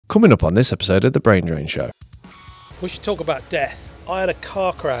Coming up on this episode of The Brain Drain Show. We should talk about death. I had a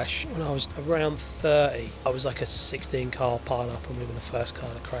car crash when I was around 30. I was like a 16 car pile up and we were the first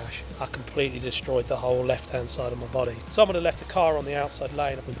car to crash. I completely destroyed the whole left-hand side of my body. Someone had left a car on the outside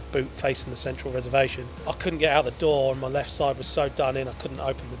lane with the boot facing the central reservation. I couldn't get out the door and my left side was so done in I couldn't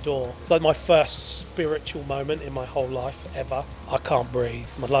open the door. It's like my first spiritual moment in my whole life ever. I can't breathe.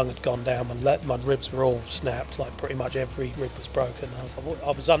 My lung had gone down, my ribs were all snapped, like pretty much every rib was broken.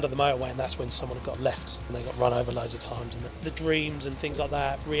 I was under the motorway and that's when someone had got left and they got run over loads of times. And the dreams and things like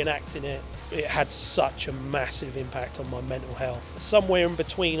that, reenacting it had such a massive impact on my mental health. Somewhere in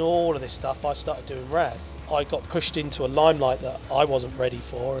between all of this stuff, I started doing RAD. I got pushed into a limelight that I wasn't ready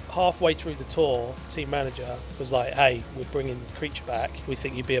for. Halfway through the tour, the team manager was like, hey, we're bringing Creature back. We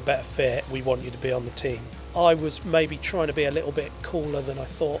think you'd be a better fit. We want you to be on the team. I was maybe trying to be a little bit cooler than I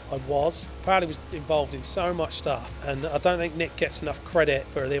thought I was. Apparently was involved in so much stuff, and I don't think Nick gets enough credit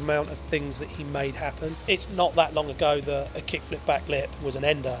for the amount of things that he made happen. It's not that long ago that a kickflip backflip was an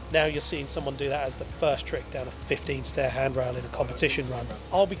ender. Now you're seeing someone do that as the first trick down a 15-stair handrail in a competition run.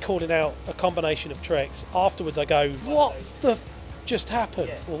 I'll be calling out a combination of tricks. Afterwards I go, what the just happened?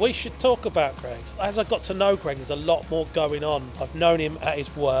 Yeah. Well, we should talk about Greg. As I got to know Greg, there's a lot more going on. I've known him at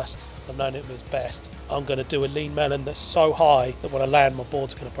his worst. I've known him at his best. I'm going to do a lean melon that's so high that when I land, my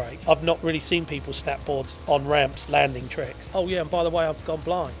board's going to break. I've not really seen people snap boards on ramps landing tricks. Oh yeah, and by the way, I've gone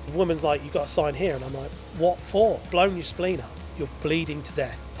blind. The woman's like, you got to sign here. And I'm like, what for? Blown your spleen up. You're bleeding to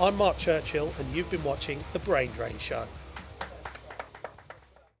death. I'm Marc Churchill and you've been watching The Brain Drain Show.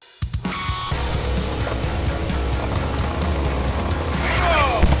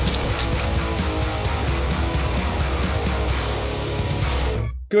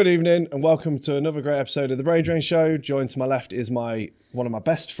 Good evening and welcome to another great episode of The Brain Drain Show. Joined to my left is one of my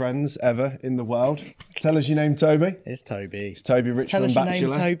best friends ever in the world. Tell us your name, Toby. It's Toby. It's Toby Richmond Batchelor. Tell us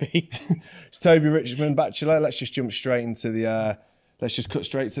your name, Toby. It's Toby Richmond Batchelor. Let's just jump straight into let's just cut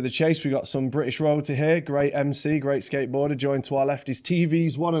straight to the chase. We got some British royalty here. Great MC, great skateboarder. Joined to our left is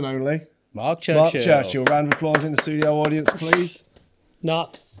TV's one and only Marc Churchill. Marc Churchill. Round of applause in the studio audience, please.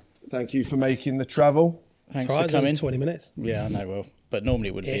 Nuts. Thank you for making the travel. Thanks for coming. 20 minutes. Yeah, I know, well. But normally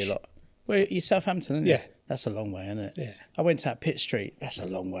it would be a lot. Well, you're Southampton, isn't it? Yeah. That's a long way, isn't it? Yeah. I went to that Pitt Street. That's a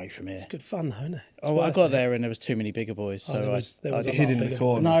long way from here. It's good fun though, isn't it? I got there and there was too many bigger boys. So there was a hid lot in the bigger.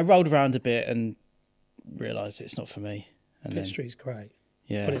 corner. No, I rolled around a bit and realised it's not for me. And Pitt Street's great.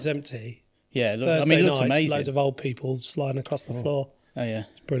 Yeah. When it's empty. Yeah, Thursday it looks nights, amazing. loads of old people sliding across the floor. Oh, yeah.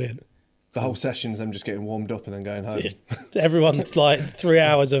 It's brilliant. The whole session's them just getting warmed up and then going home. Everyone's like 3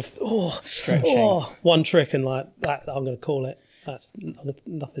 hours of, Stretching. one trick and like that, I'm going to call it. That's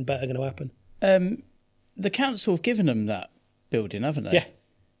nothing better going to happen. The council have given them that building, haven't they? Yeah.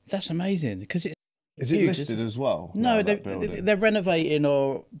 That's amazing because it's Is it huge, listed as well? No, that building? they're renovating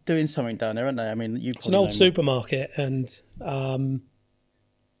or doing something down there, aren't they? I mean, it's an old supermarket, and it's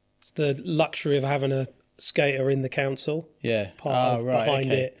the luxury of having a skater in the council. Yeah,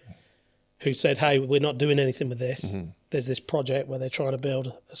 Behind it, who said, "Hey, we're not doing anything with this. There's this project where they're trying to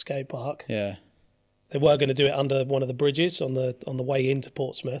build a skate park. Yeah, they were going to do it under one of the bridges on the way into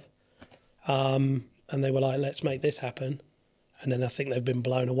Portsmouth, and they were like, let's make this happen." And then I think they've been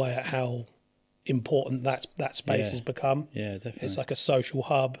blown away at how important that space has become. Yeah, definitely. It's like a social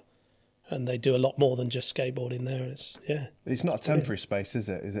hub, and they do a lot more than just skateboarding there. It's not a temporary space, is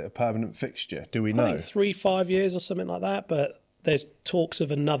it? Is it a permanent fixture? Do we know? I think 3-5 years or something like that. But there's talks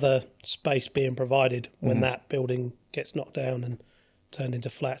of another space being provided when that building gets knocked down and turned into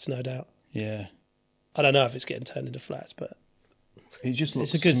flats, no doubt. Yeah. I don't know if it's getting turned into flats, but it just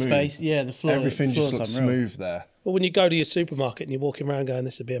looks it's a good smooth. Space. Yeah, the floor. Everything just looks smooth there. Well, when you go to your supermarket and you're walking around going,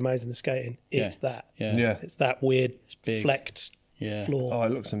 "This would be amazing to skating," it's that. Yeah. It's that weird flecked floor. Oh,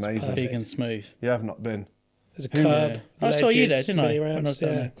 it looks amazing. Big and smooth. Yeah, I've not been. There's a curb. I saw you there, didn't I? Ramps, when I was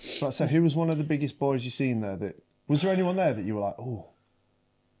down there. So who was one of the biggest boys you seen there? Was there anyone there that you were like, oh?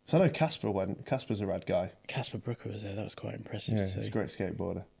 So I know Casper went. Casper's a rad guy. Casper Brooker was there. That was quite impressive. Yeah, he's a great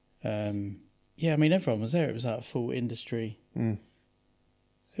skateboarder. Yeah, I mean, everyone was there. It was like a full industry It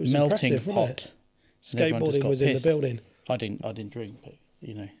was melting impressive, wasn't pot. it? Skateboarding was in the building. I didn't drink, but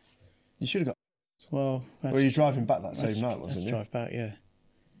you know. You should have got. Well, were you driving back that same night, wasn't you? Drive back, yeah.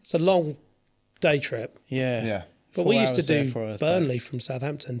 It's a long day trip. Yeah. Yeah. But we used to do Burnley from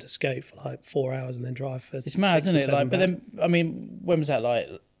Southampton to skate for like 4 hours and then drive for. It's mad, isn't it? Like, but back. then, I mean, when was that? Like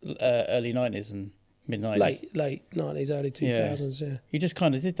early 90s and mid 90s. Late 90s, early 2000s. Yeah. You just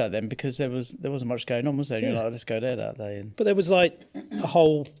kind of did that then because there wasn't much going on, was there? And you're like, let's go there that day. And... But there was like a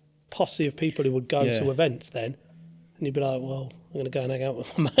whole posse of people who would go to events then, and you'd be like, well, I'm going to go and hang out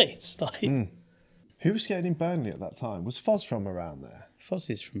with my mates. Like, Who was skating in Burnley at that time? Was Foz from around there?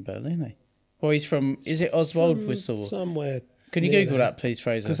 Fozzie's from Burnley, isn't he? Well, he's from... Is it Oswald Whistle? Somewhere. Can you Google that, please,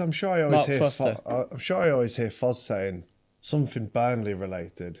 Fraser? Because I'm sure I always Mark hear Foster. I'm sure I always hear Foz saying something Burnley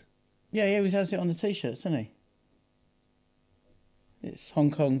related. Yeah, he always has it on the T-shirts, doesn't he? It's Hong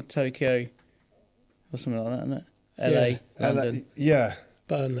Kong, Tokyo, or something like that, isn't it? LA, London. Yeah.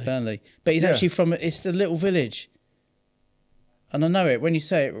 Burnley. But he's actually from... It's the little village. And I know it. When you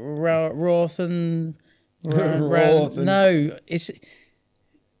say it, Rawthon... No, it's...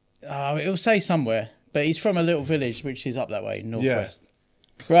 Oh, it'll say somewhere. But he's from a little village, which is up that way, northwest. Yeah.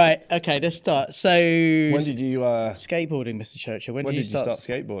 Right, okay, let's start. So... When did you... skateboarding, Mr. Churchill. When did you start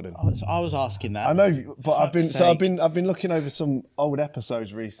skateboarding? I was asking that. I know, but I've been looking over some old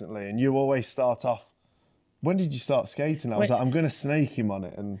episodes recently, and you always start off... When did you start skating? I was like, I'm going to snake him on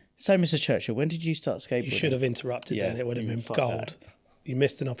it. And so, Mr. Churchill, when did you start skateboarding? You should have interrupted then. It would have been gold. That. You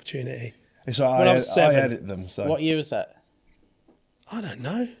missed an opportunity. It's like when I was 7. I edit them. So what year was that? I don't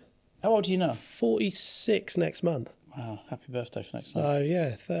know. How old are you now? 46 next month. Wow, happy birthday for next month. month. So,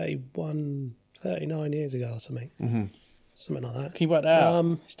 yeah, 39 years ago or something. Mm-hmm. Something like that. Can you work that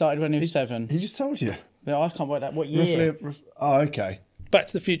out? Started when he was 7. He just told you. No, I can't work that. What year? Oh, okay. Back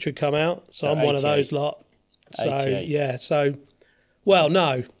to the Future had come out, so I'm 88. One of those lot. So, 88. yeah, so, well,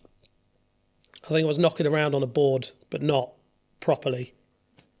 no. I think I was knocking around on a board, but not properly.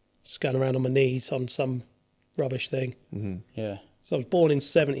 Just going around on my knees on some rubbish thing. Mm-hmm. Yeah. So I was born in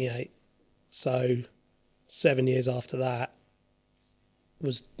 78. So 7 years after that,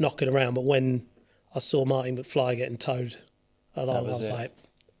 was knocking around. But when I saw Marty McFly getting towed along, I was like,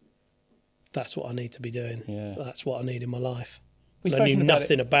 that's what I need to be doing. Yeah. That's what I need in my life. I knew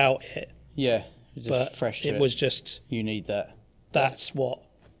nothing about it. Yeah. But fresh it was just... You need that. That's what...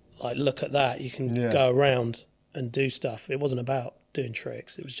 Like, look at that. You can go around and do stuff. It wasn't about doing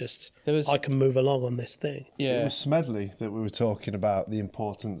tricks. It was just... I can move along on this thing. Yeah. It was Smedley that we were talking about the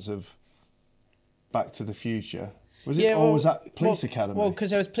importance of Back to the Future. Was it? Or was that Police Academy? Well, because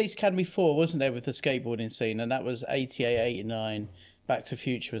there was Police Academy 4, wasn't there, with the skateboarding scene? And that was 88, 89. Back to the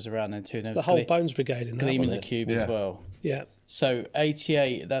Future was around then too. It's the whole Bones Brigade in that, Gleam in the Cube as well. Yeah. So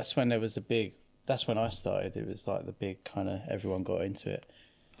 88, that's when there was the big... That's when I started. It was like the big kind of... Everyone got into it.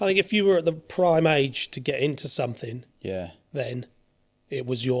 I think if you were at the prime age to get into something... Yeah. Then it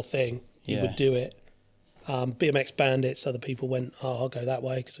was your thing. You would do it. BMX Bandits, other people went, I'll go that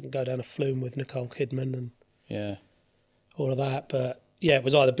way because I can go down a flume with Nicole Kidman and all of that. But yeah, it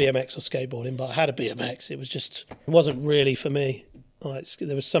was either BMX or skateboarding. But I had a BMX. It wasn't really for me. Like,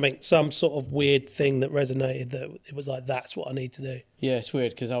 there was some sort of weird thing that resonated that it was like, that's what I need to do. Yeah, it's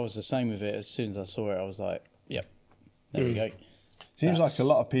weird because I was the same with it. As soon as I saw it, I was like, yep, there we go. Seems like a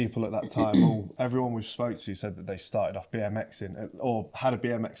lot of people at that time, everyone we've spoke to said that they started off BMXing or had a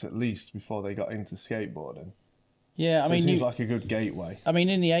BMX at least before they got into skateboarding. Yeah, I mean, it seems like a good gateway. I mean,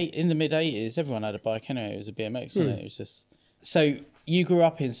 in the mid 80s, everyone had a bike anyway. It was a BMX, wasn't it? It was just. So you grew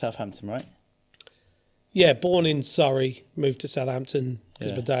up in Southampton, right? Yeah, born in Surrey, moved to Southampton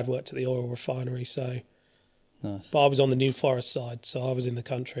because my dad worked at the oil refinery. So, nice. But I was on the New Forest side, so I was in the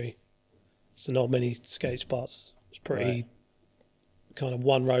country. So not many skate spots. It's pretty kind of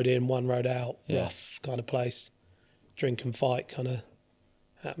one road in, one road out, rough kind of place. Drink and fight kind of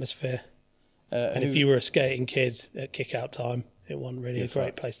atmosphere. And if you were a skating kid at kick-out time, it wasn't really a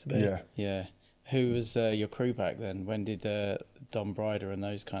great place to be. Yeah. Yeah. Who was your crew back then? When did Don Bryder and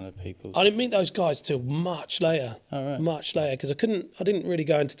those kind of people? I didn't meet those guys till much later. Oh, right. Much later, because I didn't really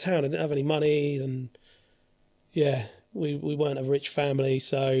go into town. I didn't have any money, and we weren't a rich family.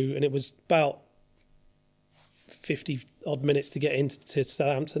 So, and it was about 50 odd minutes to get into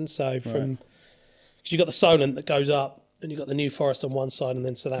Southampton. So because you got the Solent that goes up, and you got the New Forest on one side, and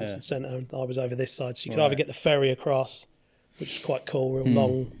then Southampton Centre. And I was over this side, so you could either get the ferry across, which is quite cool, real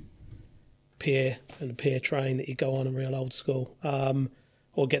long pier and a pier train that you go on, a real old school,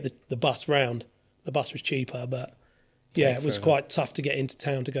 or get the bus round. The bus was cheaper, but it was quite tough to get into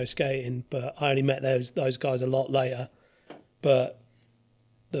town to go skating. But I only met those guys a lot later. But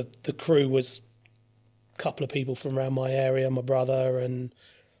the crew was a couple of people from around my area, my brother and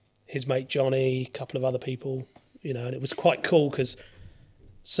his mate Johnny, a couple of other people, and it was quite cool because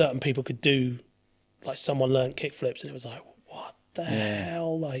certain people could do, like someone learnt kickflips and it was like, what the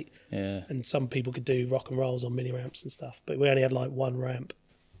hell? Like, and some people could do rock and rolls on mini ramps and stuff, but we only had like one ramp.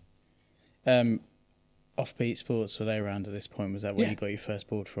 Offbeat Sports, were they around at this point? Was that where you got your first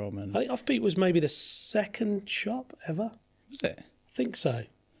board from? And I think Offbeat was maybe the second shop ever. Was it? I think so.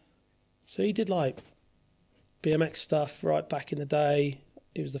 So he did like BMX stuff right back in the day.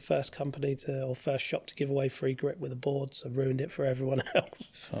 He was the first first shop to give away free grip with a board, so ruined it for everyone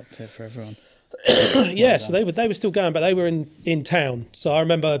else. Fucked it for everyone. Yeah, so they were still going, but they were in town. So I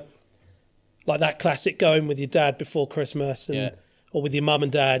remember like that classic going with your dad before Christmas, and or with your mum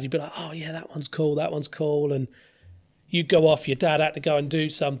and dad. You'd be like, oh yeah, that one's cool, and you'd go off. Your dad had to go and do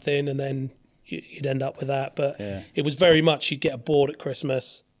something, and then you'd end up with that. But it was very much you'd get a board at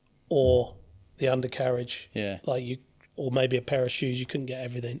Christmas, or the undercarriage, or maybe a pair of shoes. You couldn't get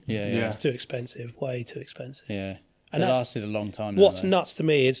everything. It was too expensive, way too expensive. And it lasted a long time. What's nuts to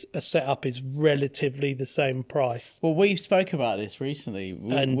me is a setup is relatively the same price. Well, we spoke about this recently.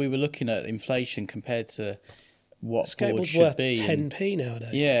 We were looking at inflation compared to what boards should be. Skateboard's worth 10p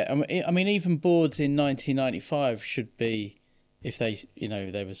nowadays. Yeah, I mean, even boards in 1995 should be, if they,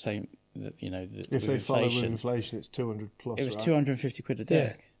 they were saying, if they follow with inflation, it's 200 plus. It was 250 quid a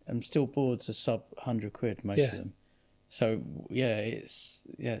deck, and still boards are sub 100 quid most of them. So it's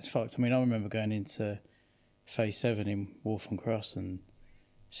fucked. I mean, I remember going into Phase 7 in Waltham Cross and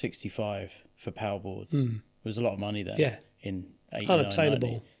 65 for power boards. There was a lot of money there. Yeah. In 89, unobtainable.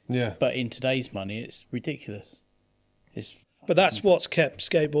 90. Yeah. But in today's money, it's ridiculous. But that's what's kept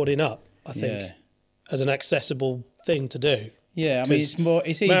skateboarding up, I think, as an accessible thing to do. Yeah, I mean, it's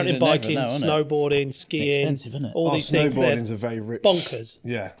easier mountain than biking, ever now, snowboarding, skiing, expensive, isn't it? all these things. Snowboarding's a very rich. Bonkers.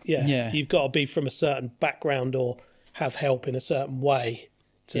 Yeah. You've got to be from a certain background or have help in a certain way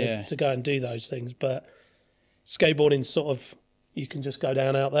to go and do those things. But skateboarding sort of, you can just go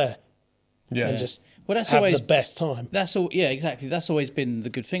down out there and just have always the best time. That's all. Yeah, exactly. That's always been the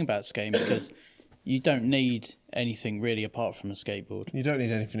good thing about skating, because you don't need anything really apart from a skateboard. You don't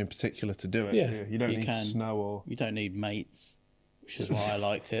need anything in particular to do it. Yeah. You don't need snow or... You don't need mates, which is why I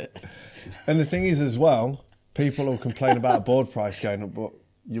liked it. And the thing is as well, people will complain about a board price going up, but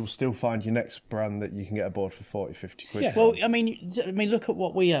you'll still find your next brand that you can get a board for 40, 50 quid. Yeah. Well, I mean, look at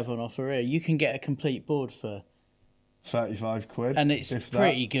what we have on offer here. You can get a complete board for 35 quid. And it's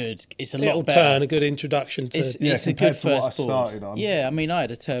pretty good. It's a little lot better. turn, a good introduction to... It's a good to what I first board. started on. Yeah, I mean, I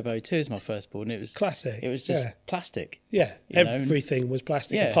had a Turbo 2 as my first board, and it was... Classic. It was just plastic. Yeah, everything was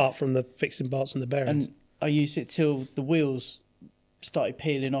plastic apart from the fixing bolts and the bearings. And I used it till the wheels started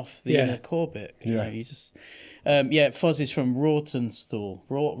peeling off the inner core bit. You know, you just... Foz is from Rawtenstall.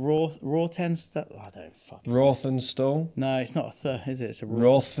 Rawtenstall? I don't fucking... Rawtenstall? No, it's not a is it? It's a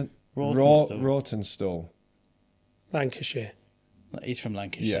Rawtenstall. Lancashire. He's from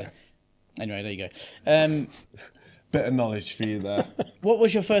Lancashire. Yeah. Anyway, there you go. Bit of knowledge for you there. What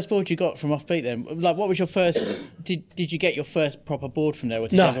was your first board you got from Offbeat then? Like, what was your first... Did you get your first proper board from there? Or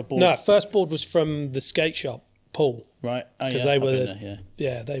did you have a board? No, first board was from the skate shop, Paul. Right. Because they were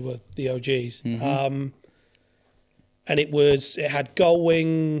they were the OGs. Mm-hmm. And it had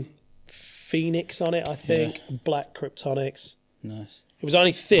Gullwing Phoenix on it, I think, and black Kryptonics. Nice. It was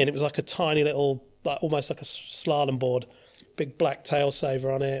only thin. It was like a tiny little, like almost like a slalom board. Big black tail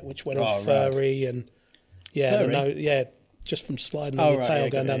saver on it, which went all furry and just from sliding on the tail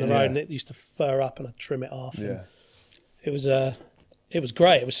going down the road, and it used to fur up, and I'd trim it off. Yeah, it was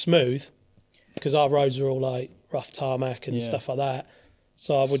great. It was smooth because our roads were all like rough tarmac and stuff like that.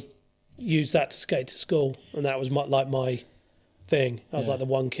 So I would use that to skate to school, and that was my thing. I was like the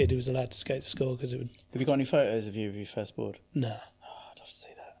one kid who was allowed to skate to school because it would. Have you got any photos of you with your first board? No. Oh, I'd love to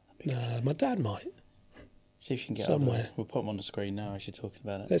see that. No, my dad might. See if you can get somewhere. We'll put them on the screen now as you're talking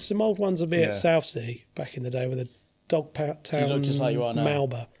about it. There's some old ones of me at Southsea back in the day with a dog town you look just like you are now,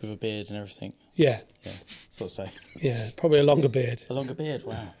 Malba. With a beard and everything. Yeah. Thought so. Yeah, probably a longer beard. A longer beard,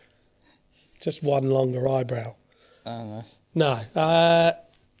 wow. Just one longer eyebrow. Oh, nice. No.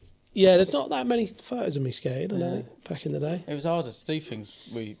 There's not that many photos of me skating, I don't think, back in the day. It was harder to do things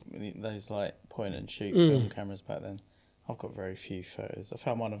those like point and shoot film cameras back then. I've got very few photos. I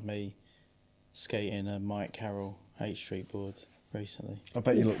found one of me skating a Mike Carroll H Street board recently. I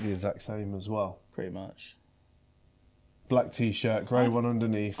bet you look the exact same as well. Pretty much. Black t-shirt, grey one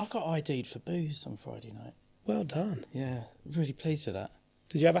underneath. I got ID'd for booze on Friday night. Well done. Yeah, really pleased with that.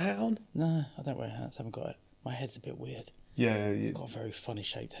 Did you have a hat on? No, I don't wear hats. I haven't got it. My head's a bit weird. Yeah. I've got a very funny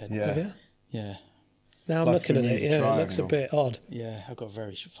shaped head. Yeah. Have you? Yeah. Now I'm looking at it, it looks a bit odd. Yeah, I've got a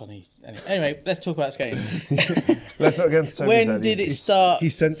very funny... Anyway, let's talk about skating. Let's not get into Toby's When head. did it start?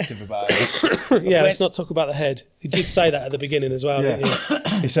 He's sensitive about it. Let's not talk about the head. You did say that at the beginning as well, didn't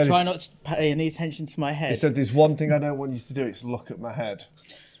you? He said, try not to pay any attention to my head. He said, there's one thing I don't want you to do, it's look at my head.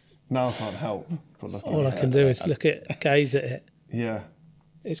 Now I can't help but look All I can do is gaze at it. Yeah.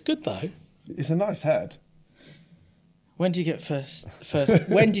 It's good though. It's a nice head. When did you get first?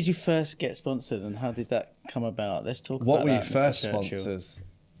 When did you first get sponsored, and how did that come about? Let's talk about that. What were your first sponsors?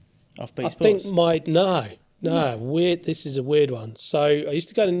 Offbeat Sports. I think weird. This is a weird one. So I used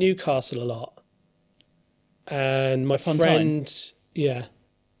to go to Newcastle a lot, and my friend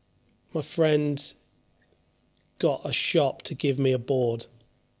my friend got a shop to give me a board.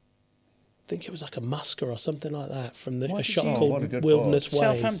 I think it was like a Musker or something like that from a shop called Wilderness Ways.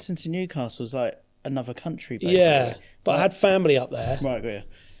 Southampton to Newcastle's like another country, basically. Yeah, but I had family up there. Right, yeah.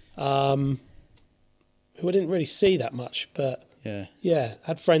 Who I didn't really see that much, but yeah,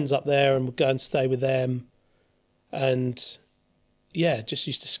 had friends up there and would go and stay with them. And yeah, just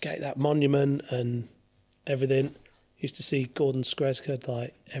used to skate that monument and everything. Used to see Gordon Skreska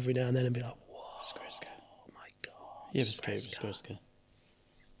like every now and then and be like, whoa, Skreska, oh my God. Yeah, Skreska.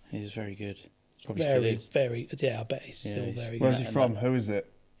 He was very good. Probably still is. Very, yeah, I bet he's still very good. Where's he from? Who is it?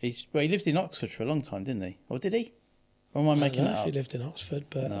 He lived in Oxford for a long time, didn't he? Or did he? Or am I making that up? He lived in Oxford,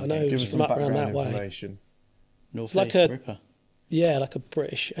 but I know he was from up around that way. North It's like East Ripper. Yeah, like a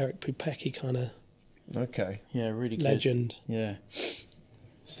British Eric Pupecki kind of. Okay. Yeah, really good. Legend. Yeah.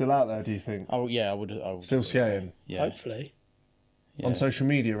 Still out there, do you think? Oh yeah, I would Still skating? Yeah. Hopefully. Yeah. On social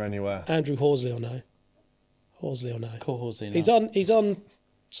media or anywhere? Andrew Horsley will know. Horsley will know. Call Horsley now. He's on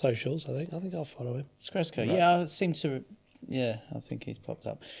socials, I think I'll follow him. Skreska, right. I seem to. Yeah, I think he's popped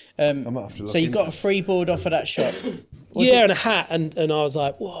up. I might have to look so you got a free board off of that shop? And a hat, and I was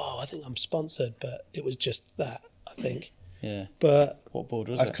like, whoa, I think I'm sponsored, but it was just that, I think. Yeah. But what board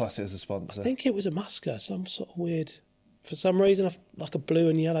was I'd class it as a sponsor. I think it was a Musker, some sort of weird, for some reason, like a blue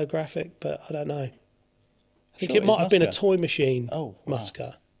and yellow graphic, but I don't know. I think it might have been a Toy Machine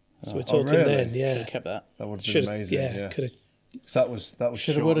Musker. So we're talking then, yeah. Should have kept that. That would have been amazing. Yeah, could have. So that was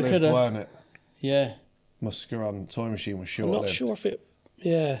short-lived, weren't it? Yeah. Musker on Toy Machine was I'm short-lived. not sure if it.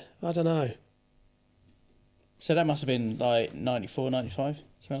 Yeah, I don't know. So that must have been like 94, 95,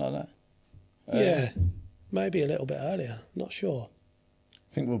 something like that. Yeah, maybe a little bit earlier. Not sure.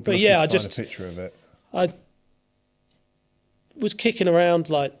 I think we'll be able to find a picture of it. I was kicking around,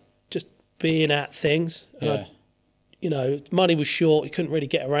 like just being at things. And money was short. You couldn't really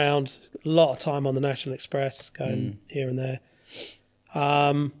get around. A lot of time on the National Express, going here and there.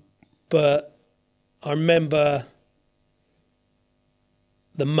 But I remember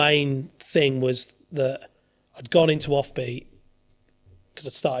the main thing was that I'd gone into Offbeat because I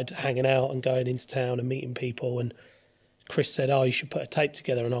started hanging out and going into town and meeting people. And Chris said, "Oh, you should put a tape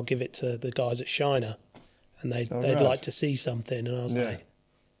together and I'll give it to the guys at Shiner, and they'd like to see something." And I was like,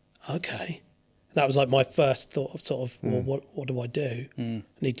 "Okay." And that was like my first thought of sort of, well, what do I do? I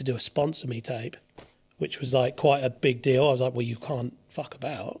need to do a sponsor me tape, which was like quite a big deal. I was like, well, you can't fuck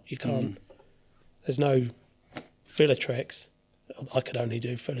about. You can't. There's no filler tricks. I could only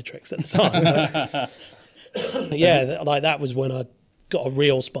do filler tricks at the time. But yeah, like that was when I got a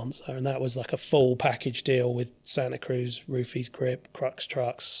real sponsor, and that was like a full package deal with Santa Cruz, Roofies Grip, Crux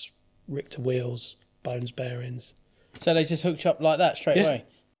Trucks, Richter Wheels, Bones Bearings. So they just hooked you up like that straight away?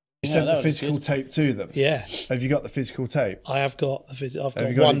 You sent the physical tape to them? Yeah. Have you got the physical tape? I have got I've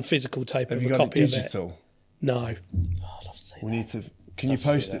got one physical tape of a copy of it. Have you got it digital? No. Oh, I'd love to see we need to. Can you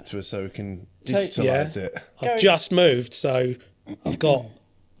post it to us so we can digitalise it? I've just moved, so I've got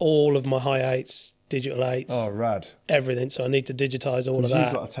all of my high eights, digital eights. Oh, rad. Everything, so I need to digitise all of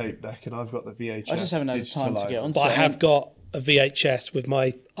that. You've got a tape deck and I've got the VHS. I just haven't had time to get onto it. But I have got a VHS with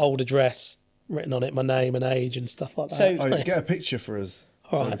my old address written on it, my name and age and stuff like that. So, get a picture for us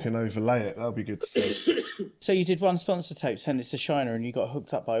so we can overlay it. That'll be good to see. So you did one sponsor tape, sent it to Shiner, and you got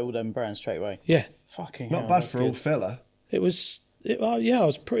hooked up by all them brands straight away? Yeah. Fucking Not bad for all filler. It was, I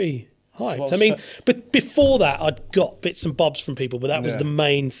was pretty hyped. So I mean, but before that, I'd got bits and bobs from people, but that was the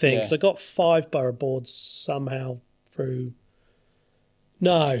main thing. Because I got 5 borough boards somehow through...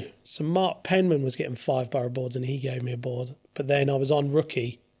 No, so Mark Penman was getting 5 borough boards and he gave me a board. But then I was on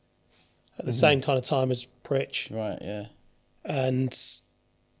Rookie at the same kind of time as Pritch. Right, yeah. And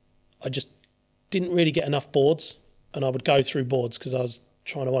I just didn't really get enough boards, and I would go through boards because I was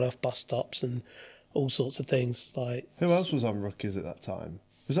trying to run off bus stops and all sorts of things. Like, who else was on Rookies at that time?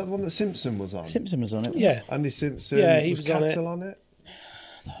 Was that the one that Simpson was on? Simpson was on it. Yeah. Andy Simpson. Yeah, he was on it. on it?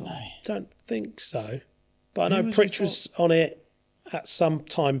 I don't know. Don't think so. But I know Pritch was on it at some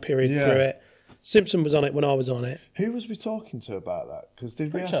time period through it. Simpson was on it when I was on it. Who was we talking to about that? Because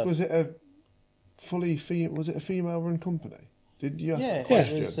did we ask, was it a female-run company? Did you ask that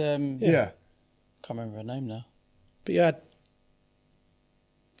question? It was, can't remember her name now. But you had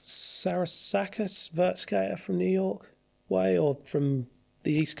Sarah Sakis, vert skater from New York way, or from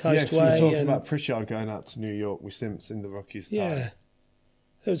the East Coast way. Yeah, we were talking about Pritchard going out to New York with Simpson in the Rockies time. Yeah.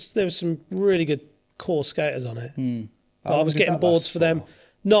 There was some really good core skaters on it. I was getting boards for them.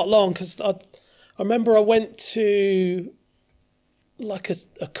 Not long, because I remember I went to like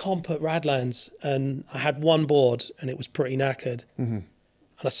a comp at Radlands, and I had one board and it was pretty knackered. And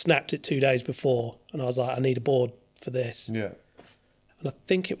I snapped it 2 days before, and I was like, I need a board for this. Yeah. And I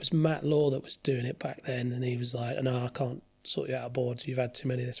think it was Matt Law that was doing it back then, and he was like, no, I can't sort you out a board. You've had too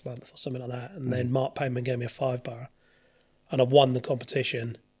many this month or something like that. And then Mark Payman gave me a 5-borough, and I won the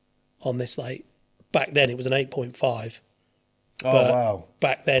competition on this, like, back then it was an 8.5. Oh, wow.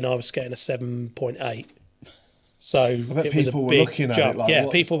 Back then I was skating a 7.8. So I bet it was a people were big looking at jump. it like, yeah,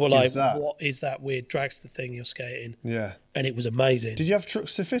 what people were is like, that? what is that weird dragster thing you're skating? Yeah. And it was amazing. Did you have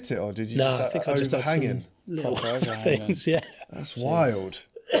trucks to fit it, or did you No, just I think I just had overhanging? some little things, yeah. That's wild.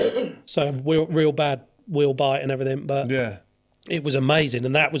 So real bad wheel bite and everything, but Yeah. it was amazing.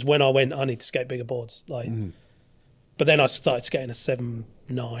 And that was when I went, I need to skate bigger boards. Like, but then I started skating a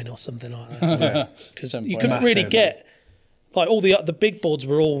 7.9 or something like that. Because you couldn't really get, like, all the big boards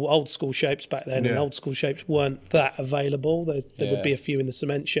were all old school shapes back then, and old school shapes weren't that available. There would be a few in the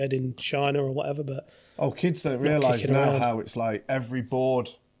cement shed in China or whatever, but Kids don't realise now around. how it's like every board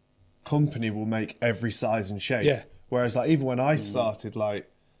company will make every size and shape. Yeah. Whereas, like, even when I started, like,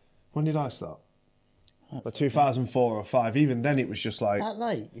 when did I start? Like 2004 or 5. Even then, it was just like That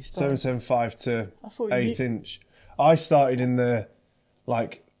late? You started? 7.75 to I thought 8-inch. I started in the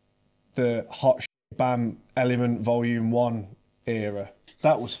hot BAM Element Volume 1 era.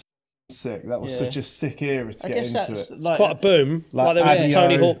 That was sick. That was such a sick era to get into it. it's quite a boom. Like there was the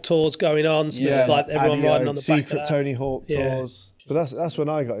Tony Hawk tours going on, so there was like everyone riding on the back of Secret that. Tony Hawk tours. But that's when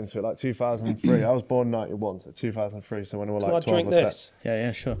I got into it, like 2003. I was born 91, so 2003. So when we were like 12 or 13.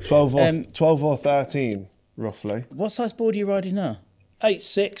 Yeah, sure. 12 or 13, roughly. What size board are you riding now?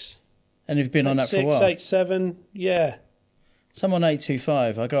 8.6. And you've been on that for a while? 8.7, yeah. Someone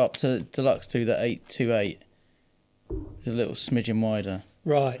 8.25. I go up to Deluxe to the 8.28. A little smidgen wider.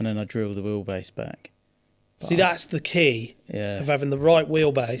 Right. And then I drill the wheelbase back. See, that's the key of having the right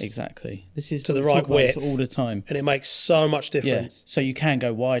wheelbase. Exactly. This is to the right width all the time. And it makes so much difference. Yeah. So you can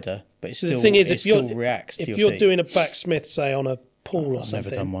go wider, but it's still, the thing is, if you're doing a backsmith, say, on a pool or something. I've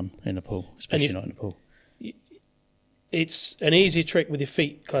never done one in a pool, especially not in a pool. It's an easy trick with your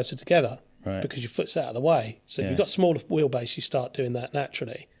feet closer together right. because your foot's out of the way. So if you've got smaller wheelbase, you start doing that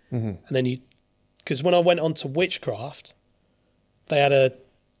naturally. And then because when I went on to Witchcraft, they had a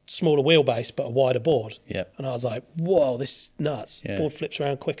smaller wheelbase but a wider board. Yep. And I was like, whoa, this is nuts. Yeah. Board flips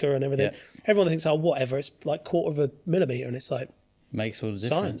around quicker and everything. Everyone thinks, oh, whatever, it's like 1/4 millimetre, and it's like makes all the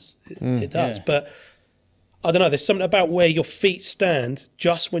difference. Science. It does. But I don't know, there's something about where your feet stand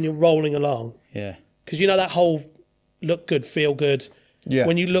just when you're rolling along. Yeah. Because you know that whole look good, feel good. Yeah.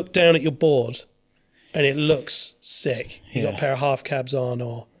 When you look down at your board and it looks sick, you got a pair of half cabs on,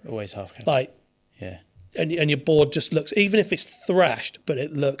 or always half cabs. Like, yeah. And your board just looks, even if it's thrashed, but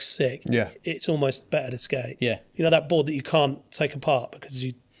it looks sick. Yeah. It's almost better to skate. Yeah. You know that board that you can't take apart because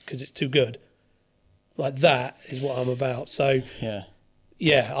it's too good. Like that is what I'm about. So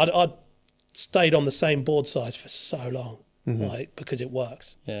yeah, I'd stayed on the same board size for so long, like because it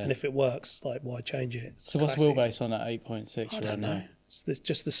works. Yeah. And if it works, like why change it? It's so what's classic. wheelbase on that 8.6? I don't know. It's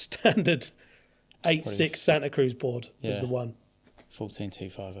just the standard 8.6 Santa Cruz board is the one.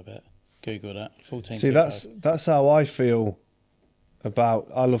 14.25, I bet. Google that. 14.25. See, that's how I feel about.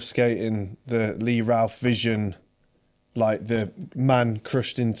 I love skating the Lee Ralph Vision, like the man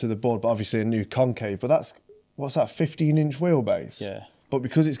crushed into the board, but obviously a new concave. But what's that? 15-inch wheelbase. Yeah. But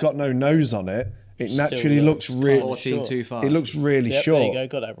because it's got no nose on it, it naturally looks really 14.25. It looks really short. There you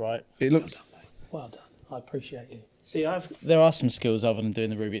go. Got that right. It looks. Well done. I appreciate you. See, there are some skills other than doing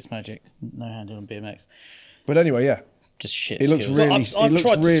the Rubik's Magic. No handle on BMX. But anyway, yeah. Just shit. It looks skills. really. I've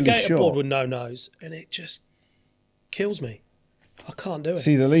tried to skate short. a board with no nose, and it just kills me. I can't do it.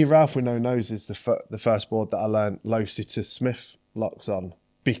 See, the Lee Ralph with no nose is the first board that I learned low-sit to Smith locks on.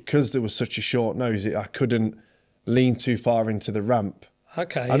 Because there was such a short nose, I couldn't lean too far into the ramp.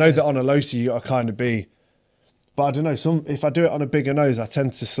 Okay. I know that on a low-sit you got to kind of be, but I don't know. If I do it on a bigger nose, I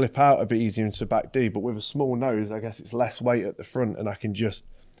tend to slip out a bit easier into back D. But with a small nose, I guess it's less weight at the front, and I can just.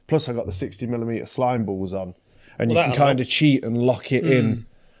 Plus, I got the 60mm slime balls on, and you can kind of cheat and lock it in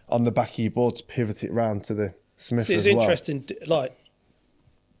on the back of your board to pivot it round to the Smith. It's as well. interesting. Like,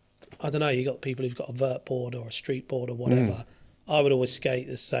 I don't know. You got people who've got a vert board or a street board or whatever. I would always skate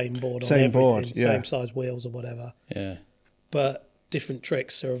the same board. Same on everything, board, yeah. Same size wheels or whatever. Yeah. But different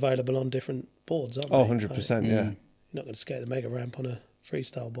tricks are available on different boards, aren't they? Oh, 100%, yeah. You're not going to skate the mega ramp on a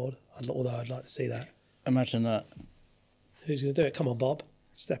freestyle board, although I'd like to see that. Imagine that. Who's going to do it? Come on, Bob.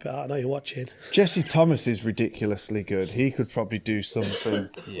 Step it out. I know you're watching. Jesse Thomas is ridiculously good. He could probably do something.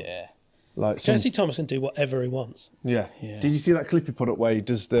 Yeah. Like Jesse Thomas can do whatever he wants. Yeah. Did you see that clip he put up where he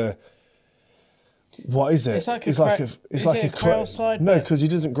does the? What is it? It's like a crail slide. No, because he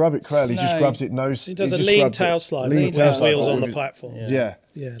doesn't grab it crail. He just grabs it nose. He does a lean tail slide with wheels on the platform. Yeah.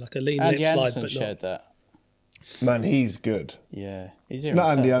 Yeah, like a lean Andy lip slide, Anderson but shared that. Man, he's good. Yeah, he's here. Not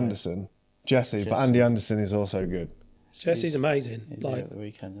on Andy Saturday. Anderson, Jesse, but Andy Anderson is also good. Jesse's amazing. He's Like here at the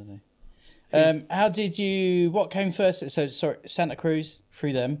weekend, isn't he? How did you? What came first? So sorry, Santa Cruz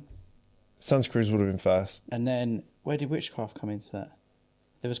through them, Santa Cruz would have been first. and then where did Witchcraft come into that?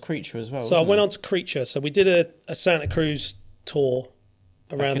 There was Creature as well. so I wasn't went there? on to Creature. So we did a Santa Cruz tour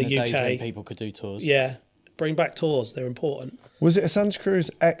around Back in the days when UK. people could do tours. Yeah, bring back tours. They're important. Was it a Santa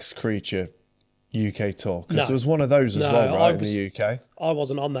Cruz X Creature UK tour? Because No. there was one of those as No, well, right, I in was- the UK? I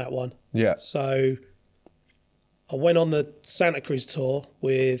wasn't on that one. Yeah. So I went on the Santa Cruz tour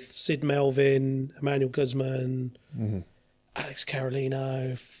with Sid Melvin, Emmanuel Guzman, Alex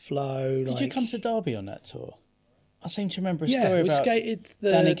Carolino, Flo. Did you come to Derby on that tour? I seem to remember a Yeah, story we about skated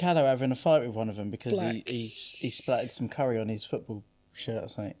the Danny Callow having a fight with one of them because Black. he splattered some curry on his football shirt or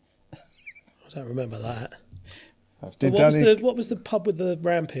something. I don't remember that. Did What was the pub with the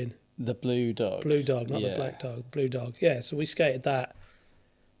ramp in? The Blue Dog. Blue Dog, not Yeah. the Black Dog. Blue Dog. Yeah, so we skated that.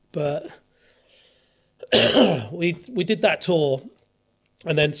 But we did that tour,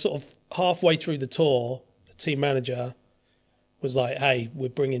 and then sort of halfway through the tour, the team manager was like, "Hey, we're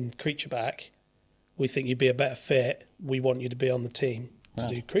bringing Creature back. We think you'd be a better fit. We want you to be on the team to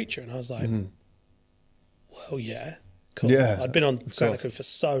do Creature." And I was like, "Well, yeah, cool." Yeah, I'd been on of Santa course. Cruz for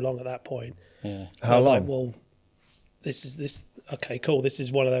so long at that point. Yeah. How I was long? like, well, this okay, cool. This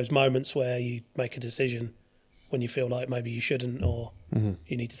is one of those moments where you make a decision when you feel like maybe you shouldn't or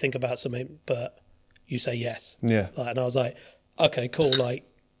you need to think about something, but you say yes. Yeah. Like, and I was like, okay, cool. Like,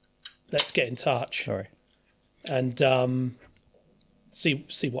 let's get in touch Sorry. and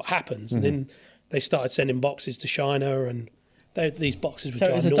see what happens. And then they started sending boxes to China, and these boxes were So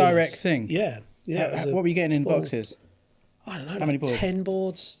it was a ginormous. direct thing? Yeah. Yeah. it was What were you getting in full- boxes? I don't know, How like many boards? 10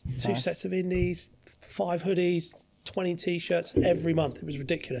 boards, 2 Nice. sets of indies, 5 hoodies, 20 t-shirts every month. It was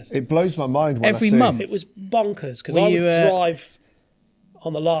ridiculous. It blows my mind when Every I see month? It was bonkers because Were I would you, drive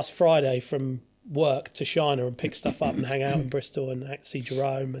on the last Friday from work to China and pick stuff up and hang out in Bristol and see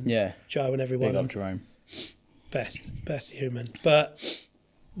Jerome and Yeah. Joe and Big everyone. up Jerome. Best human. But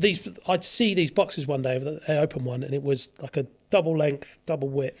I'd see these boxes one day, I opened one and it was like a double length, double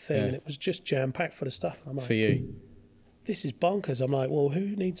width thing, Yeah. and it was just jam packed full of stuff. And I'm like, For you. this is bonkers. I'm like, well,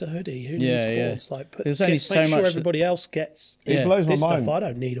 who needs a hoodie? Who Yeah, needs yeah. boards? Like, There's only make so sure much that- everybody else gets It Yeah. blows my this mind stuff. I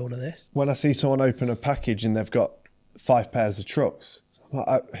don't need all of this. when I see someone open a package and they've got 5 pairs of trucks. I'm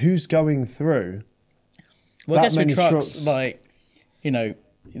like, who's going through? Well, I That guess with many trucks, trucks. like, you know,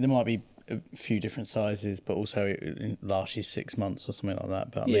 there might be a few different sizes, but also it lasts you 6 months or something like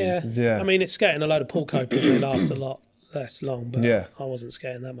that. But I mean, Yeah. I mean, it's skating a load of pool coping. It lasts a lot less long, but Yeah. I wasn't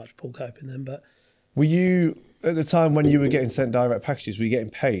skating that much pool coping then. But Were you, at the time when you were getting sent direct packages, were you getting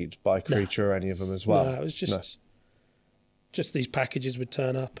paid by Creature or any of them as well? no, it was just these packages would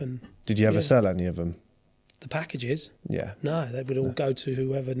turn up, and Did you ever yeah. sell any of them? the packages, Yeah. no, they would all go to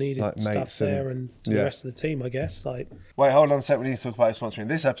whoever needed Like stuff mates and- there and to yeah. the rest of the team, I guess. Like, Wait, hold on a sec. We need to talk about sponsoring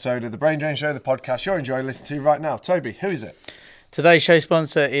this episode of the Brain Drain Show, the podcast you're enjoying listening to right now. Toby, who is it? today's show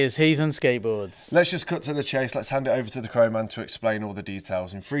sponsor is Heathen Skateboards. Let's just cut to the chase. Let's hand it over to the Crowman to explain all the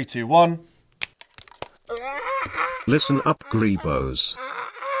details. In 3, 2, 1. Listen up, Grebos.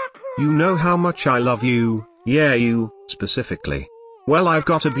 You know how much I love you, yeah, you, specifically. Well, I've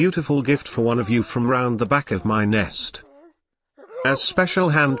got a beautiful gift for one of you from round the back of my nest. A special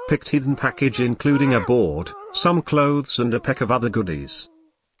hand-picked hidden package including a board, some clothes and a peck of other goodies.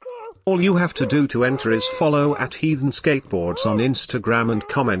 All you have to do to enter is follow at Heathen Skateboards on Instagram and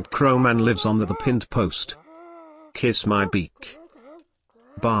comment Crowman lives on the pinned post. Kiss my beak.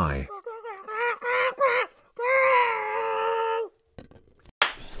 Bye.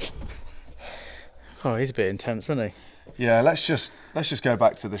 Oh, he's a bit intense, isn't he? Yeah, let's just go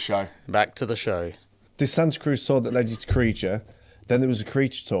back to the show. Back to the show. This Santa Cruz tour that led you to Creature, then there was a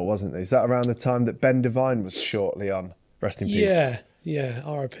Creature tour, wasn't there? Is that around the time that Ben Devine was shortly on? Rest in peace. yeah,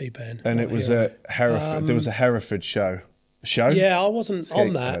 R.I.P. Ben. And What it was hero. a Hereford. There was a Hereford show. Show? Yeah, I wasn't Skate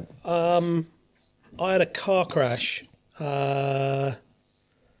on that. event. I had a car crash when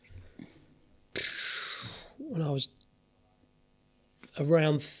I was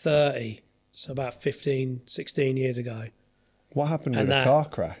around 30, so about 15, 16 years ago. What happened And with a that- car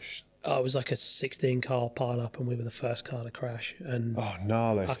crash? It was like a 16 car pile up, and we were the first car to crash. And Oh,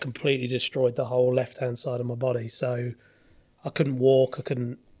 gnarly. I completely destroyed the whole left-hand side of my body. So I couldn't walk. I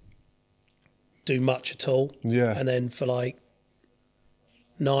couldn't do much at all. Yeah. And then for like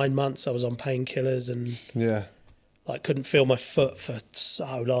 9 months, I was on painkillers and Yeah. like couldn't feel my foot for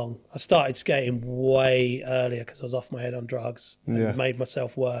so long. I started skating way earlier because I was off my head on drugs and Yeah. made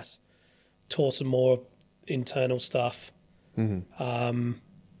myself worse. Tore some more internal stuff. Mm-hmm.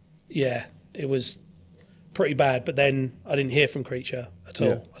 Yeah, it was pretty bad. But then I didn't hear from Creature at all.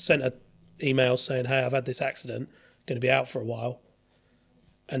 Yeah. I sent an email saying, hey, I've had this accident, going to be out for a while,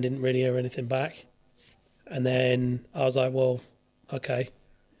 and didn't really hear anything back. And then I was like, well, okay.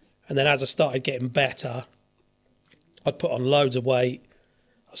 And then as I started getting better, I'd put on loads of weight.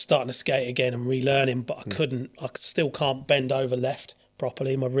 I was starting to skate again and relearning, but I still can't bend over left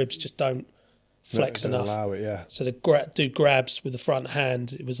properly. My ribs just don't flex enough. Allow it, yeah. So to do grabs with the front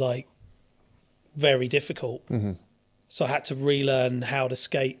hand, it was like very difficult. So I had to relearn how to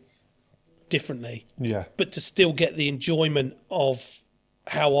skate differently. Yeah. But to still get the enjoyment of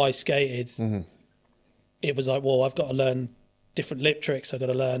how I skated, it was like, well, I've got to learn different lip tricks. I've got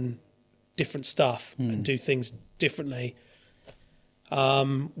to learn different stuff and do things differently,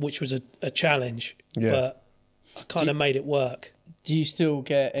 which was a challenge. Yeah. But I kind of made it work. Do you still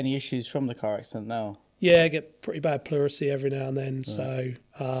get any issues from the car accident now? Yeah, I get pretty bad pleurisy every now and then. So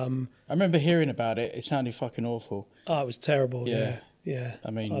I remember hearing about it. It sounded fucking awful. oh, it was terrible. Yeah.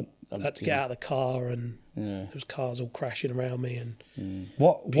 I mean, I had to get out of the car, and there was cars all crashing around me, and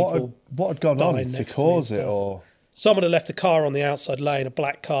What had gone on dying to next to me cause and it, stuff. or someone had left a car on the outside lane, a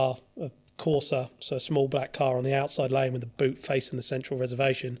black car, a Corsa, so a small black car on the outside lane with a boot facing the central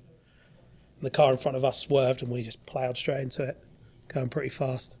reservation. And the car in front of us swerved, and we just ploughed straight into it, going pretty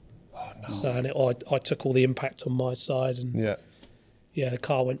fast. oh no, So and I took all the impact on my side, and yeah, the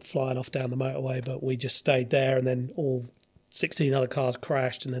car went flying off down the motorway, but we just stayed there, and then all 16 other cars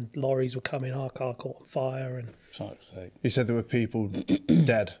crashed, and then lorries were coming, our car caught on fire, and Fuck's sake. you said there were people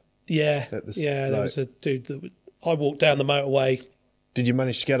dead. yeah, there was a dude that I walked down the motorway. Did you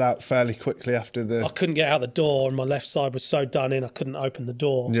manage to get out fairly quickly after the? I couldn't get out the door, and my left side was so done in I couldn't open the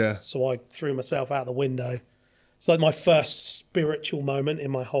door. Yeah. So I threw myself out the window. It's like my first spiritual moment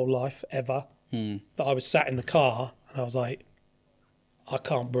in my whole life ever. That I was sat in the car, and I was like, I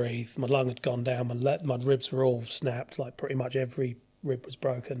can't breathe. My lung had gone down. My ribs were all snapped. Like pretty much every rib was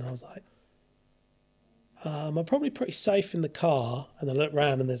broken. I was like, I'm probably pretty safe in the car. And then I look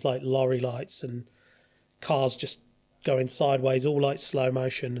around, and there's like lorry lights and cars just going sideways, all like slow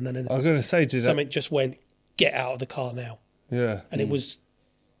motion. And then I was going to say, something just went, get out of the car now. Yeah. And it was,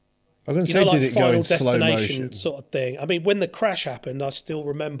 I was going to you say, know, did like it go Final in slow Destination motion? sort of thing. I mean, when the crash happened, I still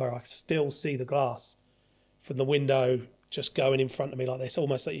remember, I still see the glass from the window just going in front of me like this,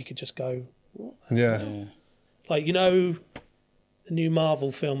 almost like you could just go, what? Yeah. Like, you know, the new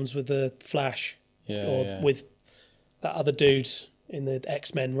Marvel films with the Flash, with that other dude in the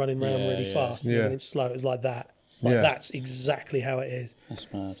X-Men running around really fast. Yeah. And it's slow. It was like that. It's like, that's exactly how it is. That's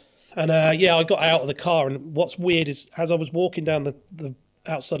mad. And I got out of the car, and what's weird is as I was walking down the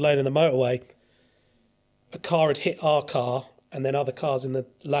outside lane in the motorway, a car had hit our car, and then other cars in the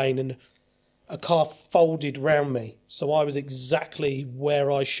lane, and a car folded round me. So I was exactly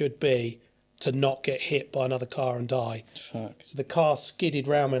where I should be to not get hit by another car and die. Fuck. So the car skidded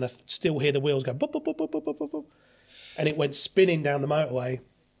round me, and I still hear the wheels go boop, boop, boop, boop, boop, boop, boop, boop. And it went spinning down the motorway,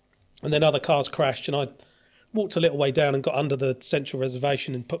 and then other cars crashed, and I walked a little way down and got under the central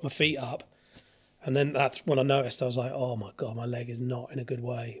reservation and put my feet up. And then that's when I noticed, I was like, oh my God, my leg is not in a good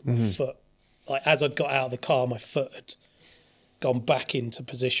way. My foot, like as I'd got out of the car, my foot had gone back into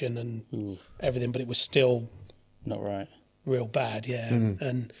position and everything, but it was still Not right. real bad, yeah.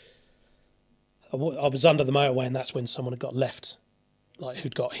 And I was under the motorway, and that's when someone had got left, like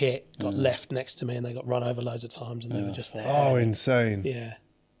who'd got hit, got left next to me, and they got run over loads of times, and they were just there. Oh, insane. Yeah.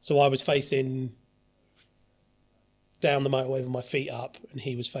 So I was facing down the motorway with my feet up, and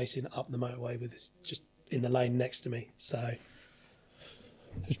he was facing up the motorway with his, just in the lane next to me. So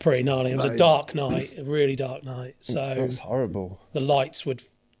it was pretty gnarly. It was a dark night, a really dark night. So That's horrible. the lights would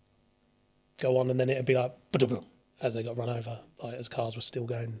go on, and then it'd be like ba-da-boom, as they got run over, like as cars were still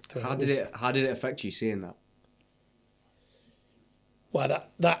going through. How did it affect you seeing that? Well,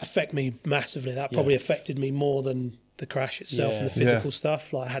 that affected me massively. That probably affected me more than the crash itself and the physical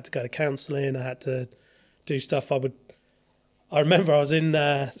stuff. Like I had to go to counselling. I had to do stuff. I remember I was in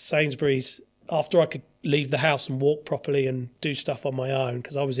Sainsbury's after I could leave the house and walk properly and do stuff on my own,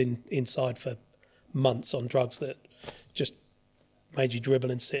 because I was inside for months on drugs that just made you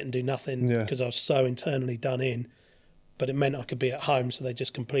dribble and sit and do nothing because I was so internally done in. But it meant I could be at home, so they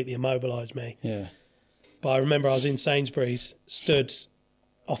just completely immobilised me. Yeah. But I remember I was in Sainsbury's, stood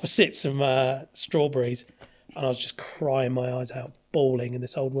opposite some strawberries, and I was just crying my eyes out, bawling, and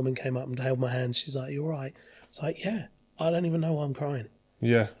this old woman came up and held my hand. She's like, "You all right?" I was like, "Yeah, I don't even know why I'm crying."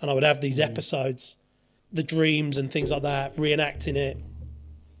 Yeah. And I would have these episodes, the dreams and things like that, reenacting it.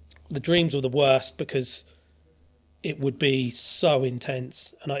 The dreams were the worst because it would be so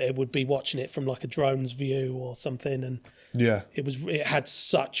intense, and it would be watching it from like a drone's view or something, and Yeah. it had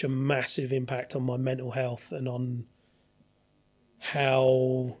such a massive impact on my mental health and on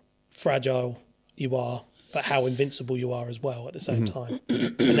how fragile you are, but how invincible you are as well at the same time.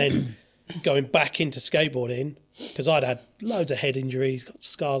 And then going back into skateboarding, because I'd had loads of head injuries, got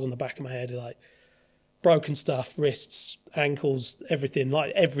scars on the back of my head, like broken stuff, wrists, ankles, everything,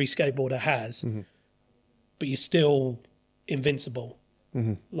 like every skateboarder has, but you're still invincible.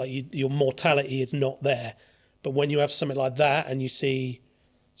 Like your mortality is not there. But when you have something like that and you see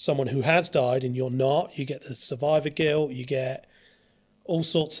someone who has died and you're not, you get the survivor guilt, you get all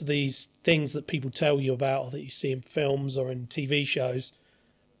sorts of these things that people tell you about or that you see in films or in TV shows.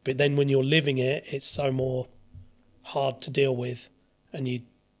 But then when you're living it, it's so more hard to deal with. And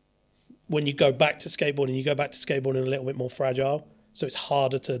when you go back to skateboarding, you go back to skateboarding a little bit more fragile. So it's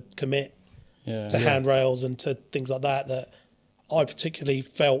harder to commit to handrails and to things like that, that I particularly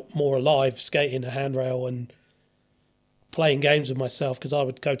felt more alive skating a handrail and playing games with myself, because I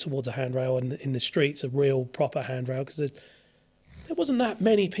would go towards a handrail and in the streets, a real proper handrail, because there wasn't that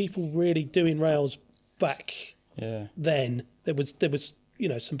many people really doing rails back then. There was you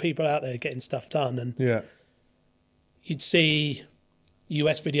know, some people out there getting stuff done, and you'd see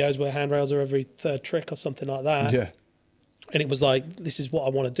US videos where handrails are every third trick or something like that. Yeah. And it was like, this is what I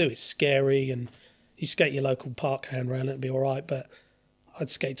want to do. It's scary, and you skate your local park handrail and it'd be all right, but I'd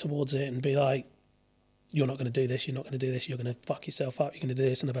skate towards it and be like, you're not going to do this, you're not going to do this, you're going to fuck yourself up, you're going to do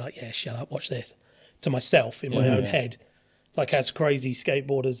this. And I'd be like, yeah, shut up, watch this. To myself in my own head. Like, as crazy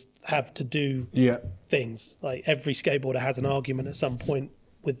skateboarders have to do things. Like, every skateboarder has an argument at some point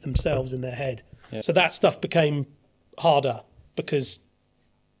with themselves in their head. So that stuff became harder, because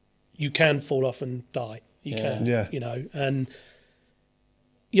you can fall off and die. You can, you know, and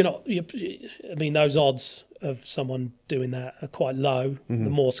you know, I mean, those odds of someone doing that are quite low. The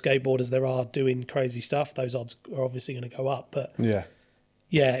more skateboarders there are doing crazy stuff, those odds are obviously going to go up. But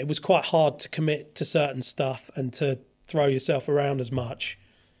yeah, it was quite hard to commit to certain stuff and to throw yourself around as much.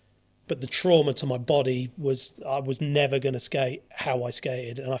 But the trauma to my body was, I was never going to skate how I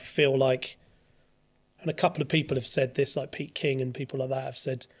skated. And I feel like, and a couple of people have said this, like Pete King and people like that have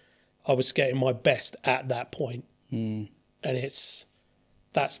said, I was skating my best at that point. And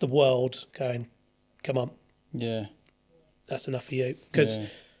that's the world going, come on. Yeah. That's enough for you. Because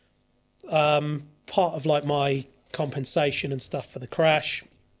part of like my compensation and stuff for the crash,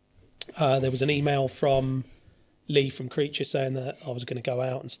 there was an email from Lee from Creature saying that I was going to go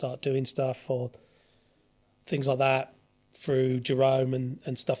out and start doing stuff or things like that through Jerome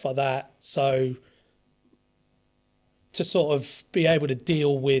and stuff like that. So to sort of be able to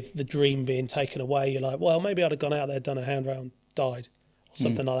deal with the dream being taken away, you're like, well, maybe I'd have gone out there, done a handrail and died or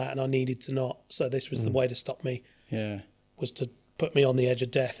something like that, and I needed to not. So this was the way to stop me, was to put me on the edge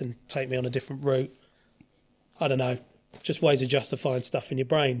of death and take me on a different route. I don't know, just ways of justifying stuff in your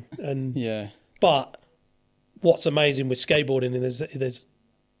brain. And but what's amazing with skateboarding is there's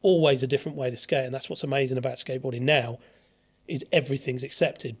always a different way to skate, and that's what's amazing about skateboarding now, is everything's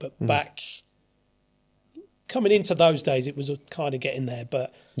accepted. But back, coming into those days, it was kind of getting there,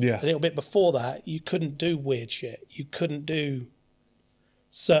 but a little bit before that, you couldn't do weird shit. You couldn't do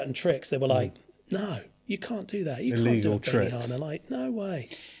certain tricks. They were like, no, you can't do that. You illegal can't do a Benny Hanna. Like, no way.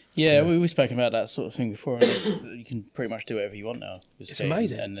 Yeah, we've spoken about that sort of thing before. And you can pretty much do whatever you want now. It's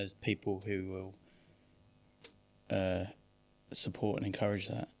amazing. And there's people who will support and encourage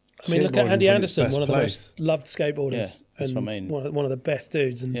that. I mean, look at Andy Anderson, one of the most loved skateboarders. Yeah, that's and what I mean. One of the best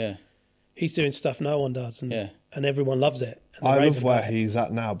dudes. And he's doing stuff no one does. And, and everyone loves it. I love where he's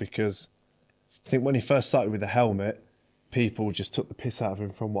at now, because I think when he first started with the helmet, people just took the piss out of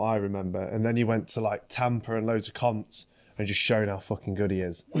him from what I remember. And then he went to like Tampa and loads of comps and just showing how fucking good he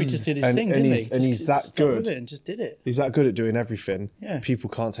is. Well, he just did his thing, didn't he? And he's that good. And just did it. He's that good at doing everything. Yeah. People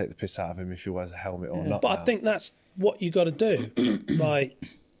can't take the piss out of him if he wears a helmet or not. But I think that's what you got to do. Like,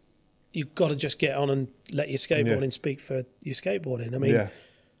 you've got to just get on and let your skateboarding speak for your skateboarding. I mean,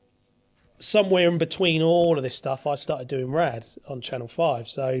 somewhere in between all of this stuff, I started doing RAD on Channel 5.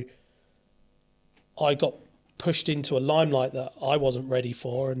 So I got pushed into a limelight that I wasn't ready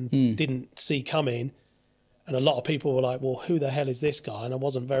for and didn't see coming. And a lot of people were like, well, who the hell is this guy? And I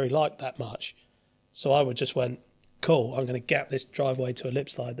wasn't very liked that much. So I just went, cool, I'm going to gap this driveway to a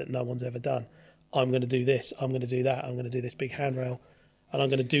lip slide that no one's ever done. I'm going to do this. I'm going to do that. I'm going to do this big handrail. And I'm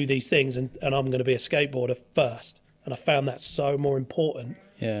going to do these things. And I'm going to be a skateboarder first. And I found that so more important.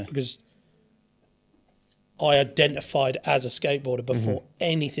 Yeah. Because I identified as a skateboarder before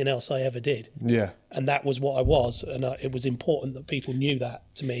anything else I ever did. Yeah. And that was what I was. And it was important that people knew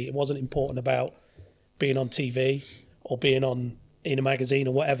that to me. It wasn't important about being on TV or being in a magazine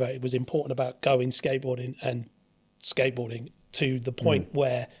or whatever. It was important about going skateboarding to the point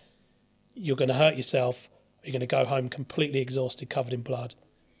where you're going to hurt yourself. You're going to go home completely exhausted, covered in blood.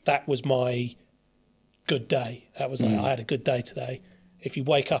 That was my good day. That was like, I had a good day today. If you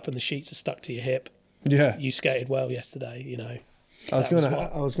wake up and the sheets are stuck to your hip, you skated well yesterday, you know. I was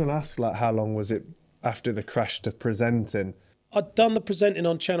going to ask, like, how long was it after the crash to presenting? I'd done the presenting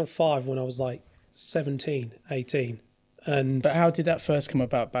on Channel 5 when I was like 17, 18. But how did that first come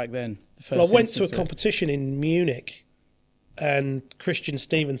about back then? I went to a competition in Munich and Christian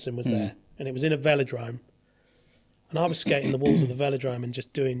Stevenson was there, and it was in a velodrome. And I was skating the walls of the velodrome and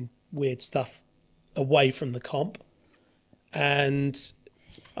just doing weird stuff away from the comp. And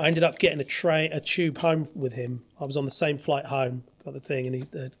I ended up getting a tube home with him. I was on the same flight home, got the thing, and he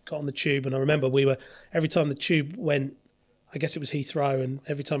got on the tube. And I remember every time the tube went, I guess it was Heathrow, and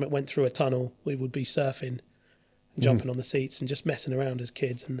every time it went through a tunnel, we would be surfing and jumping on the seats and just messing around as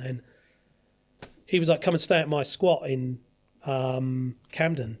kids. And then he was like, come and stay at my squat in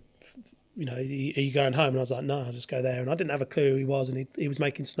Camden. You know, are you going home? And I was like, no, I'll just go there. And I didn't have a clue who he was, and he was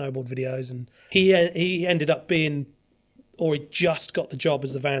making snowboard videos. And he ended up being, or he just got the job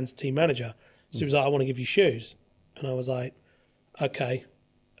as the Vans team manager. So he was like, I want to give you shoes. And I was like, okay.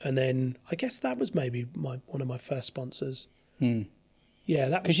 And then I guess that was maybe one of my first sponsors. Yeah,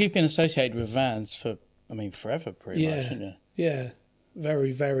 that because you've been associated with Vans for, I mean, forever, pretty much, haven't you? Yeah,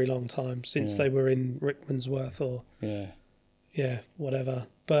 very, very long time since they were in Rickmansworth or whatever.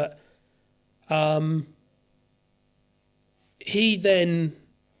 But he then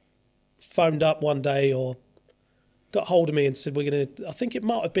phoned up one day or got hold of me and said, I think it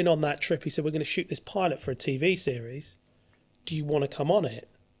might have been on that trip. He said, we're going to shoot this pilot for a TV series. Do you want to come on it?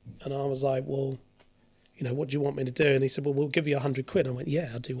 And I was like, well, you know, what do you want me to do? And he said, well, we'll give you 100 quid. I went, yeah,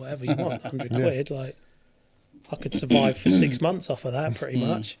 I'll do whatever you want, 100 quid. Like, I could survive for 6 months off of that pretty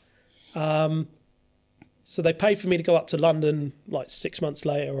much. So they paid for me to go up to London like 6 months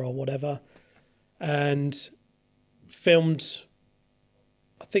later or whatever and filmed,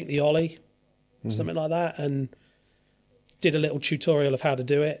 I think, the Ollie, something like that, and did a little tutorial of how to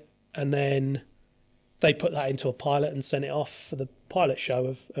do it. And then they put that into a pilot and sent it off for the pilot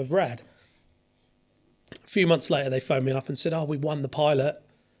show of RAD. A few months later, they phoned me up and said, we won the pilot.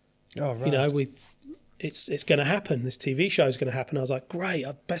 Oh, right. You know, it's going to happen. This TV show is going to happen. I was like, great,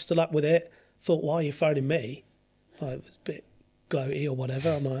 best of luck with it. Thought, why are you phoning me? Like, it was a bit gloaty or whatever.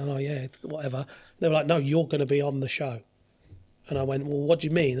 I'm like, oh, yeah, whatever. They were like, no, you're going to be on the show. And I went, well, what do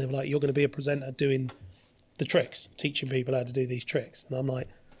you mean? They were like, you're going to be a presenter doing the tricks, teaching people how to do these tricks. And I'm like,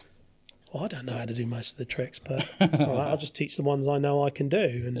 well, I don't know how to do most of the tricks, but all right, I'll just teach the ones I know I can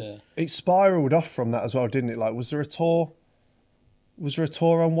do. And it spiraled off from that as well, didn't it? Like, was there a tour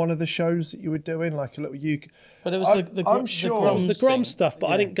on one of the shows that you were doing, like a little UK? But it was I'm sure it was the Grom stuff, but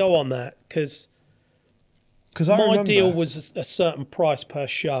I didn't go on that because my deal was a certain price per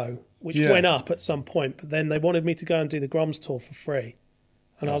show, which went up at some point. But then they wanted me to go and do the Groms tour for free,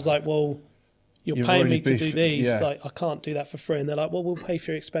 and I was like, well, you're paying me to do these. Like, I can't do that for free. And they're like, well, we'll pay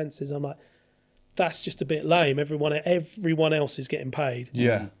for your expenses. I'm like, that's just a bit lame. Everyone else is getting paid.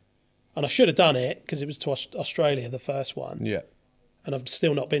 Yeah. And I should have done it because it was to Australia, the first one. Yeah. And I've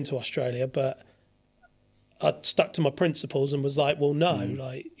still not been to Australia, but I stuck to my principles and was like, well, no,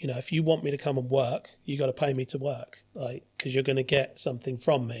 like, you know, if you want me to come and work, you got to pay me to work, like, because you're going to get something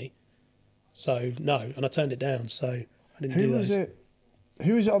from me. So no, and I turned it down. So I didn't do those.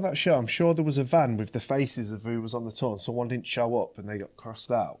 Who was it on that show? I'm sure there was a van with the faces of who was on the tour, and someone didn't show up and they got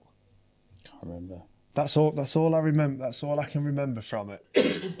crossed out. Can't remember. That's all I remember. That's all I can remember from it.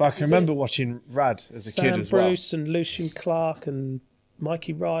 But I can remember watching RAD as a kid as well. Sam Bruce and Lucian Clark and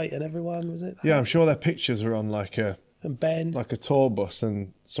Mikey Wright and everyone, was it? Yeah, I'm sure their pictures are on and Ben, like a tour bus,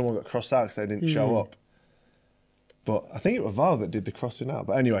 and someone got crossed out because they didn't show up. But I think it was Val that did the crossing out.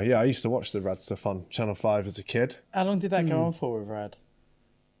 But anyway, yeah, I used to watch the RAD stuff on Channel 5 as a kid. How long did that go on for with RAD?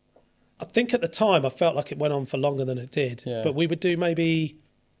 I think at the time I felt like it went on for longer than it did. Yeah. But we would do maybe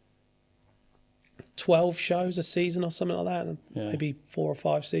 12 shows a season or something like that, and maybe 4 or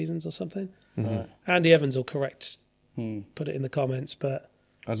 5 seasons or something. Right. Andy Evans will correct, put it in the comments, but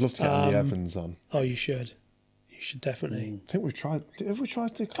I'd love to get Andy Evans on. Oh, you should. You should definitely. I think have we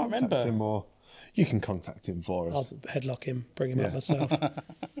tried to contact him, or you can contact him for us? I'll headlock him, bring him up myself.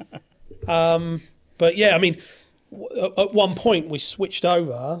 But yeah, I mean, at one point we switched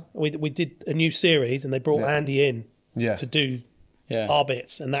over. We did a new series, and they brought Andy in to do our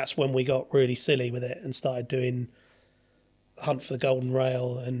bits, and that's when we got really silly with it and started doing Hunt for the Golden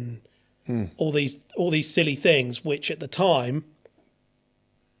Rail and all these silly things, which at the time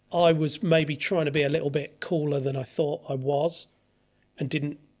I was maybe trying to be a little bit cooler than I thought I was, and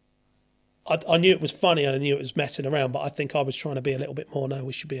didn't. I knew it was funny and I knew it was messing around, but I think I was trying to be a little bit more, no,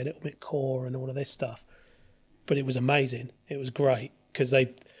 we should be a little bit core and all of this stuff. But it was amazing. It was great because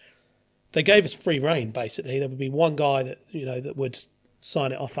they gave us free rein, basically. There would be one guy that, you know, that would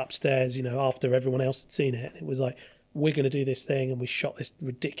sign it off upstairs, you know, after everyone else had seen it. It was like, we're going to do this thing, and we shot this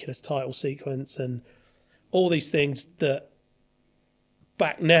ridiculous title sequence and all these things that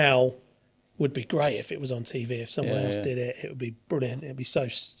back now would be great if it was on TV. If someone else did it, it would be brilliant. It would be so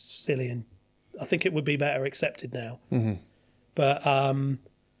silly, and I think it would be better accepted now. But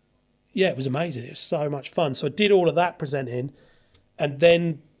yeah, it was amazing. It was so much fun. So I did all of that presenting, and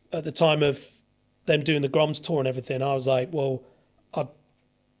then at the time of them doing the Groms tour and everything, I was like, well, I've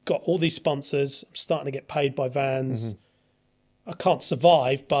got all these sponsors. I'm starting to get paid by Vans. I can't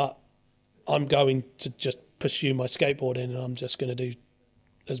survive, but I'm going to just pursue my skateboarding, and I'm just going to do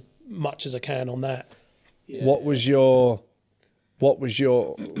as much as I can on that. Yeah. What was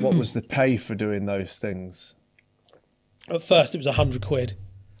the pay for doing those things? At first, it was £100.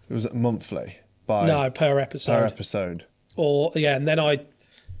 It was monthly? No, per episode. Per episode. Or, yeah, and then I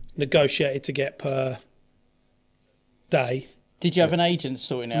negotiated to get per day. Did you have an agent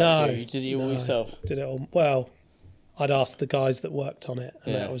sorting out for you? Did you all yourself? Did it all. Well, I'd asked the guys that worked on it,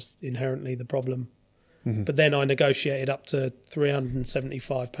 and that was inherently the problem. But then I negotiated up to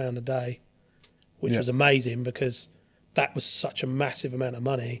 £375 a day, which was amazing because that was such a massive amount of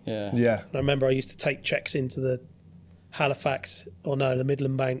money. Yeah. Yeah. And I remember I used to take checks into the the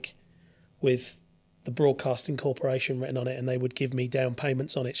Midland Bank with the Broadcasting Corporation written on it, and they would give me down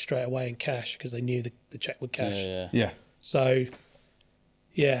payments on it straight away in cash because they knew the check would cash. Yeah. So,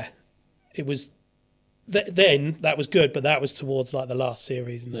 yeah, it was. Then that was good, but that was towards like the last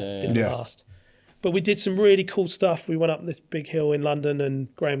series, and that didn't last. But we did some really cool stuff. We went up this big hill in London,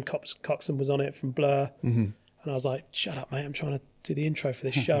 and Graham Coxon was on it from Blur. And I was like, shut up, mate, I'm trying to do the intro for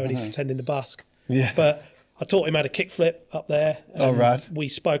this show. And he's pretending to busk. Yeah. But I taught him how to kickflip up there. Oh, rad. We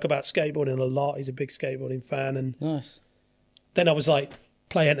spoke about skateboarding a lot. He's a big skateboarding fan. And nice. Then I was like,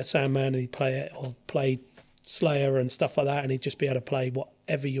 play Enter Sandman, and he'd play it, or play Slayer and stuff like that, and he'd just be able to play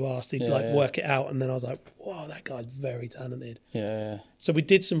whatever you asked. He'd work it out, and then I was like, wow, that guy's very talented. So we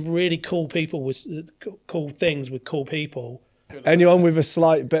did some really cool people with cool things with cool people. Anyone with a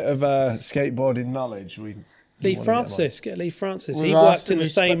slight bit of skateboarding knowledge? Lee Francis, get Lee Francis. He worked in the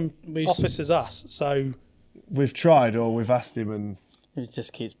same office as us, so we've tried, or we've asked him, and he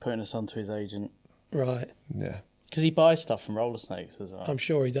just keeps putting us onto his agent. Right. Yeah. Because he buys stuff from Roller Snakes as well. I'm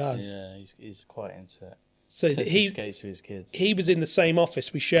sure he does. Yeah, he's quite into it. So he skates with his kids. He was in the same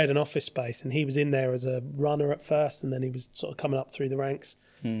office. We shared an office space, and he was in there as a runner at first, and then he was sort of coming up through the ranks.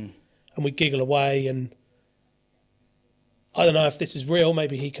 And we giggle away, and I don't know if this is real.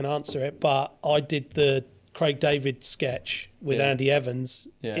 Maybe he can answer it. But I did the Craig David sketch with Andy Evans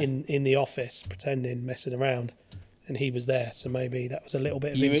in the office, pretending, messing around, and he was there. So maybe that was a little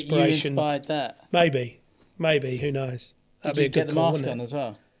bit of inspiration. You inspired that? Maybe. Who knows? Did you get the mask on as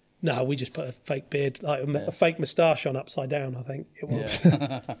well? No, we just put a fake beard, like a fake moustache on upside down, I think it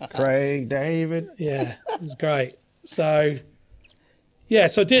was. Craig David. Yeah, it was great. So, yeah,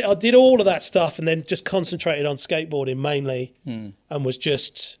 so I did all of that stuff, and then just concentrated on skateboarding mainly, and was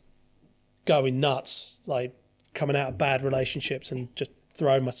just going nuts, like coming out of bad relationships and just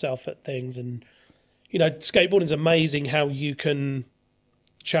throwing myself at things. And, you know, skateboarding's amazing how you can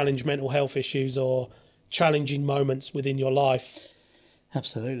challenge mental health issues or challenging moments within your life.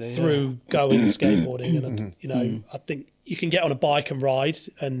 Absolutely. Through going skateboarding. And, you know, I think you can get on a bike and ride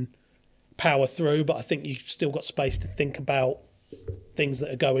and power through, but I think you've still got space to think about things that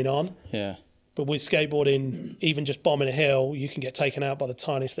are going on. Yeah. But with skateboarding, even just bombing a hill, you can get taken out by the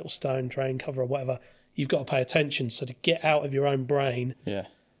tiniest little stone, drain cover or whatever. You've got to pay attention. So to get out of your own brain, the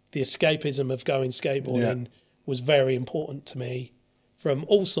escapism of going skateboarding was very important to me from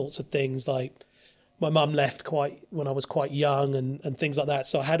all sorts of things. Like, my mum left when I was quite young and things like that.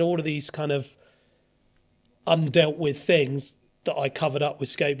 So I had all of these kind of undealt with things that I covered up with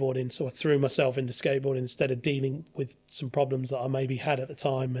skateboarding. So I threw myself into skateboarding instead of dealing with some problems that I maybe had at the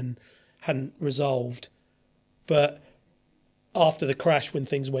time and hadn't resolved. But after the crash, when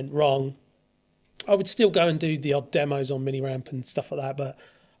things went wrong, I would still go and do the odd demos on mini ramp and stuff like that. But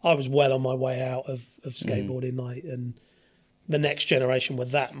I was well on my way out of skateboarding, like, and the next generation were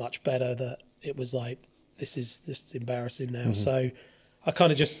that much better that it was like, this is just embarrassing now. So I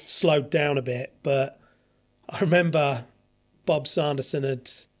kind of just slowed down a bit. But I remember Bob Sanderson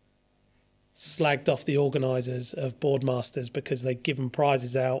had slagged off the organisers of Boardmasters because they'd given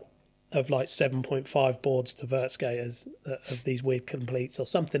prizes out of like 7.5 boards to vert skaters of these weird completes or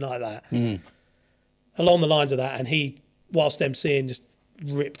something like that. Along the lines of that, and he, whilst emceeing, just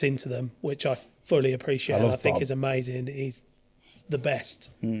ripped into them, which I fully appreciate. I think Bob. is amazing. He's the best.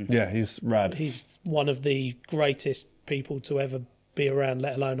 Yeah, he's rad. He's one of the greatest people to ever be around,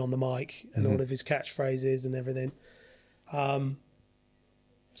 let alone on the mic, and all of his catchphrases and everything.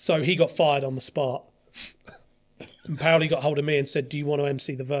 So he got fired on the spot. And Powley got hold of me and said, "Do you want to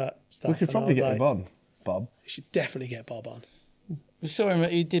MC the vert stuff?" We could And I probably was get him like, on, Bob. You should definitely get Bob on. We saw him.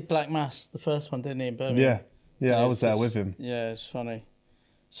 He did Black Mass, the first one, didn't he? In Birmingham? Yeah, I was it's there just- with him. Yeah, it's funny.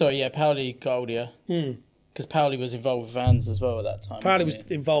 So yeah, Powley got hold of you. Because Powley was involved with Vans as well at that time. Powley was wasn't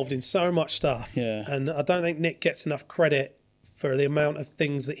he? involved in so much stuff. Yeah. And I don't think Nick gets enough credit for the amount of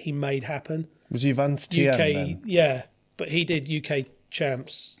things that he made happen. Was he Vans TM UK, then? yeah, but he did UK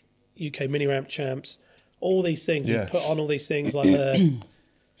champs, UK mini ramp champs, all these things. Yeah. He put on all these things like the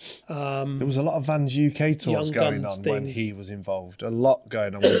There was a lot of Vans UK tours Young going Guns on when things. he was involved. A lot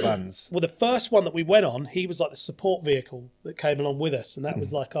going on with Vans. well, the first one that we went on, he was like the support vehicle that came along with us, and that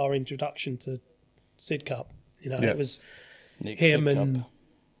was like our introduction to Sid Cup. You know, Yeah. it was Nick him Sidcup. and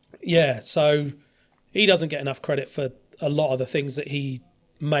yeah. So he doesn't get enough credit for a lot of the things that he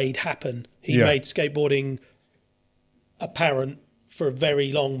made happen. He Yeah. made skateboarding apparent for a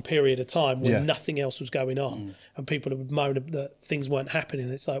very long period of time when Yeah. nothing else was going on, and people would moan that things weren't happening.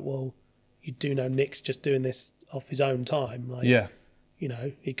 It's like, well, you do know Nick's just doing this off his own time. Like, Yeah. you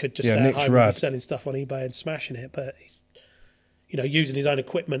know, he could just Yeah, stay at Nick's home and rad. be selling stuff on eBay and smashing it, but he's, you know, using his own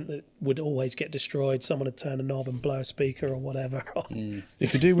equipment that would always get destroyed. Someone would turn a knob and blow a speaker or whatever. You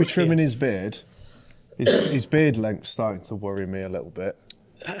could do with trimming his beard. His beard length's starting to worry me a little bit.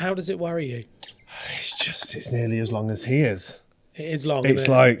 How does it worry you? It's nearly as long as he is. It is long. It's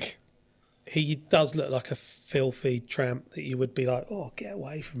isn't it? like, He does look like a filthy tramp that you would be like, oh, get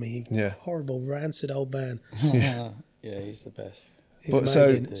away from me, you Yeah. horrible, rancid old man. Yeah, he's the best. He's But so-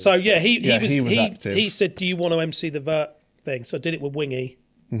 amazing. So yeah, he was active. he said, do you want to MC the vert thing? So I did it with Wingy,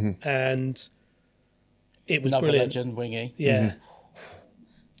 and it was Another brilliant. legend, Wingy. Yeah,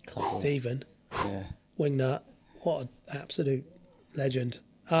 Classic. Stephen Yeah. Wingnut, what an absolute legend.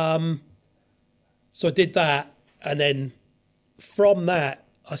 So I did that, and then from that,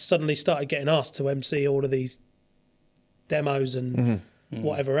 I suddenly started getting asked to MC all of these demos and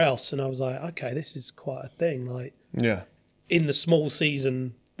whatever else, and I was like, okay, this is quite a thing. Like yeah. in the small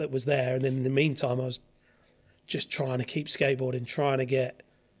season that was there, and then in the meantime, I was just trying to keep skateboarding, trying to get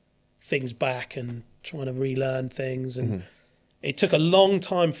things back, and trying to relearn things, and it took a long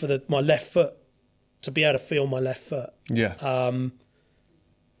time for my left foot to be able to feel my left foot. Yeah.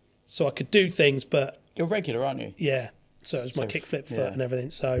 So I could do things, but You're regular, aren't you? yeah. So it was my kickflip foot yeah. and everything.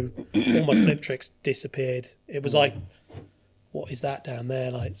 So all my flip tricks disappeared. It was like, what is that down there?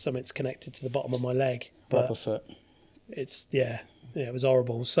 Like something's connected to the bottom of my leg. Proper But foot. it's, yeah, it was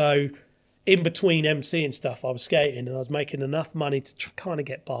horrible. So in between MC and stuff, I was skating and I was making enough money to kind of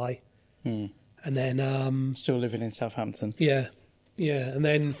get by. And then, Still living in Southampton. yeah. And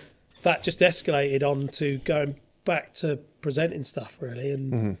then that just escalated on to going back to presenting stuff, really.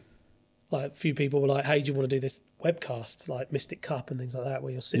 And like a few people were like, hey, do you want to do this webcast, like Mystic Cup and things like that,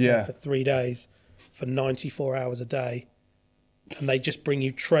 where you'll sit there for 3 days for 94 hours a day, and they just bring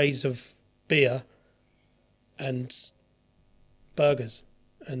you trays of beer and burgers,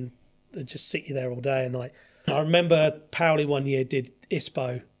 and they just sit you there all day. And like, I remember Powley one year did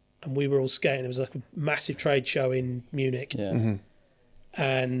ISPO, and we were all skating. It was like a massive trade show in Munich, Yeah.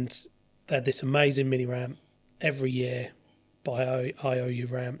 and they had this amazing mini ramp every year by IOU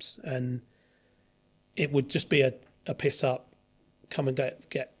ramps, and it would just be a piss up, come and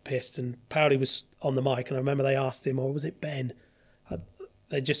get pissed. And Powley was on the mic, and I remember they asked him, or was it Ben?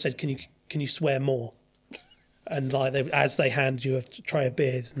 They just said, can you swear more? And like as they hand you a tray of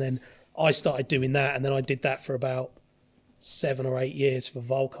beers, and then I started doing that, and then I did that for about 7 or 8 years for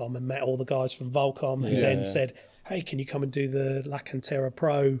Volcom, and met all the guys from Volcom, and then said, hey, can you come and do the La Cantera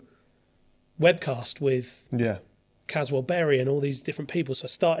Pro webcast with Caswell Berry and all these different people? So I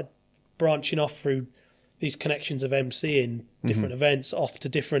started branching off through these connections of MCing different events off to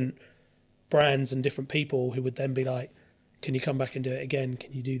different brands and different people who would then be like, can you come back and do it again?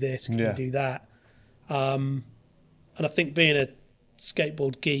 Can you do this? Can you do that? And I think being a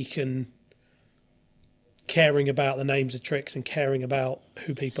skateboard geek and caring about the names of tricks and caring about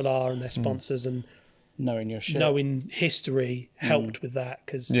who people are and their sponsors and Knowing your shit. knowing history helped with that,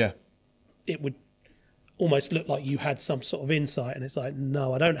 because it would almost look like you had some sort of insight, and it's like,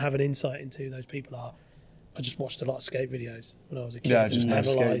 no, I don't have an insight into who those people are. I just watched a lot of skate videos when I was a kid. Yeah, just know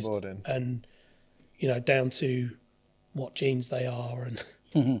analysed skateboarding. and, you know, down to what genes they are and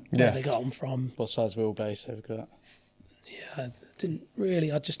where they got them from. What size wheelbase they've got? Yeah, I didn't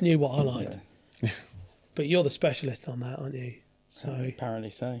really. I just knew what I liked. Yeah. But you're the specialist on that, aren't you? So apparently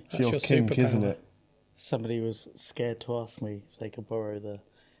so. It's your kink, isn't it? Somebody was scared to ask me if they could borrow the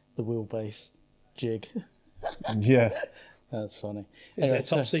wheelbase jig. Yeah. That's funny. Is it a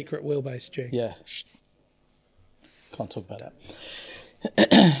top secret wheelbase jig? Yeah. Can't talk about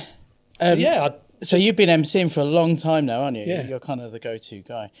that. So you've been emceeing for a long time now, aren't you? Yeah. You're kind of the go-to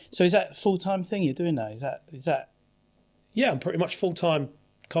guy. So is that a full-time thing you're doing now? Is that? Yeah, I'm pretty much full-time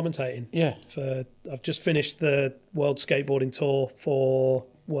commentating. Yeah. I've just finished the World Skateboarding Tour for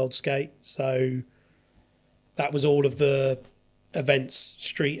World Skate. So that was all of the events,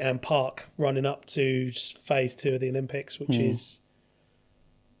 street and park, running up to phase 2 of the Olympics, which is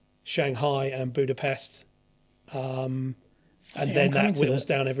Shanghai and Budapest. And then that whittles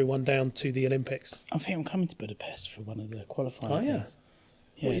down everyone down to the Olympics. I think I'm coming to Budapest for one of the qualifying. Oh, yeah. things.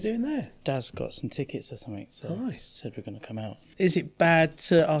 What are you doing there? Dad's got some tickets or something, so Nice. said we're going to come out. Is it bad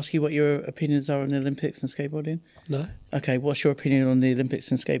to ask you what your opinions are on the Olympics and skateboarding? No. Okay, what's your opinion on the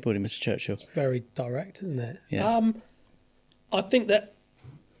Olympics and skateboarding, Mr. Churchill? Very direct, isn't it? Yeah. I think that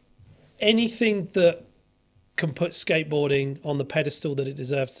anything that can put skateboarding on the pedestal that it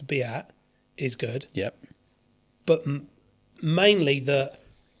deserves to be at is good. Yep. But mainly that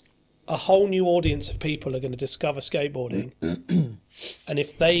a whole new audience of people are going to discover skateboarding. And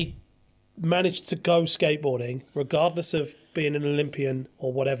if they manage to go skateboarding, regardless of being an Olympian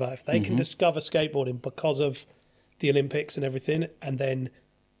or whatever, if they can discover skateboarding because of the Olympics and everything, and then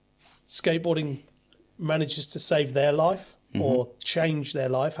skateboarding manages to save their life or change their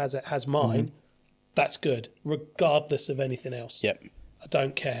life as it has mine, that's good, regardless of anything else. Yep. I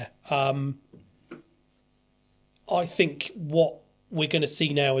don't care. I think what we're going to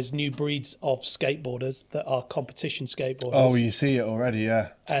see now is new breeds of skateboarders that are competition skateboarders. Oh, you see it already, yeah.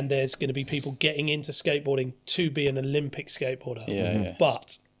 And there's going to be people getting into skateboarding to be an Olympic skateboarder. Yeah.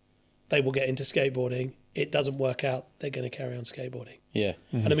 But they will get into skateboarding. It doesn't work out. They're going to carry on skateboarding. Yeah.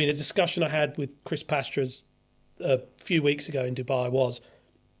 And I mean, a discussion I had with Chris Pastras a few weeks ago in Dubai was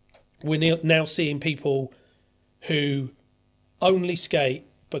we're now seeing people who only skate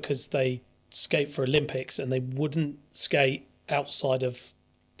because they skate for Olympics and they wouldn't skate outside of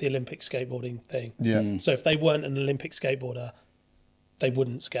the Olympic skateboarding thing. Yeah. So if they weren't an Olympic skateboarder, they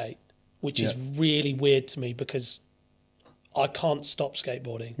wouldn't skate, which is really weird to me because I can't stop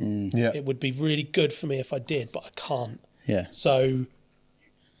skateboarding. Yeah. It would be really good for me if I did, but I can't. Yeah. So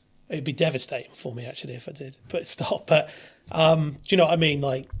it'd be devastating for me actually if I did put stop. But do you know what I mean?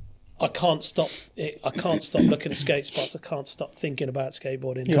 Like I can't stop it. I can't stop looking at skate spots. I can't stop thinking about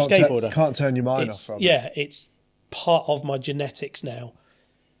skateboarding. You're a skateboarder. Can't turn your mind off from it. Yeah, it's part of my genetics now.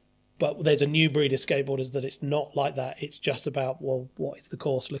 But there's a new breed of skateboarders that it's not like that. It's just about, well, what is the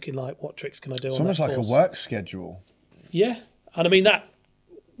course looking like? What tricks can I do It's on that almost like course? a work schedule. Yeah. And I mean, that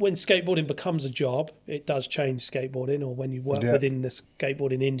when skateboarding becomes a job, it does change skateboarding, or when you work within the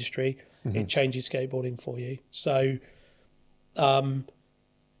skateboarding industry, it changes skateboarding for you. So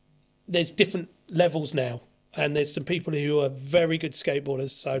there's different levels now, and there's some people who are very good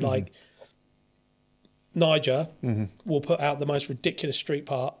skateboarders. So like Niger will put out the most ridiculous street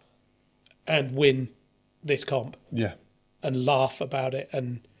part and win this comp. Yeah. And laugh about it.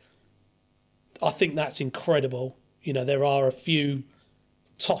 And I think that's incredible. You know, there are a few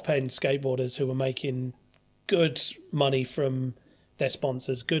top-end skateboarders who are making good money from their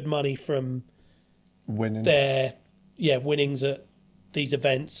sponsors, good money from Winning. their winnings at these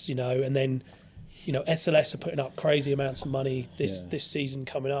events, you know, and then, you know, SLS are putting up crazy amounts of money. This season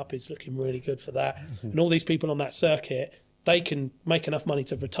coming up is looking really good for that. And all these people on that circuit, they can make enough money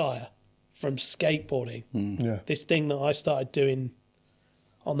to retire from skateboarding. Yeah. This thing that I started doing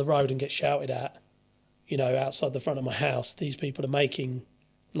on the road and get shouted at, you know, outside the front of my house, these people are making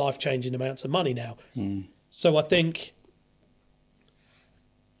life-changing amounts of money now. So I think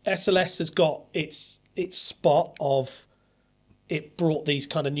SLS has got its spot of, it brought these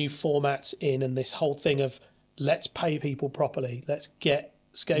kind of new formats in, and this whole thing of let's pay people properly. Let's get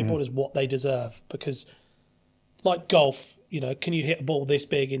skateboarders what they deserve. Because like golf, you know, can you hit a ball this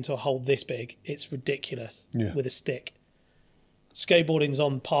big into a hole this big? It's ridiculous with a stick. Skateboarding's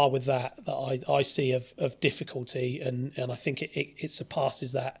on par with that I see of difficulty, and I think it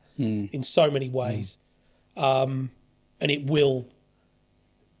surpasses that in so many ways. And it will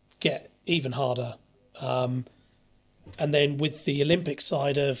get even harder. And then with the Olympic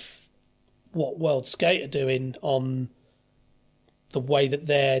side of what World Skate are doing on the way that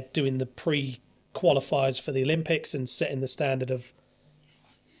they're doing the pre-qualifiers for the Olympics and setting the standard of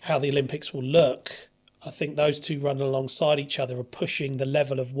how the Olympics will look, I think those two running alongside each other are pushing the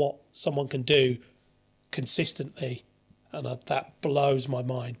level of what someone can do consistently. And that blows my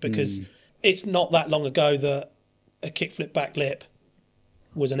mind, because it's not that long ago that a kickflip back lip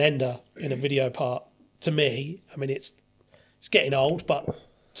was an ender in a video part. To me, I mean, it's getting old, but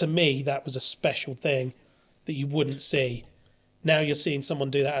to me, that was a special thing that you wouldn't see. Now you're seeing someone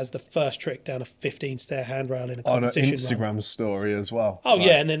do that as the first trick down a 15-stair handrail in a competition. On an Instagram story as well. Oh,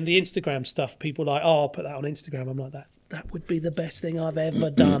 yeah, and then the Instagram stuff, people are like, oh, I'll put that on Instagram. I'm like, that would be the best thing I've ever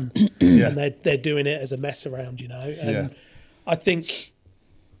done. Yeah. And they're doing it as a mess around, you know. And I think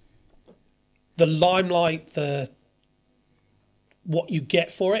the limelight, what you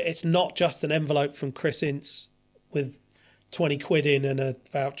get for it, it's not just an envelope from Chris Ince with 20 quid in and a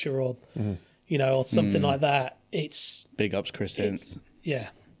voucher, or you know, or something like that. It's big ups Chris Ince. Yeah,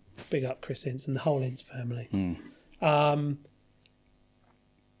 big up Chris Ince and the whole Ince family.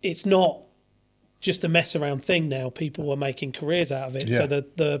 It's not just a mess around thing now. People are making careers out of it, so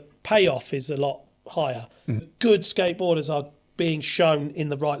the payoff is a lot higher. Good skateboarders are being shown in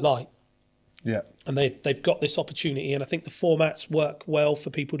the right light. Yeah, and they've got this opportunity, and I think the formats work well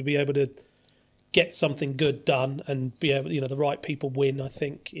for people to be able to get something good done and be able, you know, the right people win, I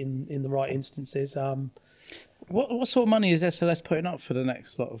think, in the right instances. What sort of money is SLS putting up for the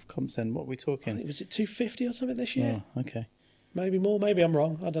next lot of comps then? What are we talking? I think, was it 250 or something this year? Oh, okay. Maybe more, maybe I'm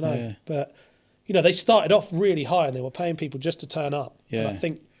wrong, I don't know. Yeah. But, you know, they started off really high and they were paying people just to turn up. Yeah. And I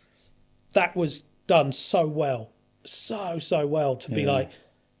think that was done so well, so well, to be like,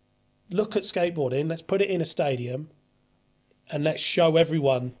 look at skateboarding, let's put it in a stadium and let's show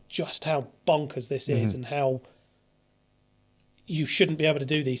everyone just how bonkers this is and how you shouldn't be able to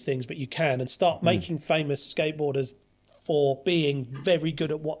do these things, but you can, and start making famous skateboarders for being very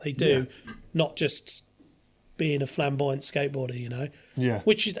good at what they do, not just being a flamboyant skateboarder, you know? Yeah.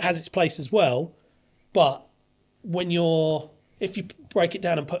 Which has its place as well, but if you break it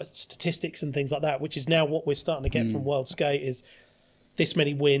down and put statistics and things like that, which is now what we're starting to get from World Skate, is this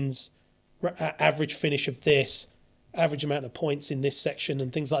many wins, average finish of this, average amount of points in this section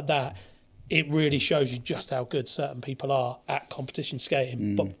and things like that. It really shows you just how good certain people are at competition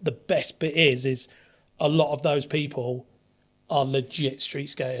skating. But the best bit is a lot of those people are legit street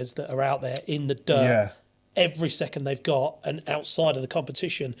skaters that are out there in the dirt every second they've got, and outside of the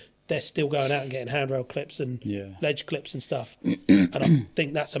competition, they're still going out and getting handrail clips and ledge clips and stuff. And I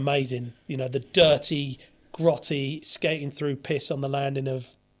think that's amazing. You know, the dirty, grotty, skating through piss on the landing of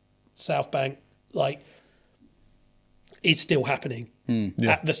South Bank, like, it's still happening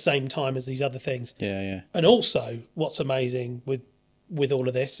at the same time as these other things. And also, what's amazing with all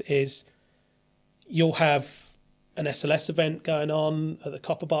of this is you'll have an SLS event going on at the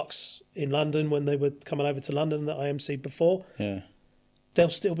Copper Box in London when they were coming over to London that I emceed before. There'll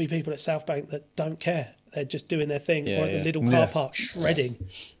still be people at South Bank that don't care. They're just doing their thing, or at the little car park shredding.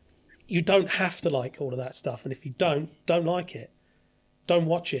 You don't have to like all of that stuff, and if you don't like it. Don't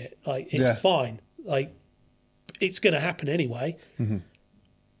watch it. Like, it's fine. Like, it's going to happen anyway.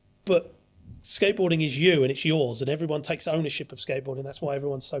 But skateboarding is you and it's yours, and everyone takes ownership of skateboarding. That's why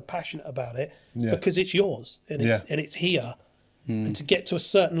everyone's so passionate about it, because it's yours and it's here. And to get to a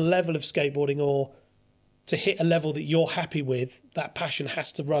certain level of skateboarding, or to hit a level that you're happy with, that passion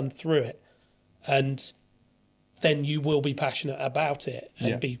has to run through it, and then you will be passionate about it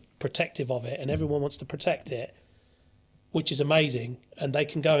and be protective of it, and everyone wants to protect it, which is amazing. And they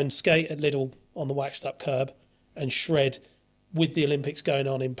can go and skate at Lidl on the waxed up curb and shred with the Olympics going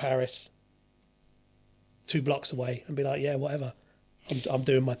on in Paris 2 blocks away and be like, yeah, whatever, I'm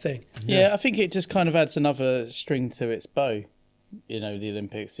doing my thing. I think it just kind of adds another string to its bow, you know, the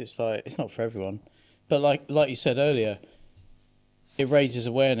Olympics. It's like, it's not for everyone, but like you said earlier, it raises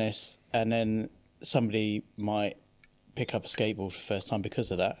awareness, and then somebody might pick up a skateboard for the first time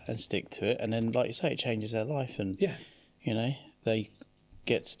because of that and stick to it, and then, like you say, it changes their life, and you know, they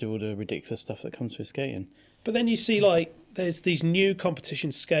get to do all the ridiculous stuff that comes with skating. But then you see, like, there's these new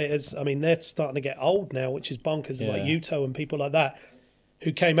competition skaters. I mean, they're starting to get old now, which is bonkers, like Yuto and people like that,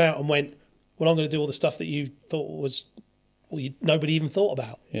 who came out and went, well, I'm going to do all the stuff that you thought was, nobody even thought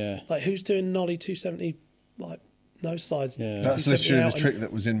about. Like, who's doing Nollie 270, like, nose slides? That's literally the trick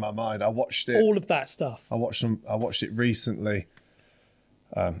that was in my mind. I watched it. All of that stuff. I watched it recently.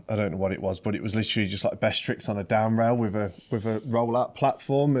 I don't know what it was, but it was literally just like best tricks on a down rail with a rollout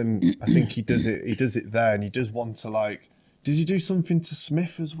platform, and I think he does it there, and he does one to, like, does he do something to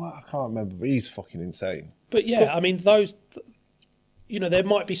Smith as well? I can't remember, but he's fucking insane. But I mean, those, you know, there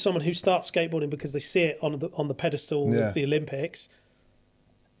might be someone who starts skateboarding because they see it on the pedestal of the Olympics,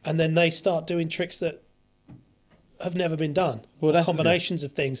 and then they start doing tricks that have never been done. Well, that's combinations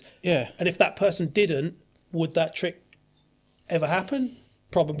of things. Yeah. And if that person didn't, would that trick ever happen?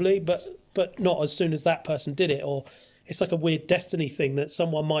 Probably, but not as soon as that person did it. Or it's like a weird destiny thing that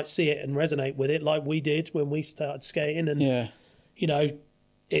someone might see it and resonate with it, like we did when we started skating. And you know,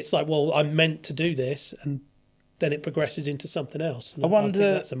 it's like, well, I'm meant to do this, and then it progresses into something else. And I think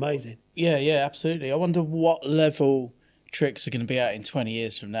that's amazing. Yeah, absolutely. I wonder what level tricks are going to be at in 20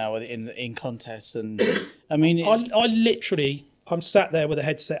 years from now in contests. And I mean, I literally, I'm sat there with a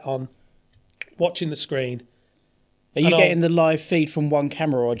headset on, watching the screen. Are you getting the live feed from one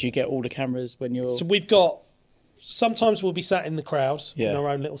camera, or do you get all the cameras when you're... So we've got... Sometimes we'll be sat in the crowd in our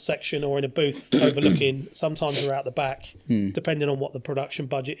own little section or in a booth overlooking. Sometimes we're out the back, depending on what the production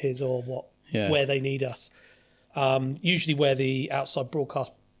budget is or where they need us. Usually where the outside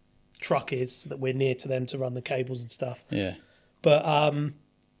broadcast truck is, so that we're near to them to run the cables and stuff. Yeah. But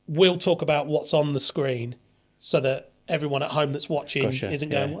we'll talk about what's on the screen so that everyone at home that's watching isn't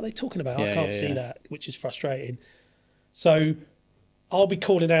going, what are they talking about? I can't see that, which is frustrating. So I'll be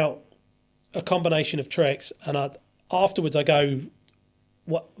calling out a combination of tricks, and afterwards I go,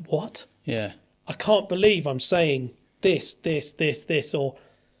 what? Yeah. I can't believe I'm saying this, or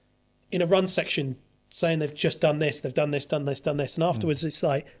in a run section saying they've just done this, they've done this, and afterwards it's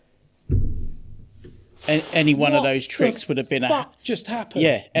like... Any one of those tricks would have been just happened.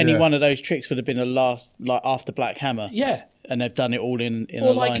 Yeah, one of those tricks would have been after Black Hammer. Yeah. And they've done it all in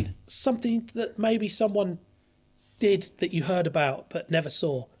a line. Or something that maybe someone did that you heard about but never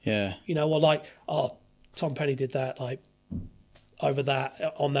saw. Yeah. You know, or like, oh, Tom Penny did that, like, over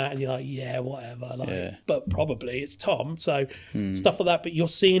that, on that, and you're like, yeah, whatever. Like, but probably it's Tom, so stuff like that. But you're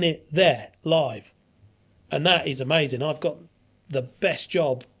seeing it there, live. And that is amazing. I've got the best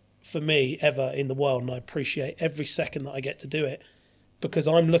job for me ever in the world, and I appreciate every second that I get to do it, because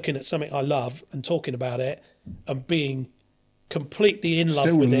I'm looking at something I love and talking about it and being completely in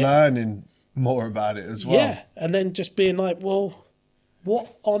love with it. Still learning more about it as well. Yeah, and then just being like, well,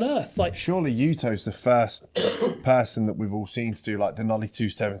 what on earth? Like, surely Yuto's the first person that we've all seen to do like the nollie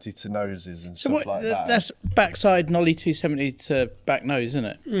 270 to noses and stuff like that. That's backside nollie 270 to back nose, isn't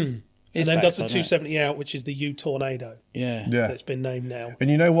it? And then does the 270 out, which is the U Tornado. Yeah. That's been named now. And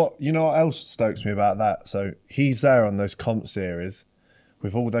you know what else stokes me about that? So he's there on those comp series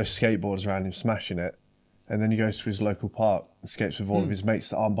with all those skateboarders around him smashing it. And then he goes to his local park and skates with all of his mates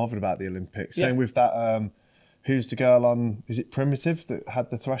that aren't bothered about the Olympics. Same with that, who's the girl on, is it Primitive that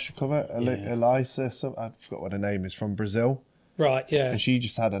had the Thrasher cover? Elisa, I forgot what her name is, from Brazil. Right, yeah. And she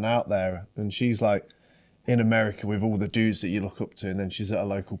just had an out there. And she's like in America with all the dudes that you look up to. And then she's at a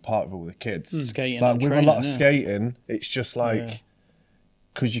local park with all the kids. Skating like, and with training, a lot of skating, it's just like,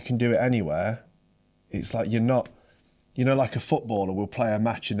 because you can do it anywhere, it's like you're not... You know, like a footballer will play a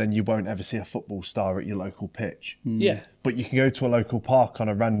match and then you won't ever see a football star at your local pitch. Yeah. But you can go to a local park on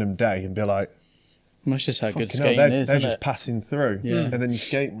a random day and be like... That's just how good skating is, they're just passing through. Yeah. And then you're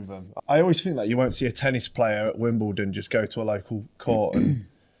skating with them. I always think that you won't see a tennis player at Wimbledon just go to a local court and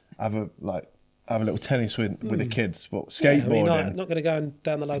have a little tennis with the kids. But skateboarding... Yeah, I mean, not going to go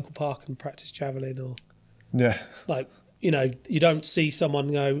down the local park and practice javelin or... Yeah. Like, you know, you don't see someone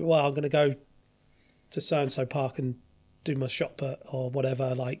go, well, I'm going to go to so-and-so park and do my shot put or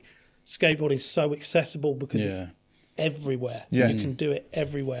whatever. Like, skateboarding is so accessible because it's everywhere. You can do it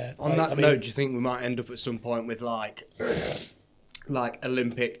everywhere. On that note, do you think we might end up at some point with like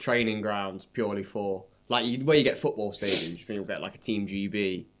Olympic training grounds purely for where you get football stadiums? Do you think we'll get like a Team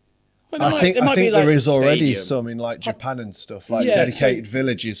GB? I think there is already some in like Japan and stuff, like dedicated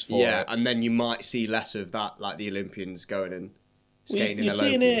villages for it. Yeah, and then you might see less of that, like the Olympians going and skating in the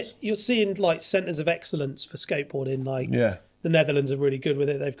locals. You're seeing like centres of excellence for skateboarding. Like the Netherlands are really good with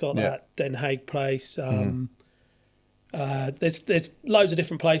it. They've got that Den Haag place. There's loads of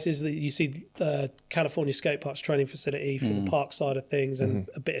different places that you see. The California Skate Park's training facility for the park side of things and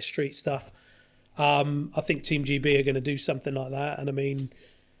a bit of street stuff. I think Team GB are going to do something like that, and I mean,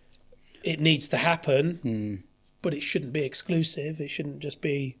 it needs to happen, but it shouldn't be exclusive. It shouldn't just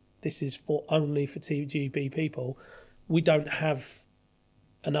be this is only for Team GB people. We don't have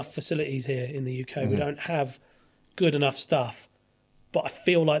enough facilities here in the UK. We don't have good enough stuff. But I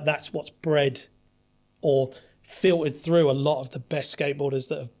feel like that's what's bred or filtered through a lot of the best skateboarders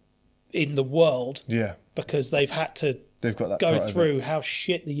that are in the world. Yeah. Because they've had to go through how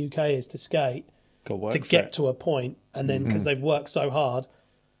shit the UK is to skate to get to a point. And then because they've worked so hard,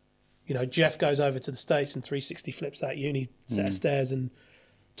 you know, Jeff goes over to the States and 360 flips that uni set of stairs and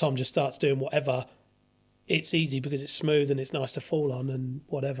Tom just starts doing whatever. It's easy because it's smooth and it's nice to fall on and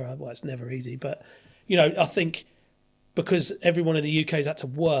whatever. Well, it's never easy. But, you know, I think because everyone in the UK has had to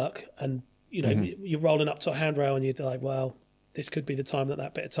work and you know, you're rolling up to a handrail and you're like, well, this could be the time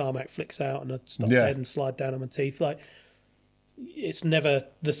that bit of tarmac flicks out and I stop dead and slide down on my teeth. Like, it's never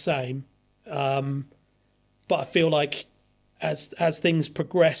the same. But I feel like as things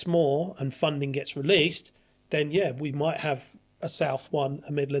progress more and funding gets released, then yeah, we might have a South one,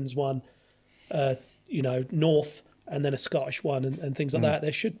 a Midlands one, you know, North, and then a Scottish one and things like that.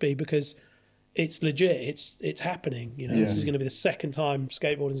 There should be, because it's legit. It's happening. You know, this is going to be the second time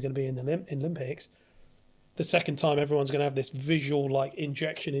skateboarding is going to be in the Olympics. The second time everyone's going to have this visual like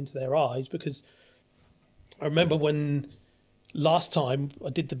injection into their eyes, because I remember when last time I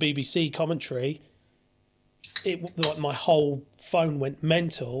did the BBC commentary, like my whole phone went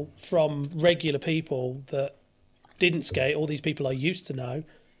mental from regular people that didn't skate, all these people I used to know,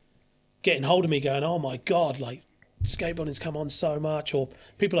 getting hold of me going, oh my God, like skateboarding's come on so much, or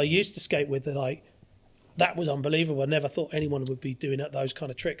people I used to skate with, they're like, that was unbelievable. I never thought anyone would be doing those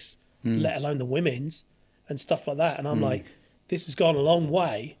kind of tricks, let alone the women's and stuff like that. And I'm like, this has gone a long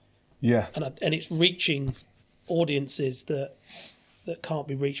way. Yeah. And it's reaching audiences that can't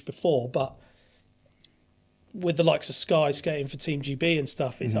be reached before. But with the likes of Sky skating for Team GB and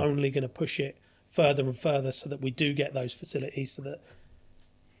stuff, it's only going to push it further and further, so that we do get those facilities, so that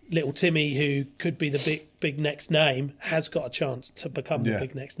little Timmy, who could be the big next name, has got a chance to become the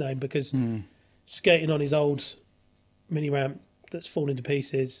big next name, because skating on his old mini ramp that's falling to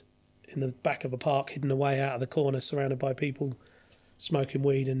pieces in the back of a park, hidden away out of the corner, surrounded by people smoking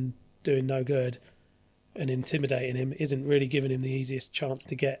weed and doing no good and intimidating him, isn't really giving him the easiest chance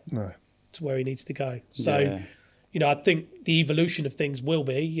to get to where he needs to go. So, you know, I think the evolution of things will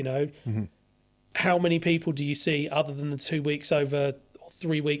be, you know, how many people do you see other than the 2 weeks over or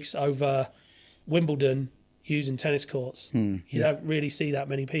 3 weeks over Wimbledon using tennis courts? You don't really see that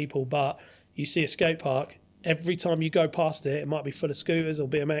many people, but you see a skate park, every time you go past it, it might be full of scooters or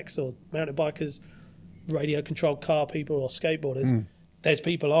BMX or mountain bikers, radio controlled car people or skateboarders. There's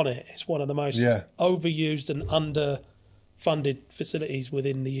people on it. It's one of the most overused and underfunded facilities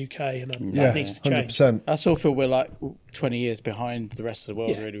within the UK, and that needs to change. 100%. I still feel we're like 20 years behind the rest of the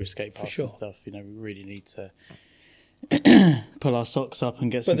world, really, with skate parks and stuff. You know, we really need to pull our socks up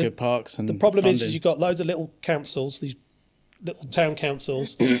and get some good parks. And the problem is you've got loads of little councils, these little town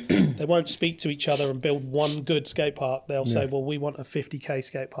councils. They won't speak to each other and build one good skate park. They'll say, well, we want a 50k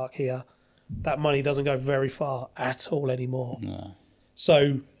skate park here. That money doesn't go very far at all anymore. No.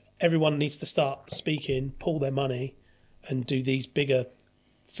 So everyone needs to start speaking, pull their money, and do these bigger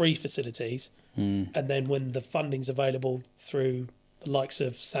free facilities. And then when the funding's available through the likes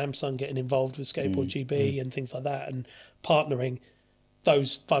of Samsung getting involved with Skateboard GB and things like that, and partnering,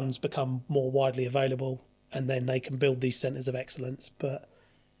 those funds become more widely available, and then they can build these centres of excellence. But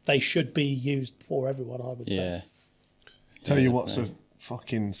they should be used for everyone, I would say. Tell you what's a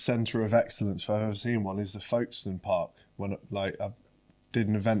fucking centre of excellence, if I've ever seen one, is the Folkestone Park. When I did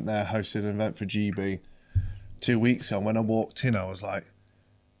an event there, hosted an event for GB 2 weeks ago, and when I walked in, I was like,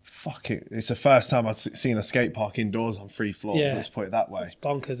 fuck it. It's the first time I've seen a skate park indoors on 3 floors, let's put it that way. It's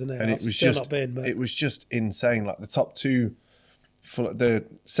bonkers, isn't it? And it was just insane. Like the top two, the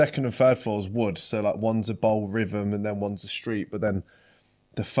second and third floors wood, so like one's a bowl rhythm and then one's a street, but then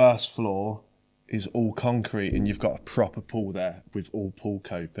the first floor is all concrete, and you've got a proper pool there with all pool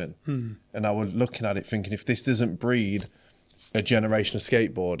coping. And I was looking at it thinking, if this doesn't breed a generation of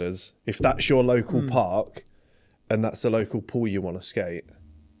skateboarders, if that's your local park and that's the local pool you want to skate,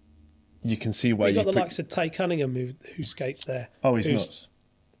 you can see where you've got the likes of Tay Cunningham who skates there. Oh, he's nuts.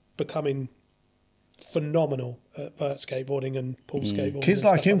 Becoming phenomenal at vert skateboarding and pool skateboarding. Kids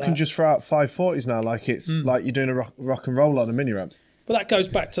like him can just throw out 540s now, like it's like you're doing a rock and roll on a mini ramp. But that goes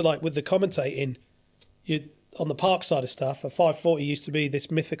back to like with the commentating, you on the park side of stuff, a 540 used to be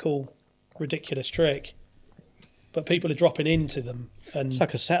this mythical, ridiculous trick, but people are dropping into them, and it's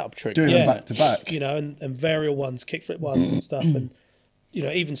like a setup trick, doing them back to back, you know, and varial ones, kickflip ones and stuff, and you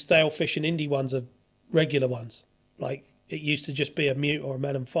know, even stale fish and indie ones are regular ones. Like it used to just be a mute or a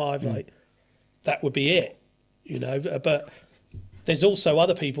melon 5, like that would be it, you know. But there's also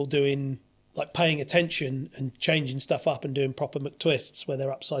other people doing, like, paying attention and changing stuff up and doing proper McTwists where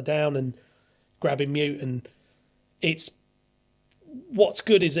they're upside down and grabbing mute. And it's, what's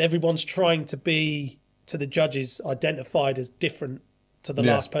good is everyone's trying to be, to the judges, identified as different to the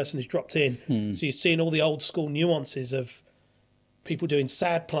last person who's dropped in. So you're seeing all the old school nuances of people doing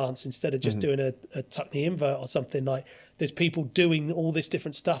sad plants instead of just doing a tuck knee invert or something. Like there's people doing all this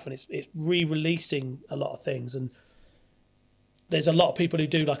different stuff, and it's re-releasing a lot of things. And there's a lot of people who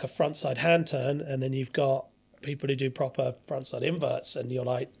do like a frontside hand turn, and then you've got people who do proper frontside inverts, and you're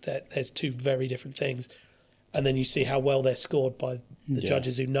like, there's two very different things. and then you see how well they're scored by the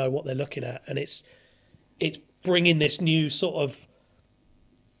judges who know what they're looking at, and it's bringing this new sort of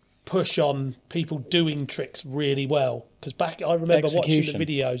push on people doing tricks really well. Because back, I remember watching the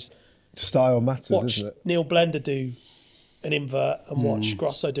videos. Style matters, isn't it? Neil Blender do an invert and watch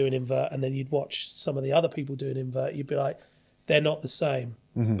Grosso do an invert, and then you'd watch some of the other people do an invert. You'd be like, they're not the same,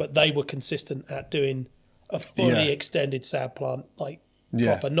 but they were consistent at doing a fully extended sad plant, like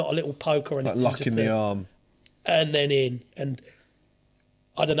proper, not a little poke or anything. Like lock in the arm. And then in. And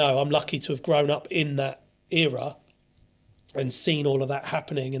I don't know, I'm lucky to have grown up in that era and seen all of that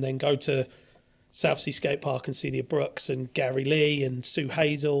happening, and then go to Southsea Skate Park and see the Brooks and Gary Lee and Sue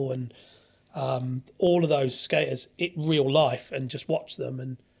Hazel and all of those skaters in real life, and just watch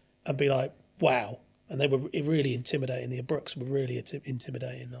them and be like, wow. And they were really intimidating. The Brooks were really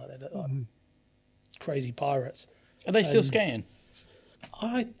intimidating. Like, they're like crazy pirates. Are they still skating?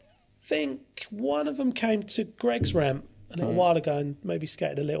 I think one of them came to Greg's ramp a little while ago and maybe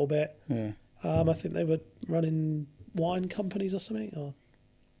skated a little bit. Yeah. I think they were running wine companies or something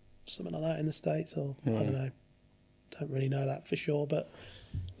like that in the States, or I don't know. Don't really know that for sure, but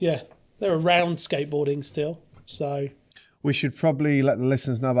yeah, they're around skateboarding still. So we should probably let the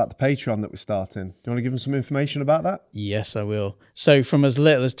listeners know about the Patreon that we're starting. Do you want to give them some information about that? Yes, I will. So from as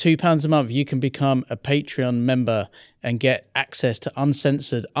little as £2 a month, you can become a Patreon member and get access to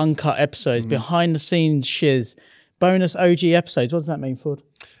uncensored, uncut episodes, behind the scenes shiz, bonus OG episodes. What does that mean, Forde?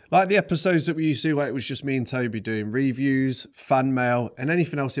 Like the episodes that we used to, where it was just me and Toby doing reviews, fan mail, and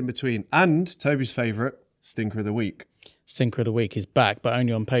anything else in between. And Toby's favourite, Stinker of the Week. Stinker of the Week is back, but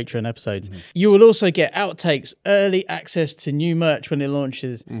only on Patreon episodes. You will also get outtakes, early access to new merch when it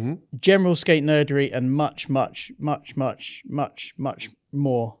launches, general skate nerdery, and much, much, much, much, much, much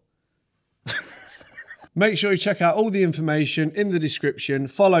more. Make sure you check out all the information in the description,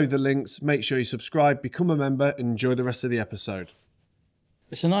 follow the links, make sure you subscribe, become a member, and enjoy the rest of the episode.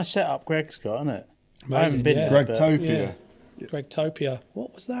 It's a nice setup Greg's got, isn't it? Amazing, I haven't been there, Gregtopia. Yeah. Gregtopia.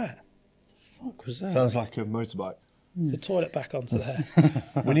 What was that? What was that? Sounds like a motorbike. It's the toilet back onto there.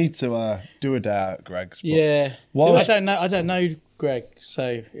 We need to do a day out at Greg's. Yeah. I don't know Greg, so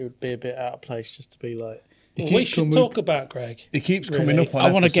it would be a bit out of place just to be like... We should talk about Greg. He keeps coming up on episodes.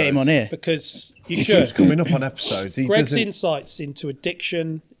 I want to get him on here. Because he keeps coming up on episodes. Greg's insights into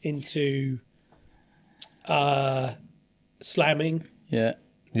addiction, into slamming. Yeah.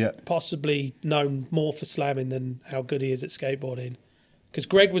 Yeah. Possibly known more for slamming than how good he is at skateboarding. Because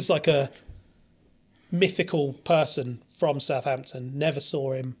Greg was like a mythical person from Southampton. Never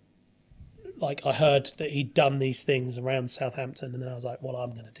saw him. Like, I heard that he'd done these things around Southampton, and then I was like, well,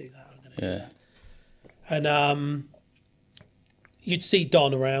 I'm going to do that. Yeah. And you'd see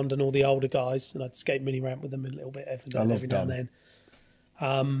Don around and all the older guys, and I'd skate mini ramp with them a little bit every now and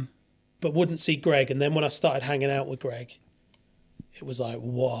then. But wouldn't see Greg. And then when I started hanging out with Greg, it was like,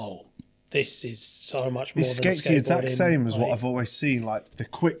 whoa, this is so much more than skateboarding. He skates the exact same as what I've always seen, like the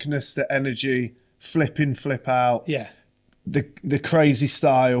quickness, the energy, flip in, flip out. Yeah. The crazy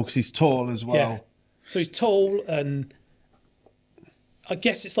style, because he's tall as well. Yeah. So he's tall, and I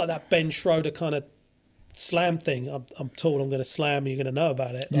guess it's like that Ben Schroeder kind of slam thing. I'm tall, I'm going to slam, you're going to know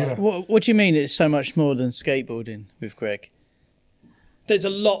about it. Yeah. What do you mean it's so much more than skateboarding with Greg? There's a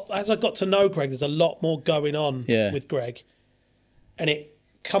lot, as I got to know Greg, there's a lot more going on with Greg. And it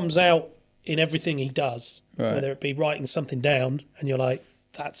comes out in everything he does, whether it be writing something down, and you're like,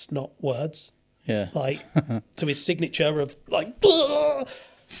 that's not words. Yeah. Like, to his signature of like,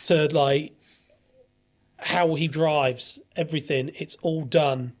 to like how he drives, everything, it's all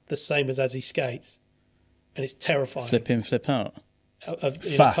done the same as he skates. And it's terrifying. Flip in, flip out.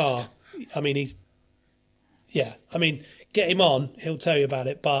 In a car. I mean, I mean, get him on, he'll tell you about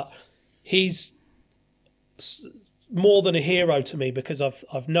it, but he's more than a hero to me, because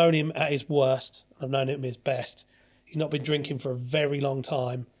I've known him at his worst. I've known him at his best. He's not been drinking for a very long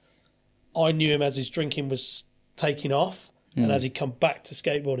time. I knew him as his drinking was taking off and as he come back to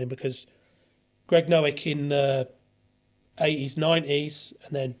skateboarding, because Greg Nowik in the 80s, 90s,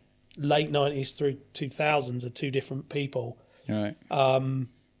 and then late 90s through 2000s are two different people. Right. And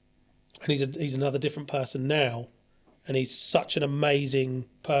he's another different person now. And he's such an amazing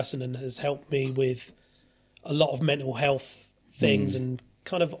person and has helped me with a lot of mental health things and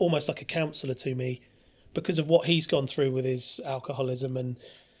kind of almost like a counsellor to me, because of what he's gone through with his alcoholism and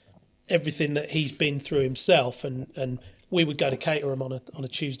everything that he's been through himself. And we would go to Caterham on a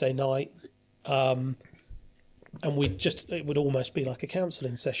Tuesday night, and it would almost be like a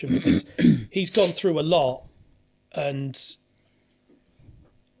counselling session, because he's gone through a lot, and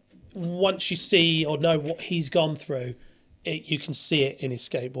once you see or know what he's gone through, you can see it in his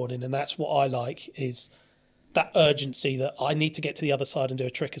skateboarding. And that's what I like, is that urgency that I need to get to the other side and do a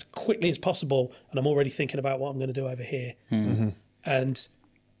trick as quickly as possible, and I'm already thinking about what I'm going to do over here. And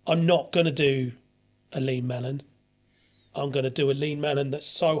I'm not going to do a lean melon. I'm going to do a lean melon that's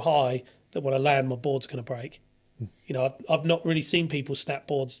so high that when I land, my board's going to break. You know, I've not really seen people snap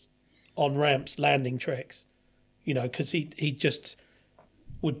boards on ramps landing tricks, you know, because he just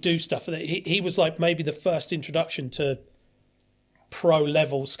would do stuff. He was like maybe the first introduction to pro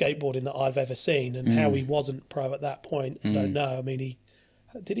level skateboarding that I've ever seen, and how he wasn't pro at that point, I don't know. I mean,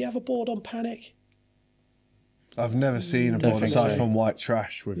 did he have a board on Panic? I've never seen a board aside from White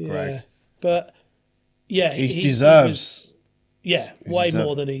Trash with Greg. But yeah, he deserves. Way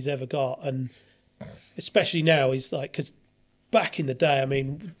more than he's ever got, and especially now he's like, because back in the day, I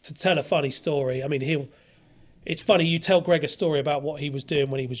mean, to tell a funny story, I mean, it's funny, you tell Greg a story about what he was doing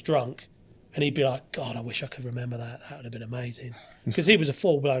when he was drunk, and he'd be like, God, I wish I could remember that. That would have been amazing. Because he was a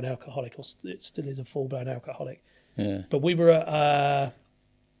full-blown alcoholic, or it still is a full-blown alcoholic. Yeah. But we were at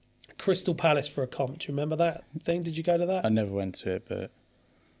Crystal Palace for a comp. Do you remember that thing? Did you go to that? I never went to it, but...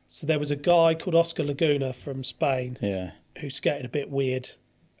 So there was a guy called Oscar Laguna from Spain who skated a bit weird,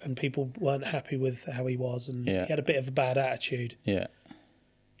 and people weren't happy with how he was, and he had a bit of a bad attitude. Yeah.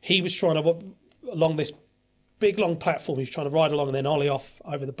 He was trying to, along this big long platform, he was trying to ride along and then ollie off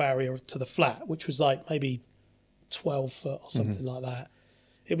over the barrier to the flat, which was like maybe 12 foot or something like that.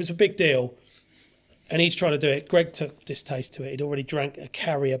 It was a big deal. And he's trying to do it. Greg took distaste to it. He'd already drank a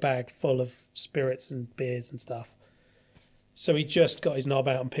carrier bag full of spirits and beers and stuff. So he just got his knob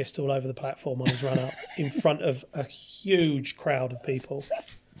out and pissed all over the platform on his run up in front of a huge crowd of people.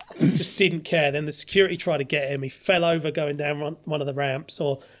 Just didn't care. Then the security tried to get him. He fell over going down one of the ramps.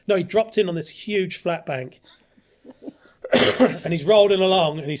 He dropped in on this huge flat bank. And he's rolling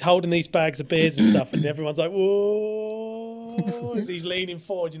along and he's holding these bags of beers and stuff. And everyone's like, whoa, as he's leaning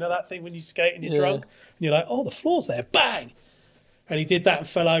forward. You know that thing when you skate and you're drunk? And you're like, oh, the floor's there. Bang! And he did that and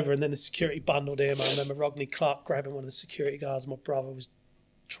fell over, and then the security bundled him. I remember Rodney Clark grabbing one of the security guards. My brother was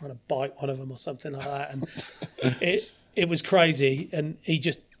trying to bite one of them or something like that. And it was crazy, and he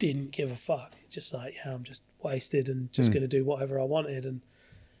just didn't give a fuck. He's just like, yeah, I'm just wasted and just going to do whatever I wanted. And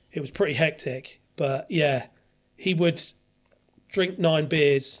it was pretty hectic. But, yeah, he would drink 9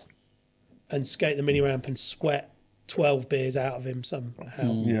 beers and skate the mini ramp and sweat 12 beers out of him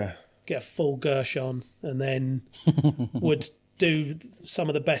somehow. Yeah. Get a full Gershon, and then would do some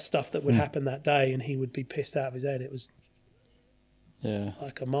of the best stuff that would happen that day, and he would be pissed out of his head. It was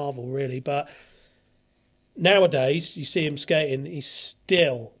like a marvel, really. But nowadays, you see him skating, he's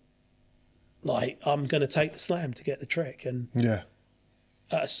still like, I'm going to take the slam to get the trick. And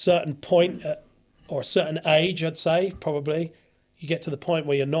at a certain point, or a certain age, I'd say, probably, you get to the point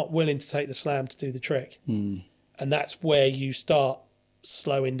where you're not willing to take the slam to do the trick. And that's where you start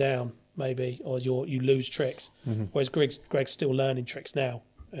slowing down, maybe, or you lose tricks. Whereas Greg's still learning tricks now,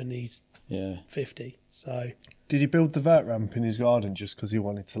 and he's 50. So did he build the vert ramp in his garden just because he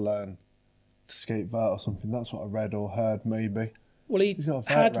wanted to learn to skate vert or something? That's what I read or heard, maybe. Well, he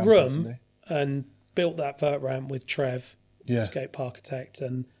had room and built that vert ramp with Trev, the skate architect,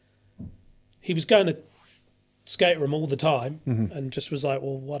 and he was going to skate room all the time, and just was like,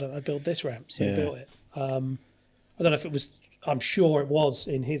 well, why don't I build this ramp? So he built it. I don't know if it was, I'm sure it was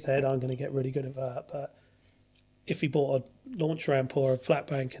in his head, I'm going to get really good at that. But if he bought a launch ramp or a flat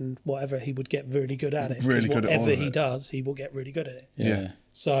bank and whatever, he would get really good at it. Really good at all of it. Whatever he does, he will get really good at it. Yeah.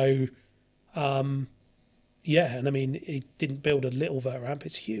 So, and I mean, he didn't build a little vert ramp.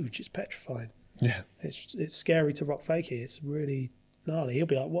 It's huge. It's petrifying. Yeah. It's scary to rock fakie. It's really gnarly. He'll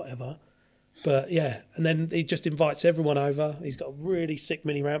be like, whatever. But yeah, and then he just invites everyone over. He's got a really sick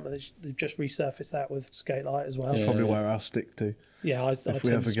mini ramp. They've just resurfaced that with Skate Light as well. That's probably where I'll stick to. Yeah, I tend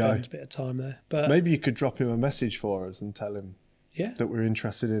to spend a bit of time there. But maybe you could drop him a message for us and tell him that we're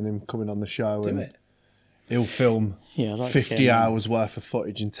interested in him coming on the show. Do it. He'll film 50 hours worth of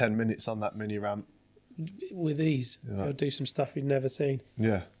footage in 10 minutes on that mini ramp. With ease. He'll do some stuff you've never seen.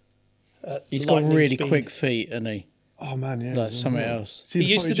 Yeah. He's got really quick feet, hasn't he? Oh, man, yeah. Like something else. He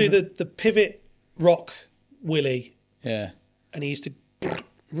used to do the pivot rock wheelie. Yeah. And he used to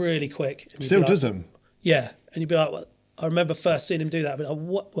really quick. Still does them? Yeah. And you'd be like, well, I remember first seeing him do that. I'd be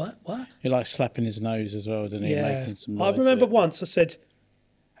like, what? He likes slapping his nose as well, didn't he? Yeah. Making some noise. I remember once I said,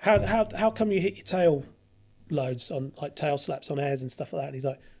 how come you hit your tail loads on, like tail slaps on airs and stuff like that? And he's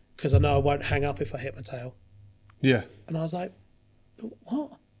like, because I know I won't hang up if I hit my tail. Yeah. And I was like,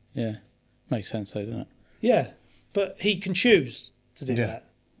 what? Yeah. Makes sense though, doesn't it? Yeah. But he can choose to do that.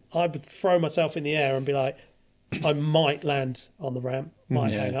 I would throw myself in the air and be like, I might land on the ramp,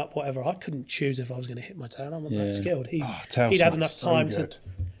 might hang up, whatever. I couldn't choose if I was going to hit my tail. I'm not that skilled. He'd had enough time to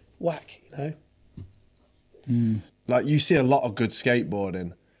whack, you know. Like, you see a lot of good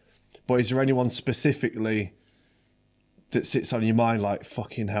skateboarding, but is there anyone specifically that sits on your mind like,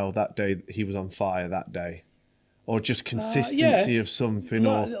 fucking hell, that day he was on fire that day? Or just consistency of something?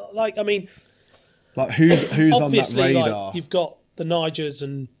 Like, I mean... Like, who's on that radar? Like, you've got the Nigers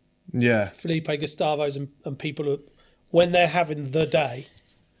and Felipe Gustavos and people who, when they're having the day...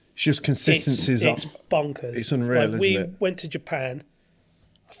 It's just consistency. It's bonkers. It's unreal, like, isn't it? We went to Japan,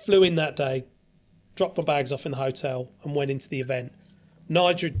 I flew in that day, dropped my bags off in the hotel and went into the event.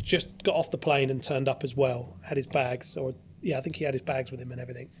 Niger just got off the plane and turned up as well, had his bags, I think he had his bags with him and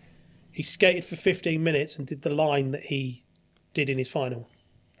everything. He skated for 15 minutes and did the line that he did in his final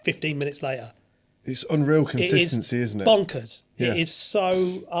 15 minutes later. It's unreal consistency, isn't it? Bonkers. Yeah. It is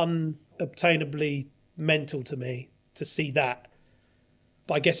so unobtainably mental to me to see that.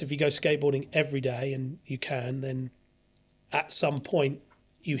 But I guess if you go skateboarding every day, and you can, then at some point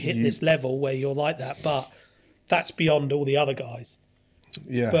you hit this level where you're like that. But that's beyond all the other guys.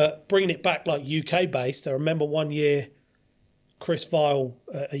 Yeah. But bringing it back like UK based, I remember one year Chris Vile,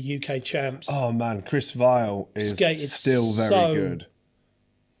 a UK champs. Oh man, Chris Vile is still very good.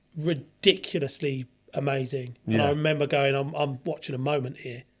 Ridiculously amazing. And I remember going, I'm watching a moment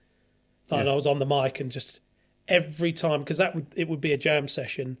here. And I was on the mic and just every time, because it would be a jam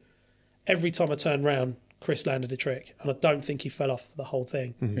session, every time I turned round, Chris landed a trick, and I don't think he fell off the whole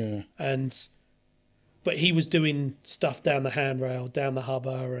thing. But he was doing stuff down the handrail, down the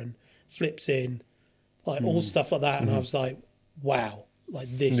hubber, and flips in, like all stuff like that. And I was like, wow, like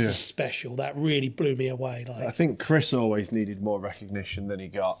this is special. That really blew me away. Like, I think Chris always needed more recognition than he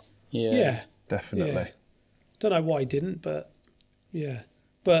got. Yeah, definitely. Yeah. Don't know why he didn't, but yeah.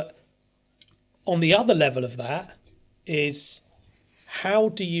 But on the other level of that is, how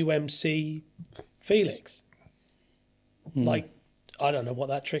do you MC Felix? Like, I don't know what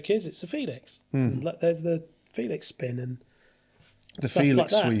that trick is. It's a Felix. There's the Felix spin and the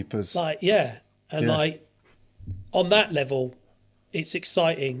Felix like sweepers. Like, like on that level, it's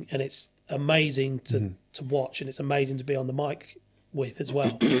exciting and it's amazing to watch, and it's amazing to be on the mic with as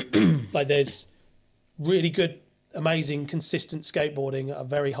well. Like, there's really good, amazing, consistent skateboarding at a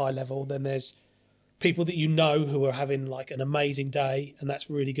very high level. Then there's people that you know who are having like an amazing day, and that's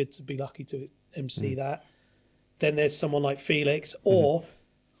really good to be lucky to MC that. Then there's someone like Felix, or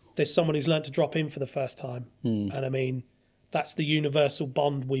there's someone who's learned to drop in for the first time. And I mean, that's the universal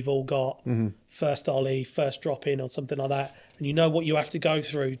bond we've all got. First ollie, first drop in or something like that. And you know what you have to go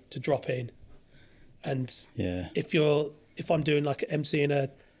through to drop in. And if I'm doing like MC in a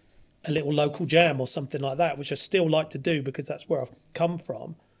little local jam or something like that, which I still like to do because that's where I've come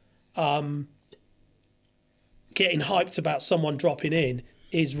from, getting hyped about someone dropping in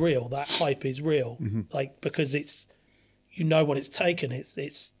is real. That hype is real. Like, because it's, you know what it's taken. It's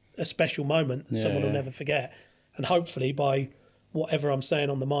a special moment that someone will never forget. And hopefully by whatever I'm saying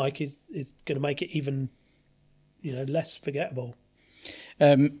on the mic is going to make it even, less forgettable.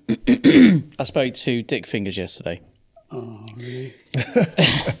 I spoke to Dick Fingers yesterday. Oh, really?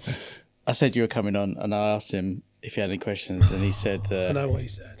 I said you were coming on, and I asked him if he had any questions, and he said... I know what he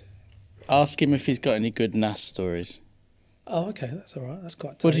said. Ask him if he's got any good NAS stories. Oh, okay, that's all right. That's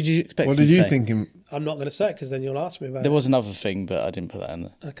quite tight. What did you expect What him did to you say? think him? I'm not going to say it because then you'll ask me about There it. was another thing, but I didn't put that in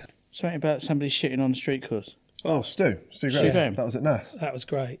there. Okay. Something about somebody shitting on the street course. Oh, Stu Graham. That was at NAS. That was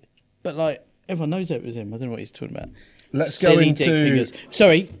great. But, like, everyone knows that it was him. I don't know what he's talking about. Let's Silly go Dick into... Fingers.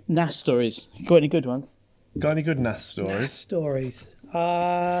 Sorry, NAS stories. Got any good ones? Got any good NAS stories? Stories.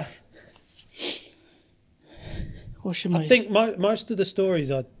 What's your I think most of the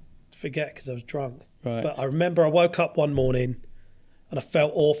stories I forget because I was drunk. Right. But I remember I woke up one morning and I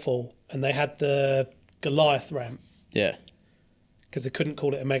felt awful, and they had the Goliath ramp Yeah. because they couldn't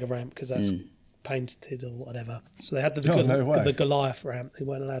call it a mega ramp because that's painted or whatever. So they had the Goliath ramp. They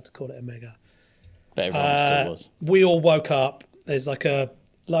weren't allowed to call it a mega. But everyone still was. We all woke up. There's like a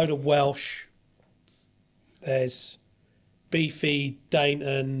load of Welsh. There's Beefy,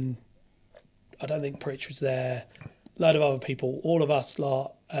 Dainton. I don't think Pritch was there. A load of other people. All of us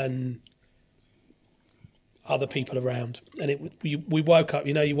lot and other people around. And we woke up.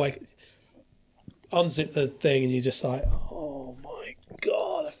 You wake, unzip the thing, and you're just like, oh my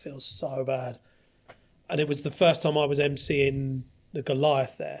God, I feel so bad. And it was the first time I was emceeing the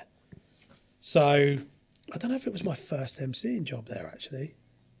Goliath there. So I don't know if it was my first emceeing job there, actually.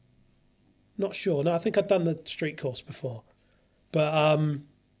 Not sure. No, I think I'd done the street course before. But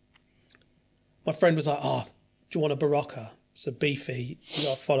my friend was like, oh, do you want a Barocca? So Beefy, you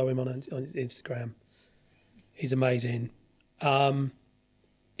got to follow him on Instagram. He's amazing.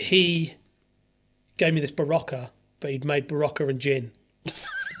 He gave me this Barocca, but he'd made Barocca and gin.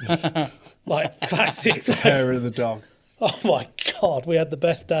 Like classic. Hair of the dog. Oh my God, we had the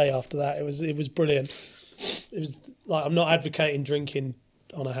best day after that. It was brilliant. It was like, I'm not advocating drinking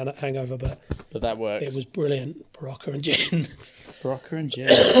on a hangover, but that works. It was brilliant. Barocca and gin. Barocca and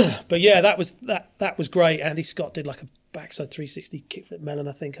gin. But yeah, that was great. Andy Scott did like a backside 360 kickflip melon,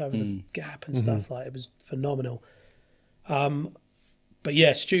 I think, over the gap and stuff. Like, it was phenomenal. But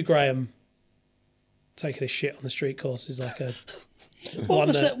yeah, Stu Graham taking a shit on the street course is like a...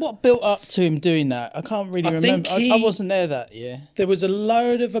 What built up to him doing that? I can't really remember. I wasn't there that year. There was a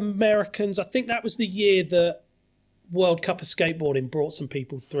load of Americans. I think that was the year that World Cup of Skateboarding brought some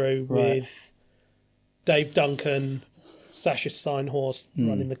people through with Dave Duncan, Sasha Steinhorst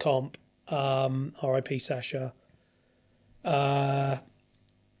running the comp, R.I.P. Sasha. And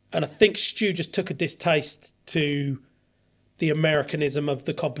I think Stu just took a distaste to the Americanism of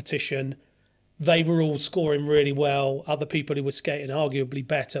the competition. They were all scoring really well. Other people who were skating arguably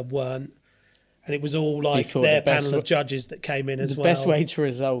better weren't. And it was all like their panel of judges that came in as well. The best way to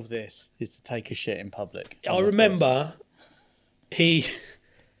resolve this is to take a shit in public. I remember he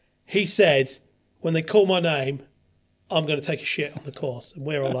said, when they call my name, I'm going to take a shit on the course. And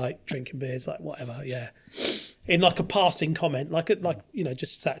we're all like drinking beers, like whatever, yeah. In like a passing comment, like you know,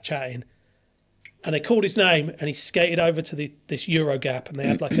 just sat chatting. And they called his name and he skated over to this Euro gap, and they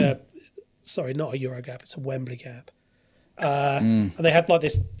had like a... Sorry, not a Euro gap, it's a Wembley gap. And they had like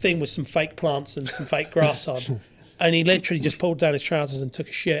this thing with some fake plants and some fake grass on. And he literally just pulled down his trousers and took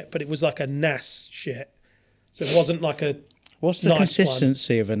a shit, but it was like a nass shit. So it wasn't like a What's the nice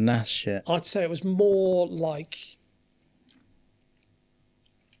consistency of a nass shit? I'd say it was more like...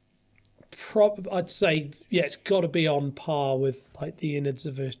 I'd say, yeah, it's got to be on par with like the innards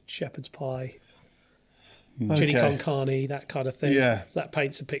of a shepherd's pie. Chili con carne, that kind of thing. Yeah. So that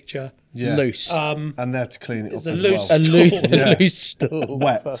paints a picture. Yeah. Loose. And they had to clean it up It's a as loose well. stool. A loose stool.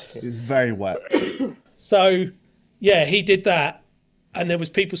 Wet. It's very wet. So, yeah, he did that. And there was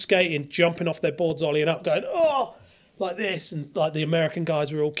people skating, jumping off their boards, ollieing up, going, oh, like this. And like the American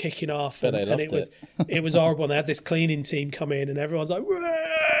guys were all kicking off. And, it was horrible. And they had this cleaning team come in and everyone's like,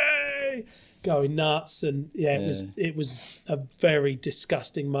 "Way!" going nuts. And yeah, it was a very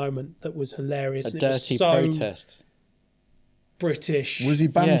disgusting moment that was hilarious. A dirty protest. British. Was he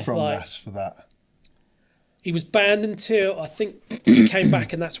banned from NAS for that? He was banned until I think he came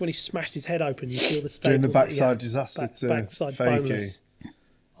back, and that's when he smashed his head open. You see all the staples during the backside disaster to backside Fakey. Boneless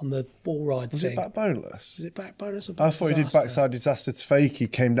on the wall ride was thing. it back boneless? Was it back boneless or back I thought he did backside disaster to Fakey. He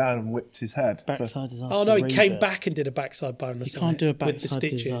came down and whipped his head. Backside disaster. Oh no, he came back and did a backside boneless. You can't do a with backside the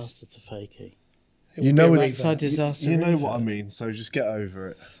disaster to Fakey. You know backside disaster. You know what I mean. So just get over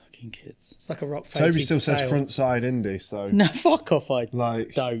it. Fucking kids. It's like a rock. Toby still says front side indie. So no, fuck off. I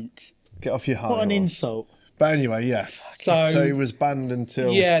don't. Get off your high. What an insult. But anyway, yeah. So he was banned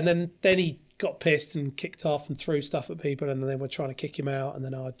until... Yeah, and then he got pissed and kicked off and threw stuff at people, and then they were trying to kick him out, and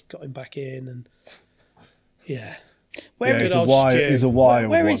then I got him back in, and yeah. He's a wild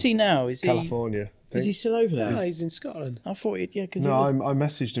Where is he now? Is California. Is he still over there? No, he's in Scotland. I thought he'd... Yeah, because... No, I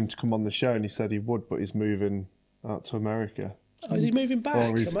messaged him to come on the show, and he said he would, but he's moving out to America. Oh, is he moving back?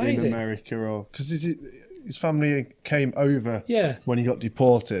 Or he's Amazing. in America, or... Because his family came over when he got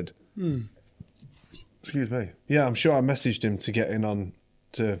deported. Excuse me. Yeah, I'm sure I messaged him to get in on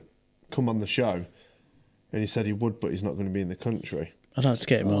to come on the show, and he said he would, but he's not going to be in the country. I'd like to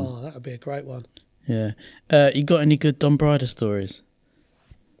get him on. Oh, that would be a great one. Yeah. You got any good Don Bryder stories?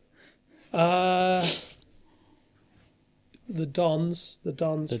 The Don's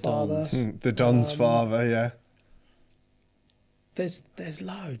father. The Don's father, yeah. There's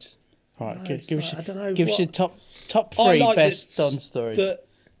loads. Right, loads. give us I don't know. Give us your top three best Don stories. That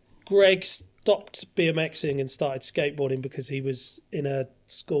Greg stopped BMXing and started skateboarding because he was in a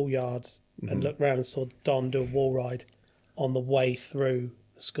schoolyard and looked around and saw Don do a wall ride on the way through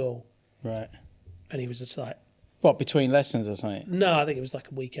the school. Right. And he was just like... What, between lessons or something? No, I think it was like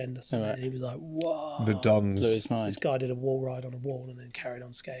a weekend or something. Right. And he was like, whoa. The Dons. Blew his mind. This guy did a wall ride on a wall and then carried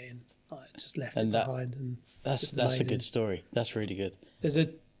on skating. Like, just left it behind. And that's a good story. That's really good. There's a...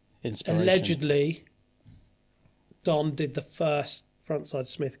 Inspiration. Allegedly, Don did the first frontside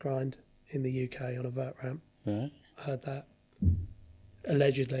Smith grind in the UK on a vert ramp. Right. I heard that.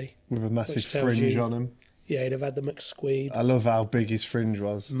 Allegedly. With a massive fringe on him. Yeah, he'd have had the McSqueeb. I love how big his fringe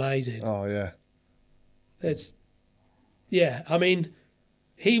was. Amazing. Oh, yeah. Yeah, I mean,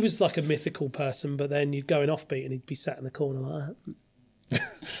 he was like a mythical person, but then you'd go in offbeat and he'd be sat in the corner like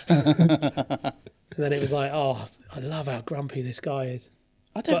that. And then it was like, oh, I love how grumpy this guy is.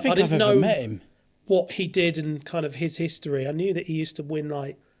 I don't think I've ever met him. What he did and kind of his history. I knew that he used to win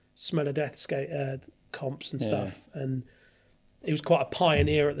like Smell of Death skate comps and stuff, and he was quite a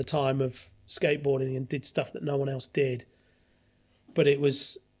pioneer at the time of skateboarding and did stuff that no one else did. But it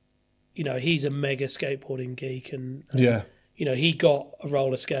was, you know, he's a mega skateboarding geek, and you know, he got a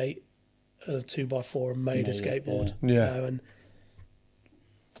roller skate, a 2x4, and made a skateboard. You know, and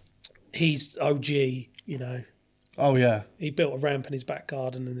he's OG, you know. Oh yeah. He built a ramp in his back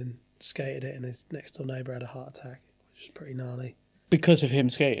garden and then skated it, and his next door neighbour had a heart attack, which was pretty gnarly. Because of him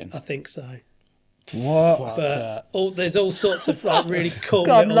skating? I think so. What? But there's all sorts of like really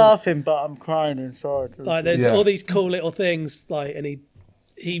cool. I'm laughing, but I'm crying inside. Like there's all these cool little things. Like, and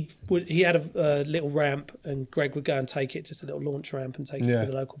he had a little ramp, and Greg would go and take it, just a little launch ramp, and take it to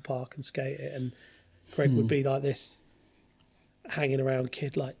the local park and skate it. And Greg would be like this, hanging around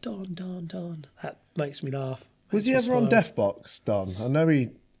kid, like Don. That makes me laugh. Was he ever on Deathbox, Don? I know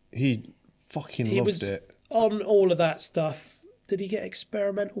he fucking loved it. On all of that stuff. Did he get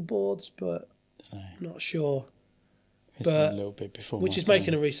experimental boards? But I'm not sure. It's a little bit before, which is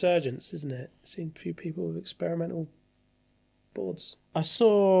making a resurgence, isn't it? I've seen a few people with experimental boards. I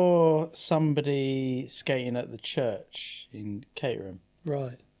saw somebody skating at the church in Caterham.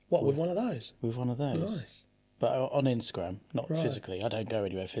 Right. What, with one of those? With one of those. Nice. But on Instagram, not physically. I don't go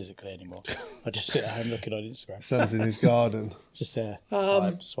anywhere physically anymore. I just sit at home looking on Instagram. Stands in his garden. Just there.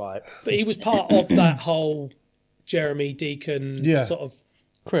 Swipe. But he was part of that whole Jeremy Deacon sort of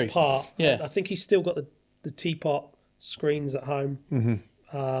crew part. Yeah. I think he's still got the teapot screens at home.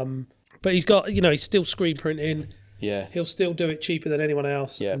 Mm-hmm. But he's got, you know, he's still screen printing. Yeah. He'll still do it cheaper than anyone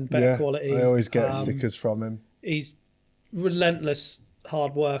else and better quality. I always get stickers from him. He's relentless,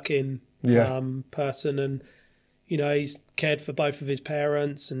 hard-working person, and you know, he's cared for both of his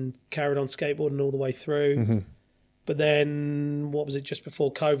parents and carried on skateboarding all the way through. Mm-hmm. But then, what was it, just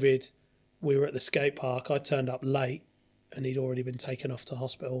before COVID, we were at the skate park. I turned up late and he'd already been taken off to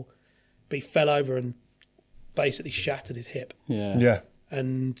hospital. But he fell over and basically shattered his hip. Yeah.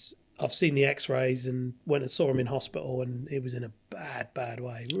 And I've seen the x-rays and went and saw him in hospital, and it was in a bad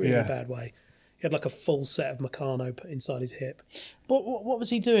way, really bad way. He had like a full set of Meccano put inside his hip. What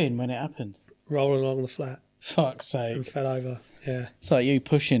was he doing when it happened? Rolling along the flat. Fuck's sake. And fell over, It's like you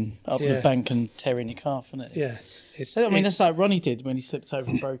pushing up the bank and tearing your calf, isn't it? Yeah. I mean, that's like Ronnie did when he slipped over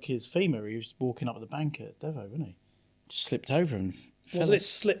and broke his femur. He was walking up the bank at Devo, wasn't he? Just slipped over and fell. Wasn't it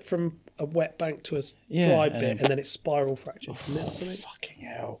slipped from a wet bank to a dry bit, and then it spiral fractured from it or something? Fucking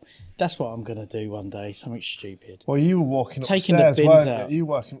hell. That's what I'm going to do one day, something stupid. Well, you were walking up Taking the stairs, the bins weren't out. you? You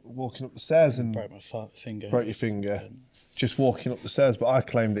were walking up the stairs and Broke my finger. broke your finger. Just walking up the stairs, but I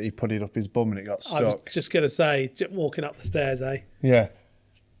claimed that he put it up his bum and it got stuck. I was just going to say, walking up the stairs, eh? Yeah.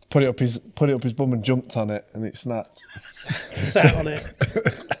 Put it up his bum and jumped on it, and it snapped. Sat on it.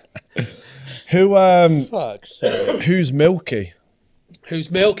 Fuck's sake. Who's Milky?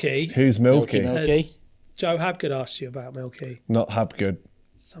 Who's Milky? Who's Milky? Has Joe Habgood asked you about Milky? Not Habgood.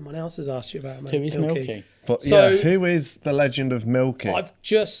 Someone else has asked you about Who is Milky? But who is the legend of Milky? I've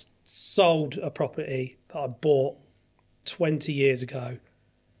just sold a property that I bought 20 years ago.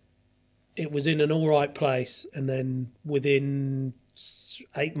 It was in an all right place, and then within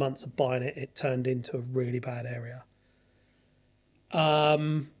 8 months of buying it, it turned into a really bad area.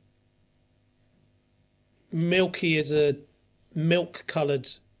 Milky is a milk-coloured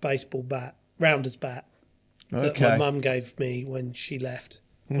baseball bat, rounder's bat, that my mum gave me when she left,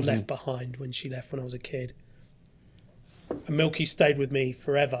 or left behind when she left when I was a kid. And Milky stayed with me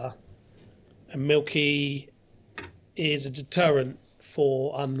forever. And Milky is a deterrent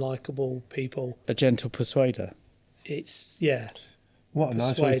for unlikable people. A gentle persuader. It's, What a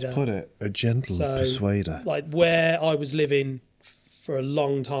nice way to put it. A gentle persuader. Like where I was living for a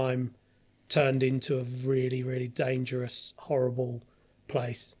long time turned into a really, really dangerous, horrible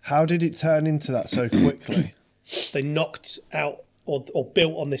place. How did it turn into that so quickly? They knocked out or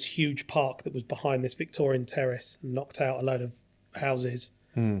built on this huge park that was behind this Victorian terrace, and knocked out a load of houses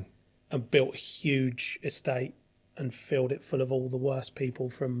and built a huge estate and filled it full of all the worst people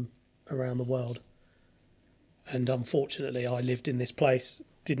from around the world. And unfortunately, I lived in this place,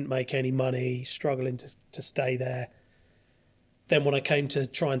 didn't make any money, struggling to stay there. Then when I came to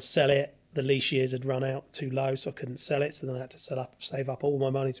try and sell it, the lease years had run out too low, so I couldn't sell it. So then I had to save up all my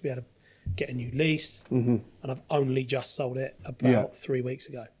money to be able to get a new lease. Mm-hmm. And I've only just sold it about 3 weeks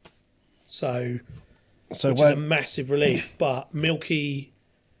ago. So which is a massive relief. But Milky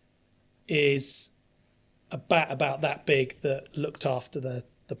is a bat about that big that looked after the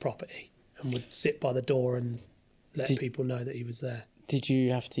property and would sit by the door and let people know that he was there. Did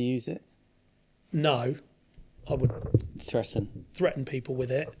you have to use it? No, I would threaten people with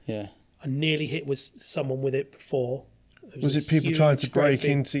it. Yeah. I nearly hit someone with it before. Was it people trying to break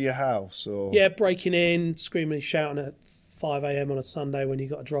into your house? Or? Yeah, breaking in, screaming and shouting at 5 a.m. on a Sunday when you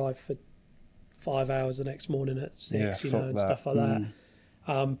got to drive for 5 hours the next morning at 6, you know, and stuff like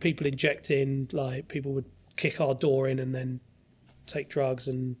that. People injecting, like people would kick our door in and then take drugs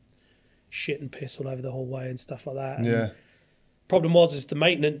and shit and piss all over the hallway and stuff like that. And problem is the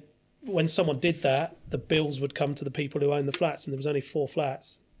maintenance, when someone did that, the bills would come to the people who owned the flats, and there was only 4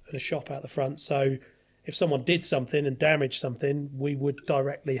 flats and a shop out the front. So if someone did something and damaged something, we would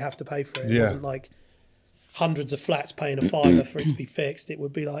directly have to pay for it. It wasn't like hundreds of flats paying a fiver for it to be fixed. It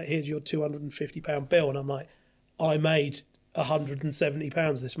would be like, here's your £250 bill. And I'm like, I made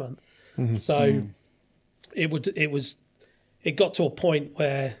 £170 this month. So it got to a point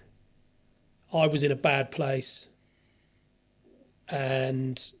where I was in a bad place,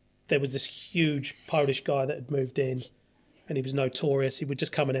 and there was this huge Polish guy that had moved in, and he was notorious. He would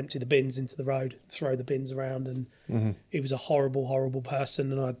just come and empty the bins into the road, throw the bins around, and he was a horrible, horrible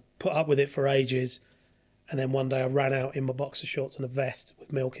person. And I put up with it for ages. And then one day I ran out in my boxer shorts and a vest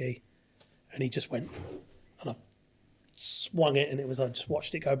with Milky, and he just went, and I swung it, and it was, I just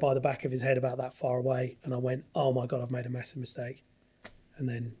watched it go by the back of his head about that far away, and I went, oh my God, I've made a massive mistake. And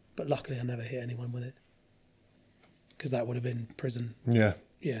then, but luckily I never hit anyone with it, because that would have been prison. Yeah.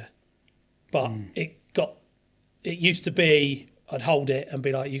 But it used to be, I'd hold it and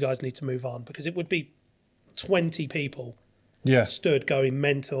be like, you guys need to move on, because it would be 20 people stood going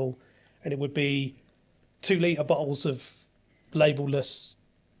mental, and it would be 2-litre bottles of labelless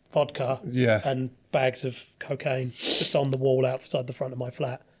vodka and bags of cocaine just on the wall outside the front of my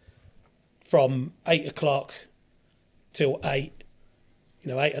flat from 8 o'clock till 8,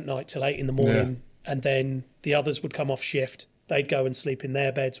 8 at night till 8 in the morning. And then the others would come off shift. They'd go and sleep in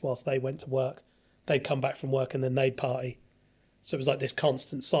their beds whilst they went to work. They'd come back from work and then they'd party. So it was like this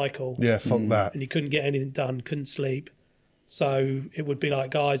constant cycle. Yeah, fuck that. And you couldn't get anything done, couldn't sleep. So it would be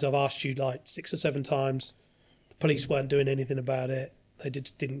like, guys, I've asked you like 6 or 7 times. The police weren't doing anything about it. They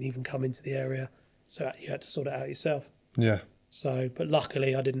didn't even come into the area. So you had to sort it out yourself. Yeah. So, but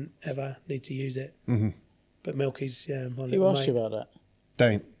luckily I didn't ever need to use it. But Milky's, my little mate. Who asked you about that?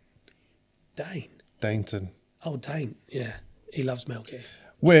 Dane. Dainton. Oh, Dane, yeah. He loves Milky.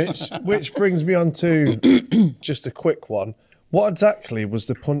 Which brings me on to just a quick one. What exactly was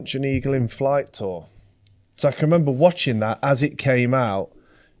the Punch and Eagle in Flight tour? So I can remember watching that as it came out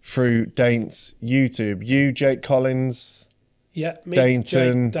through Daint's YouTube. You, Jake Collins, me,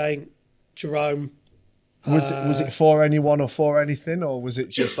 Dainton, Jake, Jerome. Was it for anyone or for anything, or was it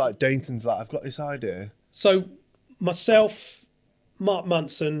just like Dainton's like, I've got this idea? So myself, Mark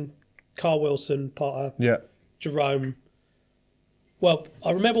Munson, Carl Wilson, Potter, Jerome. Well,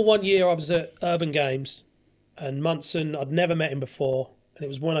 I remember one year I was at Urban Games, and Munson, I'd never met him before, and it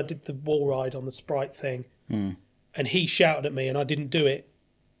was when I did the wall ride on the Sprite thing, and he shouted at me, and I didn't do it.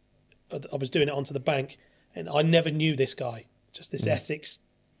 I was doing it onto the bank, and I never knew this guy, just this Essex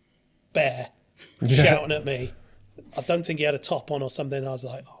bear shouting at me. I don't think he had a top on or something. I was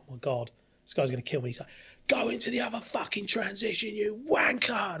like, oh my God, this guy's going to kill me. He's like, go into the other fucking transition, you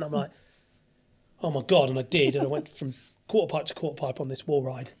wanker. And I'm like, oh my God. And I did. And I went from quarter pipe to quarter pipe on this wall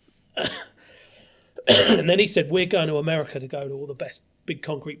ride. And then he said, we're going to America to go to all the best big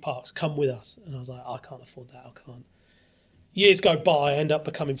concrete parks. Come with us. And I was like, I can't afford that. I can't. Years go by. I end up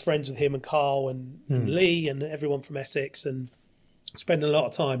becoming friends with him and Carl and Lee and everyone from Essex, and spending a lot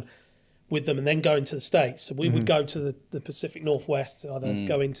of time with them, and then going to the States. So we would go to the Pacific Northwest, either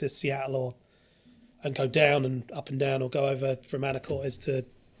go into Seattle and go down and up and down, or go over from Anacortes to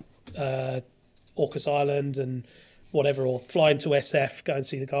Orcas Island and whatever, or fly into SF, go and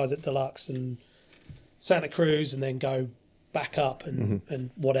see the guys at Deluxe and Santa Cruz, and then go back up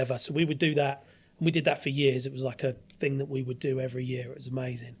and whatever. So we would do that, and we did that for years. It was like a thing that we would do every year. It was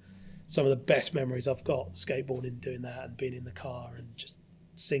amazing. Some of the best memories I've got skateboarding, doing that and being in the car and just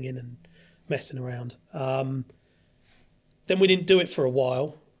singing and messing around. Then we didn't do it for a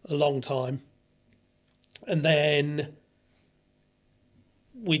while, a long time. And then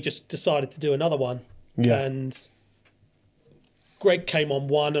we just decided to do another one. Yeah. And Greg came on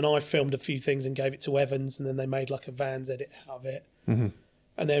one, and I filmed a few things and gave it to Evans, and then they made like a Vans edit out of it. And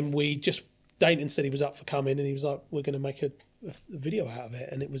then Dainton said he was up for coming, and he was like, we're going to make a video out of it.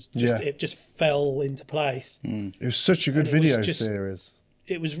 And it was just, it just fell into place. It was such a good video series.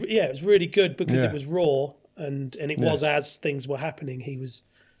 It was really good, because it was raw, and it was, as things were happening, he was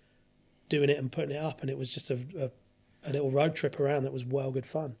doing it and putting it up, and it was just a little road trip around that was well good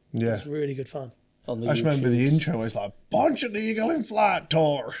fun. It was really good fun. I just remember the intro was like, Punch and Eagle in Flight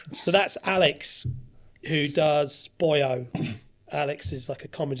tour. So that's Alex, who does Boyo. Alex is like a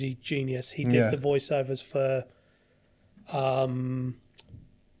comedy genius. He did the voiceovers for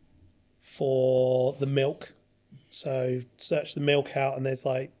The Milk. So search the milk out, and there's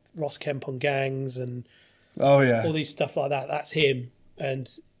like Ross Kemp on gangs and Oh yeah, all these stuff like that. That's him, and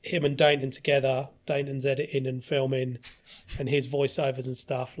him and Dainton together. Dainton's editing and filming, and his voiceovers and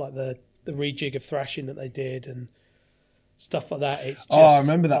stuff, like the rejig of Thrashing that they did and stuff like that. It's just, I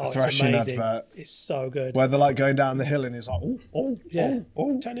remember that Thrashing amazing. advert. It's so good. Where they're like going down the hill and it's like,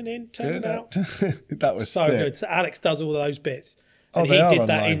 turning in, turning out. That was so sick. good. So Alex does all those bits. And they he are did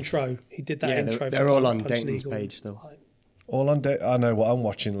that online. intro. He did that intro. They're all on Dainton's page still. All on I know what I'm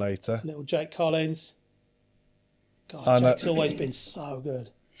watching later. Little Jake Collins. God, Jake's always been so good.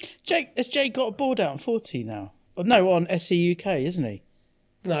 Has Jake got a board out on 40 now? Oh, no, on SE UK, isn't he?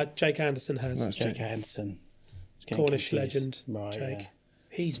 No, Jake Anderson has. No, Jake Anderson. Cornish legend, right, Jake. Yeah.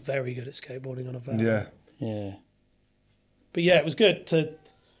 He's very good at skateboarding on a van. Yeah. Yeah. But yeah, it was good to,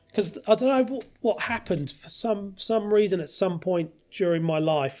 because I don't know what happened for some reason at some point during my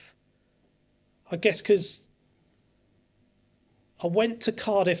life. I guess because I went to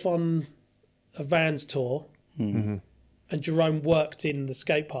Cardiff on a Vans tour, and Jerome worked in the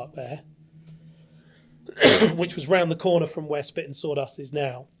skate park there, which was round the corner from where Spit and Sawdust is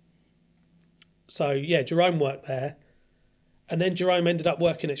now. So yeah, Jerome worked there, and then Jerome ended up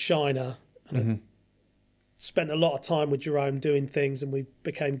working at Shiner, and I spent a lot of time with Jerome doing things, and we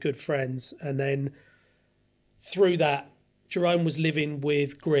became good friends. And then through that, Jerome was living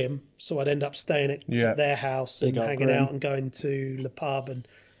with Grim, so I'd end up staying at their house and hanging out and going to the pub. And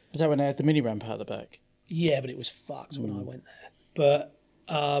was that when they had the mini ramp out the back? yeah, but it was fucked when I went there. But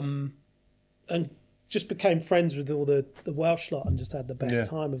and just became friends with all the Welsh lot and just had the best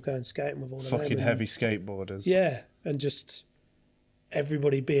time of going skating with all of them. Fucking heavy skateboarders. Yeah, and just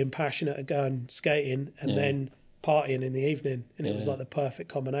everybody being passionate at going skating and then partying in the evening. And it was like the perfect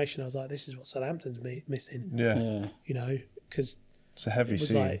combination. I was like, this is what Southampton's missing. Yeah. You know, because It's a heavy it was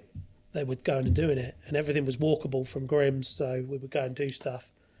scene. like they were going and doing it, and everything was walkable from Grimm's, so we would go and do stuff.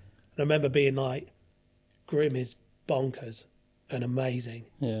 And I remember being like, Grim is bonkers and amazing.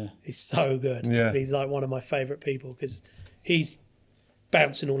 Yeah. He's so good. Yeah. He's like one of my favourite people because he's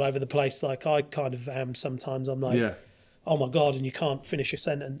bouncing all over the place like I kind of am sometimes. I'm like, oh my God, and you can't finish a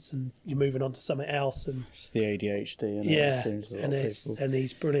sentence and you're moving on to something else. And It's the ADHD. And and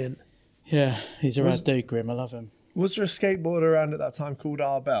he's brilliant. Yeah, he's a rad dude, Grim. I love him. Was there a skateboarder around at that time called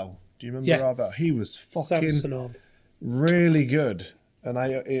Arbel? Do you remember Arbel? He was fucking Samsonov. really good. And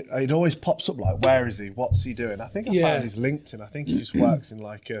it always pops up like, where is he? What's he doing? I think I found his LinkedIn. I think he just works in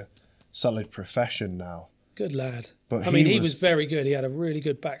like a solid profession now. Good lad. But I mean, he was very good. He had a really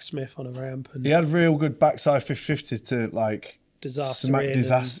good backsmith on a ramp. And he had real good backside 50 to like disaster.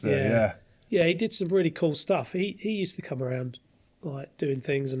 Yeah. Yeah, he did some really cool stuff. He used to come around like doing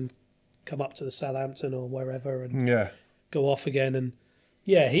things and come up to the Southampton or wherever and go off again. And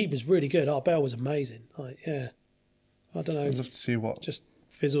yeah, he was really good. Arbel was amazing. Like, I don't know. I'd love to see what just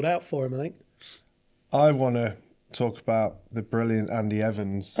fizzled out for him, I think. I want to talk about the brilliant Andy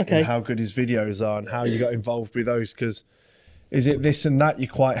Evans and how good his videos are and how you got involved with those, because is it this and that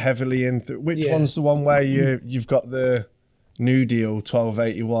you're quite heavily in? Which one's the one where you've got the New Deal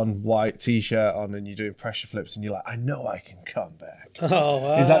 1281 white t-shirt on and you're doing pressure flips and you're like, I know I can come back. Is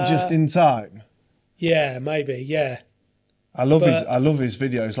that just in time? Yeah, maybe, yeah. I love his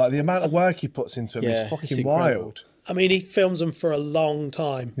videos. Like the amount of work he puts into them is fucking wild. I mean, he films them for a long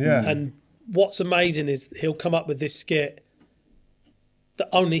time. Yeah. And what's amazing is he'll come up with this skit that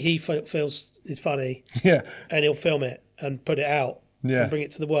only he feels is funny. Yeah. And he'll film it and put it out and bring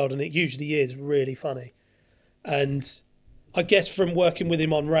it to the world. And it usually is really funny. And I guess from working with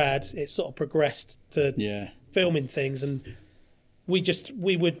him on RAD, it sort of progressed to filming things. And we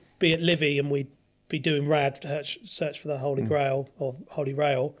would be at Livy and we'd be doing RAD, search for the Holy Grail or Holy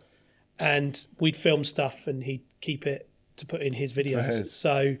Rail. And we'd film stuff and he'd keep it to put in his videos.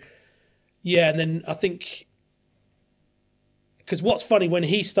 So, yeah, and then I think... Because what's funny, when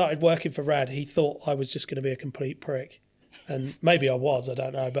he started working for RAD, he thought I was just going to be a complete prick. And maybe I was, I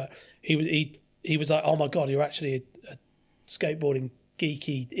don't know. But he was like, oh, my God, you're actually a skateboarding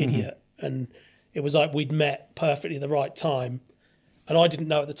geeky idiot. And it was like we'd met perfectly at the right time. And I didn't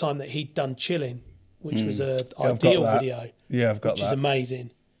know at the time that he'd done Chilling, which was an Ideal video. Yeah, I've got that. Which is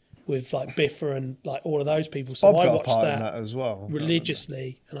amazing. With like Biffa and like all of those people. So Bob I got watched a part that, in that as well.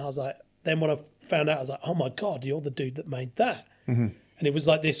 Religiously. And I was like, then when I found out, I was like, oh my God, you're the dude that made that. And it was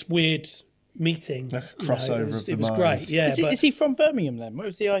like this weird meeting. Like a crossover it was great. Yeah. Is he from Birmingham then? What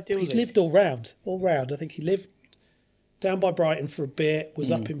was the Ideal? He's lived all round. I think he lived down by Brighton for a bit,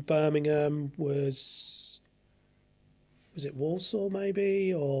 was up in Birmingham, was it Walsall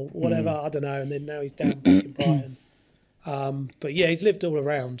maybe or whatever, I don't know. And then now he's down back in Brighton. But yeah, he's lived all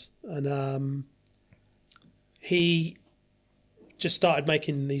around, and he just started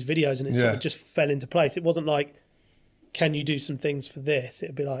making these videos, and it sort of just fell into place. It wasn't like, can you do some things for this?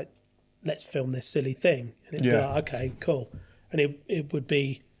 It'd be like, let's film this silly thing. And it'd be like, okay, cool. And it would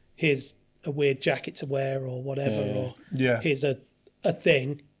be, here's a weird jacket to wear or whatever, or here's a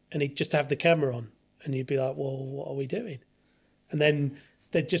thing, and he'd just have the camera on, and you'd be like, well, what are we doing? And then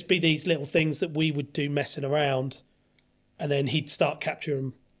there'd just be these little things that we would do messing around, and then he'd start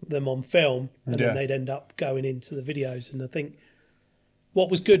capturing them on film, and then they'd end up going into the videos. And I think what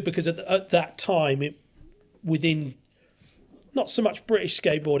was good, because at that time, within not so much British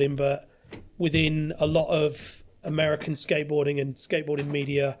skateboarding, but within a lot of American skateboarding and skateboarding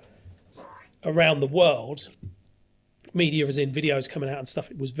media around the world, media as in videos coming out and stuff,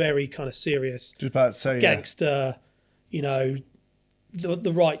 it was very kind of serious. Just about to say, gangster, you know,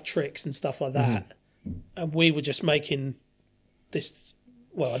 the right tricks and stuff like that. And we were just making this,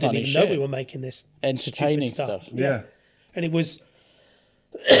 well, I didn't even know we were making this entertaining stuff. Yeah. And it was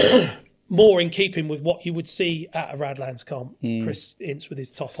more in keeping with what you would see at a Radlands comp. Chris Ince with his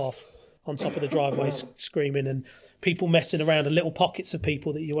top off on top of the driveway screaming, and people messing around, and little pockets of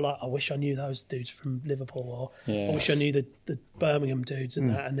people that you were like, I wish I knew those dudes from Liverpool, or I wish I knew the Birmingham dudes and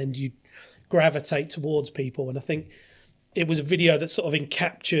that. And then you gravitate towards people. And I think it was a video that sort of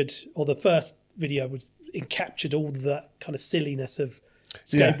encaptured, or the first video was encaptured all that kind of silliness of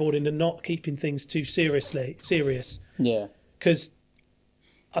skateboarding and not keeping things too serious. Yeah. Because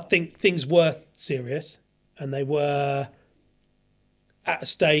I think things were serious, and they were at a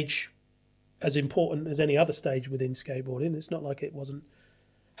stage as important as any other stage within skateboarding. It's not like it wasn't,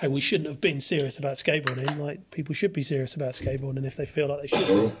 hey, we shouldn't have been serious about skateboarding. Like, people should be serious about skateboarding if they feel like they should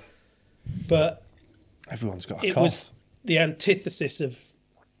be. But everyone's got a it cough. Was the antithesis of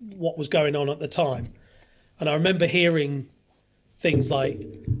what was going on at the time. And I remember hearing things like,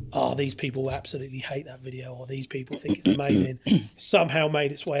 oh, these people absolutely hate that video, or these people think it's amazing. It somehow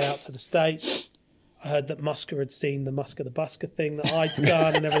made its way out to the States. I heard that Musker had seen the Musker the Busker thing that I'd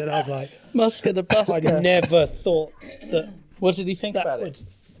done and everything. I was like, Musker the Busker. I never thought that. What did he think about it?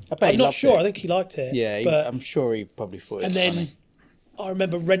 I'm not sure. I think he liked it. Yeah, but, I'm sure he probably thought it was funny. And then I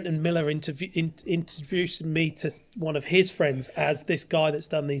remember Renton Miller introducing me to one of his friends as this guy that's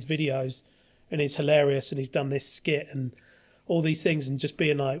done these videos, and he's hilarious, and he's done this skit and all these things, and just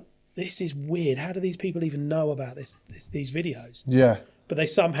being like, this is weird. How do these people even know about these videos? Yeah. But they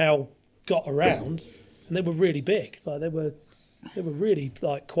somehow got around, and they were really big. Like they were really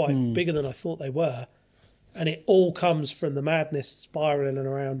like quite bigger than I thought they were. And it all comes from the madness spiraling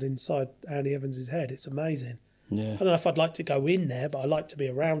around inside Andy Evans's head. It's amazing. Yeah. I don't know if I'd like to go in there, but I like to be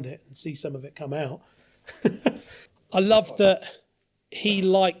around it and see some of it come out. I love that he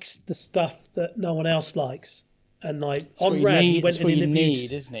likes the stuff that no one else likes. And like on RAD, he went and interviewed. That's what you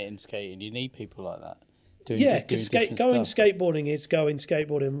need, isn't it, in skating? You need people like that. Because going skateboarding is going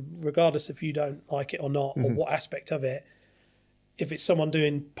skateboarding, regardless if you don't like it or not, or what aspect of it. If it's someone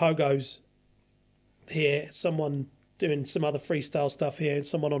doing pogos here, someone doing some other freestyle stuff here,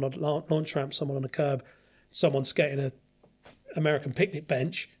 someone on a launch ramp, someone on a curb, someone skating a American picnic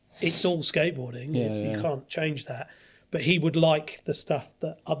bench, it's all skateboarding. You can't change that. But he would like the stuff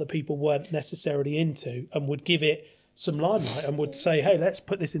that other people weren't necessarily into, and would give it some limelight, and would say, hey, let's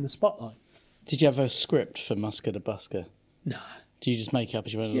put this in the spotlight. Did you have a script for Musker the Busker? No. Do you just make it up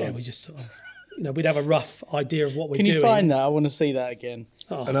as you went along? Yeah, we just sort of, we'd have a rough idea of what we're doing. Can you find that? I want to see that again.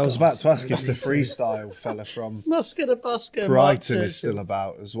 Oh, and I was about to ask if the freestyle fella from Musker the Busker, Brighton is still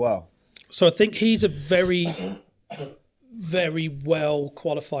about as well. So I think he's a very, very well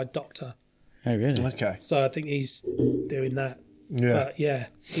qualified doctor. Oh, really? Okay. So I think he's doing that. Yeah. But yeah,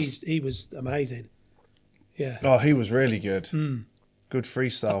 he was amazing. Yeah. Oh, he was really good. Good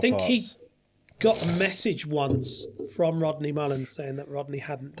freestyle. I think parts. he got a message once from Rodney Mullins saying that Rodney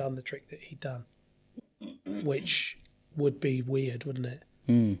hadn't done the trick that he'd done, which would be weird, wouldn't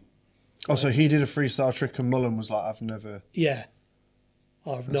it? Oh, so he did a freestyle trick and Mullen was like, I've never... Yeah.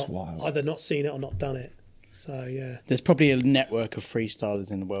 That's not wild. Either not seen it or not done it. So, yeah. There's probably a network of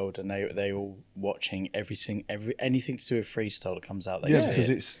freestylers in the world, and they all watching anything to do with freestyle that comes out. Yeah, because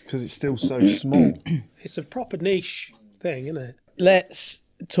it's still so small. It's a proper niche thing, isn't it? Let's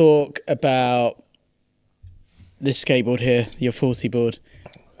talk about this skateboard here, your 40 board.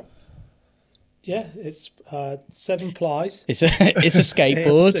 Yeah, it's 7 plies. It's a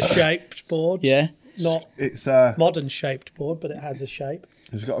skateboard. It's a shaped board. Yeah. It's a modern shaped board, but it has a shape.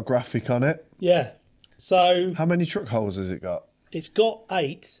 It's got a graphic on it. Yeah. So how many truck holes has it got? It's got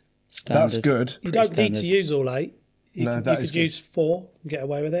 8. Standard. That's good. You don't need to use all 8. You could use 4 and get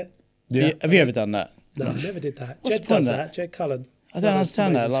away with it. Yeah. Have you ever done that? No, I never did that. What's Jed does that. Jed Cullen. I don't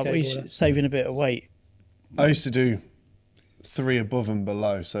understand that. Like, we're saving a bit of weight. I used to do 3 above and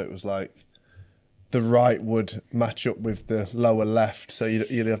below, so it was like the right would match up with the lower left. So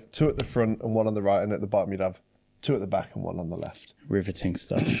you'd have 2 at the front and 1 on the right, and at the bottom you'd have 2 at the back and 1 on the left. Riveting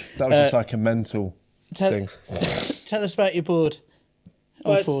stuff. That was just like a mental thing. Tell us about your board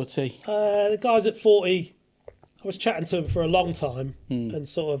on 40. The guys at 40, I was chatting to them for a long time and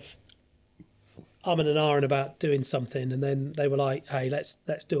sort of umming and ahhing about doing something, and then they were like, hey, let's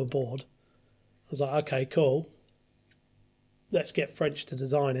do a board. I was like, okay, cool. Let's get French to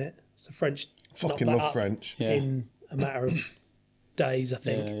design it. So French fucking love French. In a matter of days, I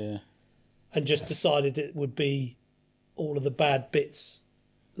think. Yeah. And just decided it would be all of the bad bits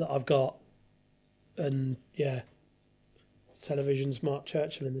that I've got. And television's Marc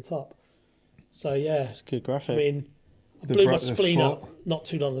Churchill in the top. So it's a good graphic. I mean, I blew my spleen up not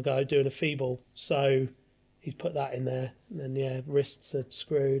too long ago doing a feeble. So he's put that in there. And then wrists are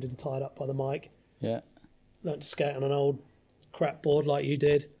screwed and tied up by the mic. Yeah. Learned to skate on an old crap board like you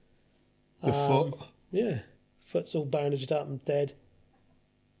did. The foot. Yeah. Foot's all bandaged up and dead.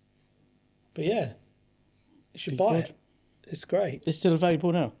 But you should buy it. It's great. It's still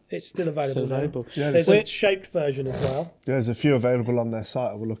available now? It's still available now. Yeah, there's a shaped version as well. Yeah, there's a few available on their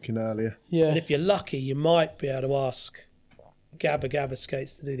site. I was looking earlier. Yeah. And if you're lucky, you might be able to ask Gabba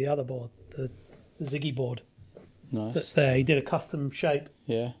Skates to do the other board, the Ziggy board. Nice. That's there. He did a custom shape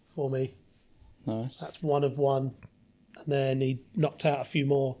for me. Nice. That's 1 of 1. And then he knocked out a few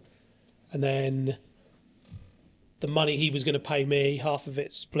more. And then the money he was going to pay me, half of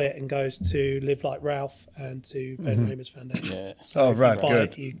it split and goes to Live Like Ralph and to Ben Raymer's Foundation. Yeah. So right, if you buy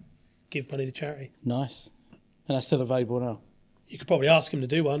good. it, you give money to charity. Nice. And that's still available now? You could probably ask him to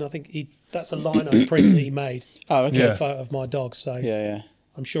do one. I think that's a lino print that he made. Oh, okay. A photo of my dog. So Yeah.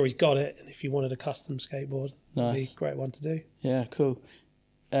 I'm sure he's got it. And if you wanted a custom skateboard, that'd be a great one to do. Yeah, cool.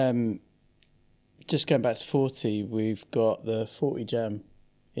 Just going back to 40, we've got the 40 Jam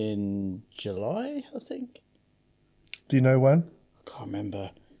in July, I think. Do you know when? I can't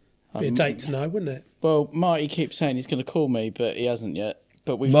remember. Be a date to know, wouldn't it? Well, Marty keeps saying he's going to call me, but he hasn't yet.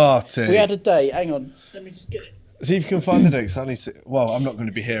 But we had a date. Hang on. Let me just get it. See if you can find the dates. I'm not going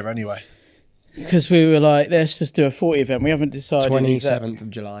to be here anyway. Because we were like, let's just do a 40 event. We haven't decided. 27th of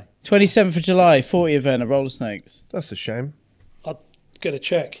July. 27th of July, 40 event at Roller Snakes. That's a shame. I'll get a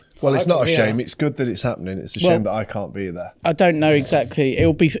check. Well, it's not a shame. It's good that it's happening. It's a shame that I can't be there. I don't know exactly.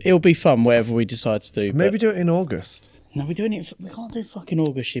 It'll be fun, whatever we decide to do. Maybe do it in August. No, we're doing it. We can't do fucking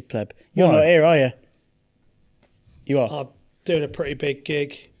August, you pleb. You're not here, are you? You are. I'm doing a pretty big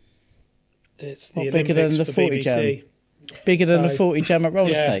gig. It's the Olympics bigger than the for 40 BBC. Jam. Bigger than the 40 Jam at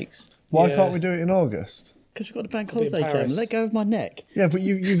Roller Snakes. Why can't we do it in August? Because we've got a bank holiday jam. Let go of my neck. Yeah, but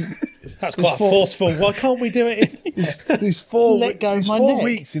you That's quite forceful. Why can't we do it in... These 4 neck.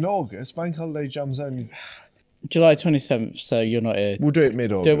 weeks in August, bank holiday jam's only... July 27th, so you're not here. We'll do it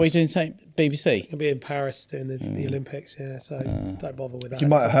mid-August. We're doing BBC. I'll be in Paris doing the Olympics, so don't bother with that. You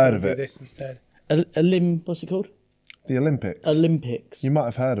might have heard of do it. This instead. What's it called? The Olympics. Olympics. You might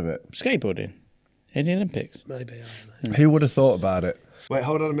have heard of it. Skateboarding in the Olympics. Maybe, I don't know. Who would have thought about it? Wait,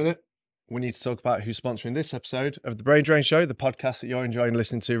 hold on a minute. We need to talk about who's sponsoring this episode of The Brain Drain Show, the podcast that you're enjoying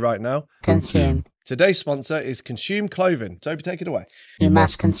listening to right now. Consume. Today's sponsor is Consume Clothing. Toby, take it away. You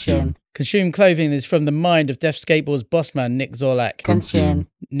must consume. Consume Clothing is from the mind of Def Skateboards boss man Nick Zorlak. Consume.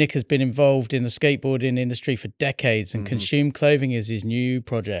 Nick has been involved in the skateboarding industry for decades, and Consume Clothing is his new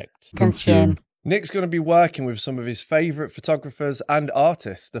project. Consume. Nick's going to be working with some of his favourite photographers and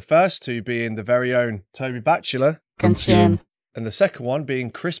artists, the first 2 being the very own Toby Batchelor. Consume. And the second one being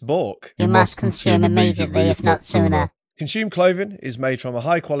Chris Bork. You must consume immediately, if not sooner. Consume Clothing is made from a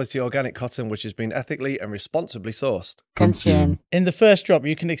high-quality organic cotton which has been ethically and responsibly sourced. Consume. In the first drop,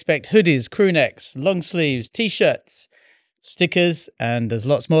 you can expect hoodies, crew necks, long sleeves, t-shirts, stickers, and there's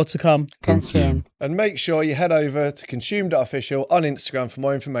lots more to come. Consume. And make sure you head over to consume.official on Instagram for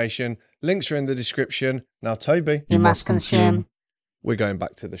more information. Links are in the description. Now, Toby, You must consume. we're going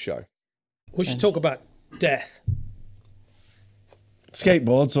back to the show. We should talk about death.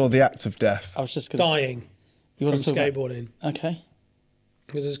 Skateboards or the act of death? I was just going to Dying You from want to talk about- skateboarding. Okay,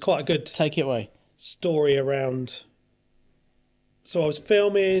 Because there's quite a good take it away. story around. So I was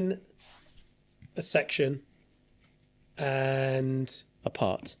filming a section and A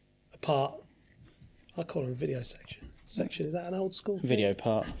part. I call them a video section. Is that an old school thing? Video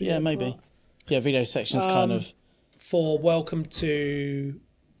part. Video Yeah, maybe. part? Yeah, video section's kind of... For Welcome to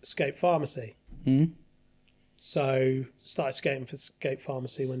Skate Pharmacy. Mm? So started skating for Skate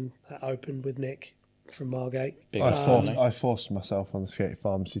Pharmacy when that opened with Nick from Margate. Big I forced myself on the Skate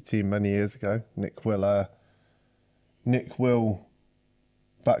Pharmacy team many years ago. Nick will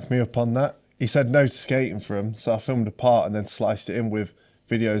back me up on that. he said no to skating for him, so I filmed a part and then sliced it in with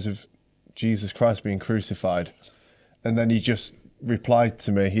videos of Jesus Christ being crucified. And then he just replied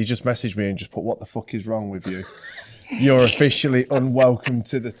to me. He just messaged me and just put, "What the fuck is wrong with you? You're officially unwelcome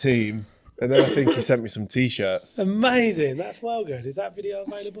to the team." And then I think he sent me some T-shirts. Amazing. That's well good. Is that video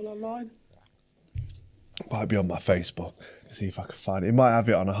available online? Might be on my Facebook. See if I can find it. It might have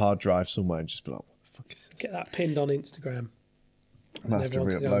it on a hard drive somewhere and just be like, "What the fuck is this?" Get that pinned on Instagram. I have to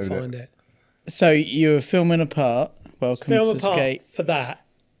Everyone can go and re-upload find it. it. So you were filming a part. Welcome Film to apart skate. for that.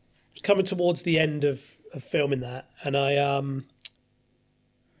 Coming towards the end of filming that, and I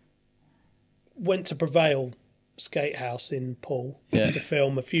went to Prevail Skate House in Poole to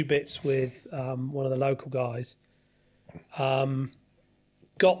film a few bits with one of the local guys.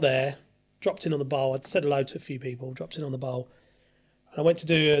 Got there, dropped in on the bowl. I'd said hello to a few people, dropped in on the bowl. And I went to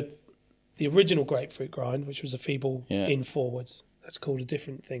do the original grapefruit grind, which was a feeble in forwards. That's called a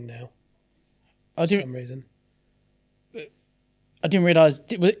different thing now for some reason. I didn't realise.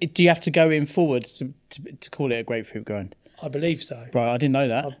 Do you have to go in forwards to call it a grapefruit grind? I believe so. Right, I didn't know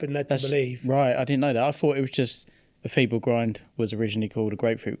that. I've been led to believe. Right, I didn't know that. I thought it was just a feeble grind was originally called a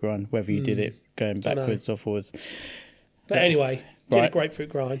grapefruit grind, whether you did it going backwards or forwards. But anyway, did a grapefruit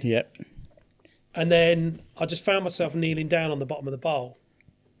grind. Yep. And then I just found myself kneeling down on the bottom of the bowl,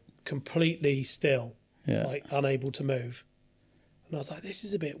 completely still, like unable to move. And I was like, this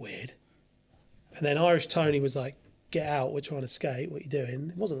is a bit weird. And then Irish Tony was like, "Get out, we're trying to skate, what are you doing?"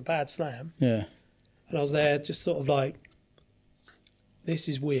 It wasn't a bad slam. Yeah. And I was there just sort of like, this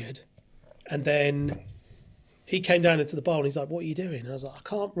is weird. And then he came down into the bowl and he's like, "What are you doing?" And I was like, "I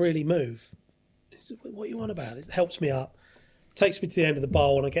can't really move." He said, "What are you on about?" It helps me up, takes me to the end of the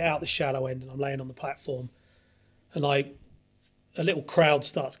bowl, and I get out the shallow end and I'm laying on the platform. And like a little crowd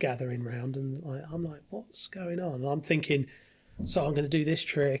starts gathering round and I'm like, what's going on? And I'm thinking, so I'm going to do this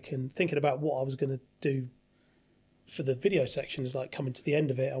trick and thinking about what I was going to do for the video section. Is like coming to the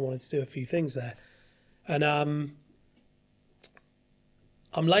end of it, I wanted to do a few things there. And I'm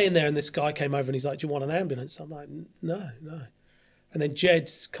laying there and this guy came over and he's like, "Do you want an ambulance?" I'm like, no. And then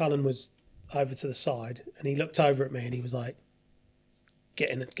Jed Cullen was over to the side and he looked over at me and he was like, get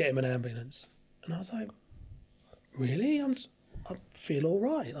him an ambulance. And I was like, really? I feel all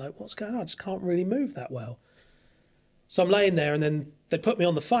right. Like, what's going on? I just can't really move that well. So I'm laying there and then they put me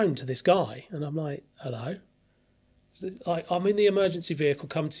on the phone to this guy and I'm like, "Hello? Like, I'm in the emergency vehicle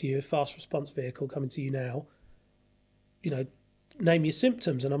coming to you, a fast response vehicle coming to you now. You know, name your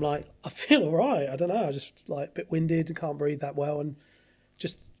symptoms." And I'm like, "I feel all right. I don't know. I just like a bit winded and can't breathe that well and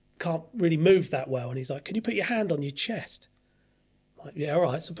just can't really move that well." And he's like, "Can you put your hand on your chest?" I'm like, "Yeah, all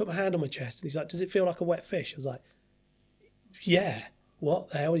right." So I put my hand on my chest and he's like, "Does it feel like a wet fish?" I was like, "Yeah."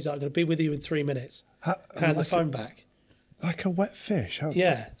 "What the hell?" He's like, "I'm going to be with you in 3 minutes." Hand the phone back. Like a wet fish?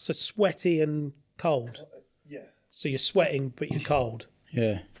 Yeah. So sweaty and cold. So you're sweating, but you're cold.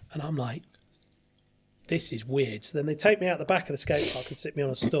 Yeah. And I'm like, this is weird. So then they take me out the back of the skate park and sit me on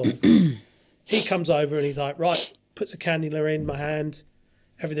a stool. He comes over and he's like, right, puts a cannula in my hand.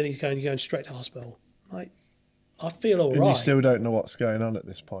 Everything he's going, "You're going straight to hospital." I'm like, I feel all right. And you still don't know what's going on at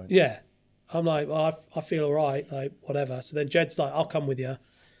this point? Yeah. I'm like, well, I feel all right, like whatever. So then Jed's like, "I'll come with you."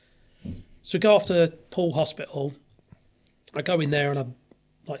 So we go off to Poole Hospital. I go in there and I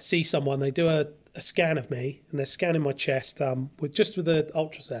like see someone. They do a scan of me and they're scanning my chest with the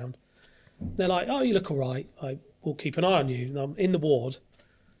ultrasound. They're like, "Oh, you look all right. We'll keep an eye on you." And I'm in the ward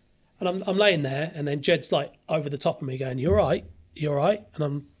and I'm laying there and then Jed's like over the top of me going, "You all right? You all right?" And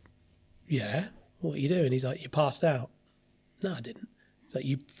I'm, "Yeah, what are you doing?" He's like, "You passed out." No, I didn't. He's like,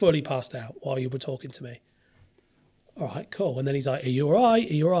 "You fully passed out while you were talking to me." All right, cool. And then he's like, "Are you all right?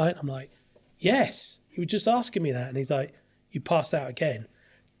 Are you all right?" And I'm like, "Yes, you were just asking me that." And he's like, "You passed out again."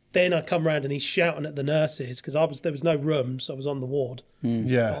 Then I come round and he's shouting at the nurses because there was no room, so I was on the ward,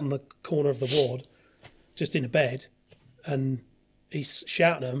 on the corner of the ward, just in a bed, and he's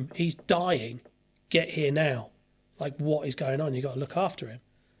shouting at them, "He's dying, get here now. Like, what is going on? You got to look after him."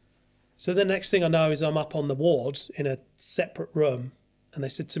 So the next thing I know is I'm up on the ward in a separate room, and they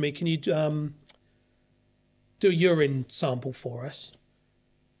said to me, "Can you do a urine sample for us?"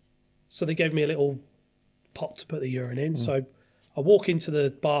 So they gave me a little pot to put the urine in. So I walk into the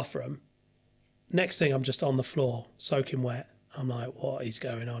bathroom. Next thing, I'm just on the floor, soaking wet. I'm like, what is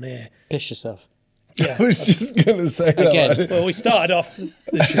going on here? Piss yourself. Yeah. I was just going to say Again. that. Well, we started off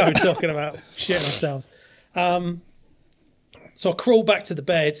the show talking about shitting ourselves. So I crawl back to the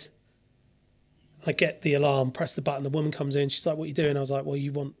bed. I get the alarm, press the button. The woman comes in. She's like, "What are you doing?" I was like, "Well,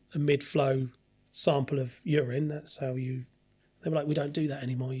 you want a mid-flow sample of urine. That's how you..." They were like, "We don't do that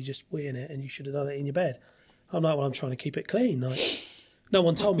anymore. You just weeing it and you should have done it in your bed." I'm like, "Well, I'm trying to keep it clean." Like, no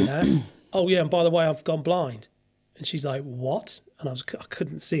one told me that. oh yeah, and by the way, I've gone blind. And she's like, what? And I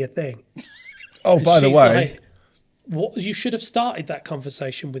couldn't see a thing. Oh, and by the way. Like, what? You should have started that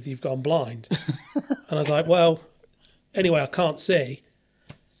conversation with you've gone blind. And I was like, well, anyway, I can't see.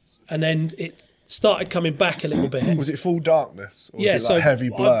 And then it started coming back a little bit. Was it full darkness? Or Yeah, was it like heavy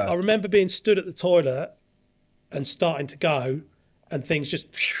blur? I remember being stood at the toilet and starting to go, and things just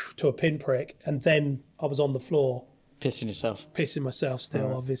to a pinprick, and then I was on the floor. Pissing myself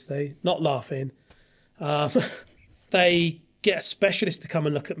still, obviously. Not laughing. They get a specialist to come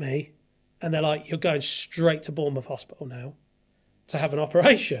and look at me, and they're like, you're going straight to Bournemouth Hospital now to have an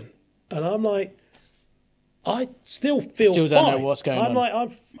operation. And I'm like, I still feel fine. Don't know what's going on. I'm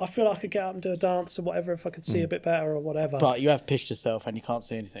like, I feel like I could get up and do a dance or whatever if I could see a bit better or whatever. But you have pissed yourself and you can't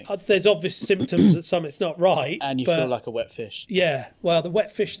see anything. There's obvious symptoms that something's not right. And you feel like a wet fish. Yeah. Well, the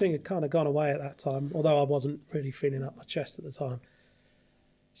wet fish thing had kind of gone away at that time, although I wasn't really feeling up my chest at the time.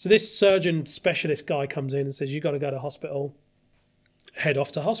 So this surgeon specialist guy comes in and says, you've got to go to hospital, head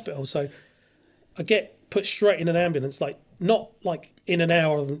off to hospital. So I get put straight in an ambulance, like not like in an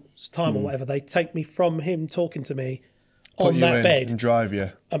hour's time or whatever. They take me from him talking to me on that bed and drive you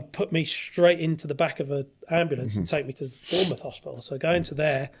and put me straight into the back of an ambulance and take me to the Bournemouth Hospital. So go into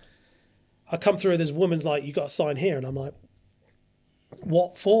there. I come through, there's a woman's like, you got to sign here. And I'm like,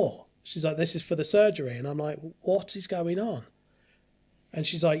 what for? She's like, this is for the surgery. And I'm like, what is going on? And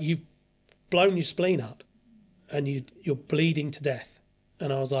she's like, you've blown your spleen up and you're bleeding to death.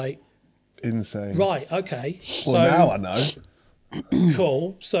 And I was like, insane. Right, okay. Well, so, now I know.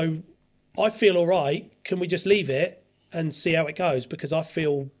 Cool. So I feel all right. Can we just leave it and see how it goes? Because I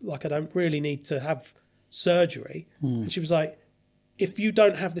feel like I don't really need to have surgery. And she was like, if you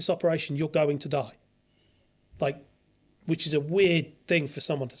don't have this operation, you're going to die. Like, which is a weird thing for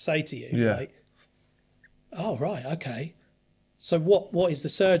someone to say to you. Yeah. Like, oh, right, okay. So what is the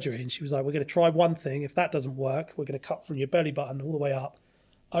surgery? And she was like, we're going to try one thing. If that doesn't work, we're going to cut from your belly button all the way up,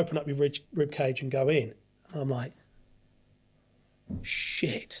 open up your rib cage and go in. And I'm like,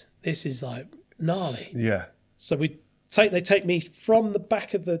 shit, this is like gnarly. Yeah. So they take me from the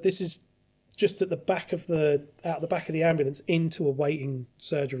back of this is just at the back of out the back of the ambulance into a waiting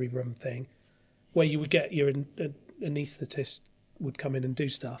surgery room thing where you would get your anaesthetist would come in and do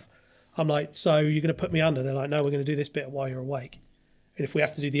stuff. I'm like, so you're going to put me under? They're like, no, we're going to do this bit while you're awake. And if we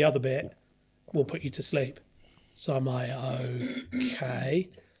have to do the other bit, we'll put you to sleep. So I'm like, okay.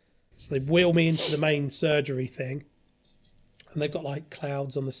 So they wheel me into the main surgery thing. And they've got like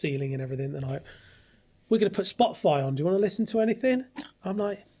clouds on the ceiling and everything. They're like, we're going to put Spotify on. Do you want to listen to anything? I'm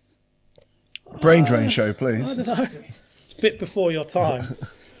like, brain drain show, please. I don't know. It's a bit before your time.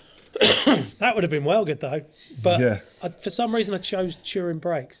 That would have been well good though. But yeah. For some reason I chose Turing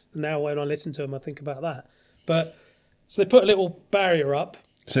brakes. And now when I listen to them, I think about that. But so they put a little barrier up.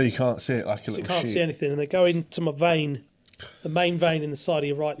 So you can't see it like a little sheet. So you can't see anything. And they go into my vein, the main vein in the side of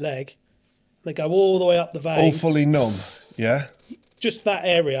your right leg. They go all the way up the vein. All fully numb, yeah? Just that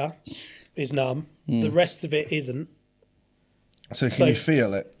area is numb. The rest of it isn't. So can you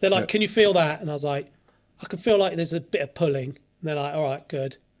feel it? They're like, can you feel that? And I was like, I can feel like there's a bit of pulling. And they're like, all right,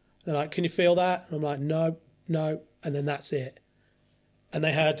 good. They're like, can you feel that? And I'm like, no. And then that's it. And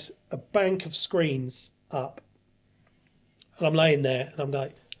they had a bank of screens up. And I'm laying there and I'm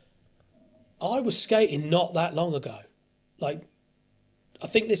like, I was skating not that long ago. Like, I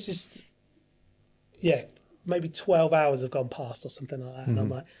think this is, maybe 12 hours have gone past or something like that. And I'm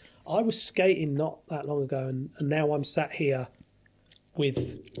like, I was skating not that long ago and now I'm sat here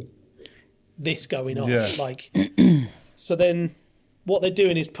with this going on. Yeah. Like, so then what they're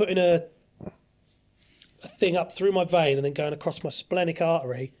doing is putting a thing up through my vein and then going across my splenic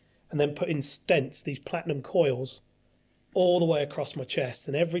artery and then putting stents, these platinum coils, all the way across my chest.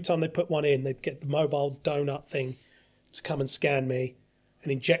 And every time they put one in, they'd get the mobile donut thing to come and scan me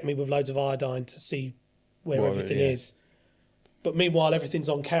and inject me with loads of iodine to see where everything is. But meanwhile, everything's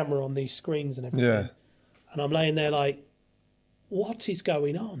on camera on these screens and everything. Yeah. And I'm laying there like, what is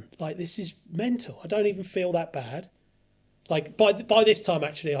going on? Like, this is mental. I don't even feel that bad. Like, by this time,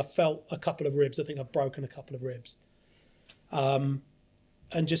 actually, I felt a couple of ribs. I think I've broken a couple of ribs. And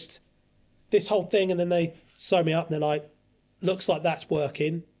just this whole thing, and then they sew me up, and they're like, looks like that's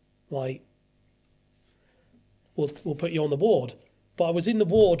working. Like, we'll put you on the ward. But I was in the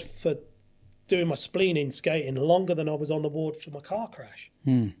ward for doing my spleen in skating longer than I was on the ward for my car crash.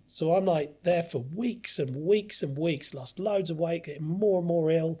 So I'm like there for weeks and weeks and weeks, lost loads of weight, getting more and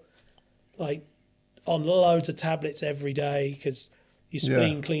more ill, like on loads of tablets every day because your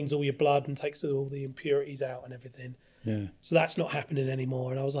spleen cleans all your blood and takes all the impurities out and everything. Yeah. So that's not happening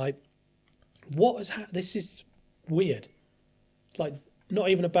anymore. And I was like, this is weird. Like, not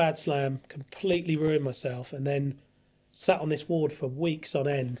even a bad slam, completely ruined myself, and then sat on this ward for weeks on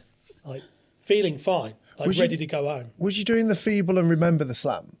end, like feeling fine, like ready to go home. Was you doing the feeble and remember the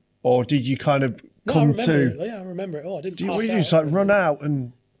slam? Or did you kind of I remember it all. I didn't pass out. What did you just like run out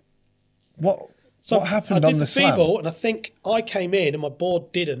and what happened on the slam? I did the feeble, and I think I came in and my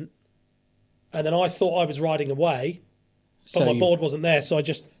board didn't, and then I thought I was riding away, but my board wasn't there, so I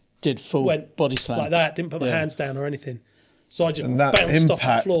just did full body slam like that. Didn't put my hands down or anything, so I just bounced off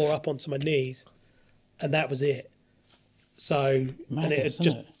the floor up onto my knees, and that was it. So and it had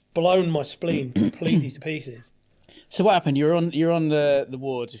just blown my spleen completely to pieces. So what happened? You're on the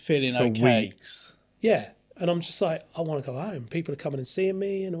wards. You're feeling for okay. Weeks. Yeah, and I'm just like, I want to go home. People are coming and seeing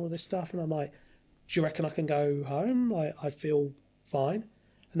me and all this stuff, and I'm like, do you reckon I can go home? Like, I feel fine.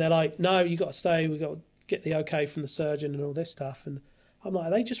 And they're like, no, you got to stay. We got to get the okay from the surgeon and all this stuff. And I'm like,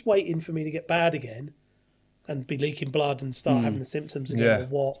 are they just waiting for me to get bad again and be leaking blood and start having the symptoms again, or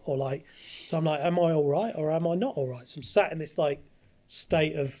what? Or like, so I'm like, am I all right or am I not all right? So I'm sat in this like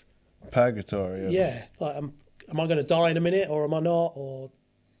state of purgatory. Yeah, like, am I going to die in a minute or am I not? Or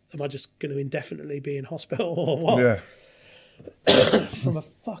am I just going to indefinitely be in hospital or what? Yeah. From a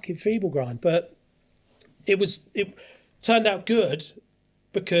fucking feeble grind. But it turned out good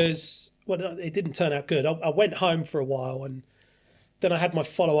because, well, it didn't turn out good. I went home for a while and then I had my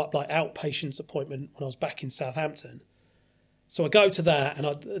follow-up like outpatients appointment when I was back in Southampton. So I go to that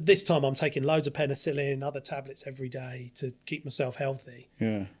and this time I'm taking loads of penicillin, other tablets every day to keep myself healthy.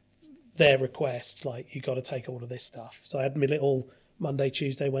 Yeah. Their request, like, you got to take all of this stuff. So I had my little Monday,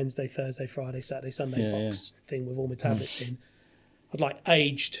 Tuesday, Wednesday, Thursday, Friday, Saturday, Sunday box thing with all my tablets in. I'd like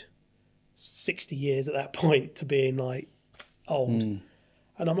aged 60 years at that point to being like old. And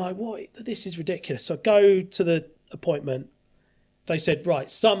I'm like, what? This is ridiculous. So I go to the appointment. They said, right,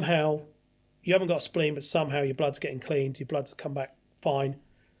 somehow you haven't got a spleen, but somehow your blood's getting cleaned. Your blood's come back fine.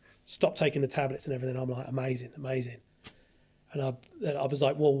 Stop taking the tablets and everything. I'm like, amazing. And I was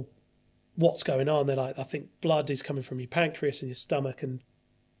like, well, what's going on? They're like, I think blood is coming from your pancreas and your stomach, and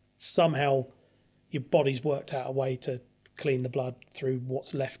somehow your body's worked out a way to clean the blood through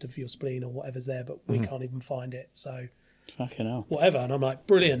what's left of your spleen or whatever's there, but we can't even find it. So fucking hell. Whatever. And I'm like,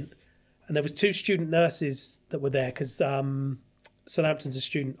 brilliant. And there was 2 student nurses that were there because Southampton's a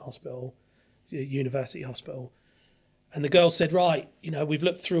student hospital, university hospital. And the girl said, right, we've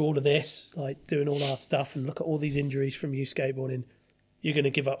looked through all of this, like doing all our stuff, and look at all these injuries from you skateboarding. You're going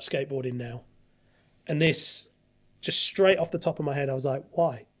to give up skateboarding now. And this, just straight off the top of my head, I was like,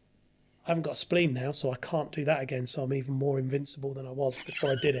 why? I haven't got a spleen now, so I can't do that again. So I'm even more invincible than I was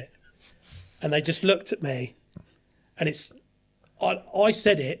before I did it. And they just looked at me, and I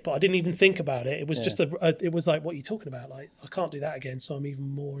said it, but I didn't even think about it. It was just it was like, what are you talking about? Like, I can't do that again, so I'm even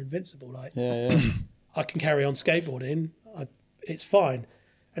more invincible. Like, I can carry on skateboarding. It's fine.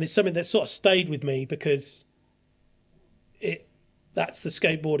 And it's something that sort of stayed with me because that's the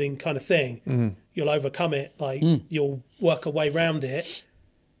skateboarding kind of thing. You'll overcome it. Like, you'll work a way around it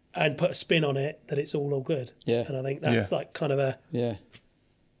and put a spin on it that it's all good. Yeah. And I think that's like kind of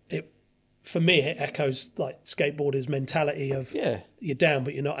for me, it echoes like skateboarders' mentality of you're down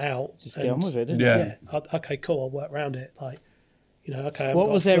but you're not out. Just get on with it, isn't it? Yeah. Okay, cool. I'll work around it. Like, okay. What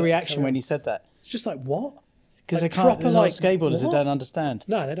was their reaction when you said that? It's just like, what? Because like, they can't, they're like skateboarders that don't understand.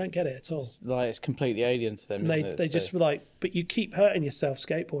 No, they don't get it at all. It's completely alien to them. And they just were like, but you keep hurting yourself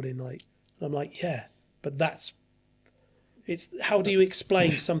skateboarding. Like, and I'm like, yeah, but it's how do you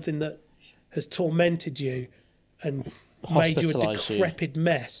explain something that has tormented you and made you a decrepit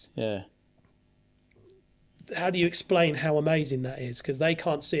mess? Yeah. How do you explain how amazing that is? Because they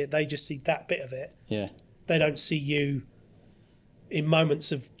can't see it. They just see that bit of it. Yeah. They don't see you in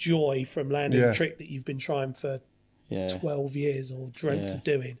moments of joy from landing a trick that you've been trying for 12 years or dreamt of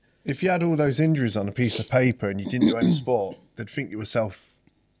doing. If you had all those injuries on a piece of paper and you didn't do any sport, they'd think you were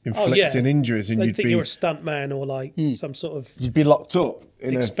self-inflicting injuries, and you'd think you were a stunt man or like some sort of... You'd be locked up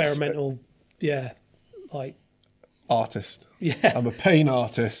in experimental, like... artist. Yeah. I'm a pain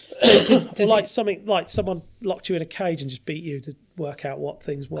artist. Or like something like someone locked you in a cage and just beat you to work out what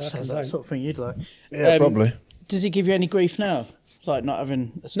things work. Sounds like the sort of thing you'd like. Yeah, probably. Does it give you any grief now? Like not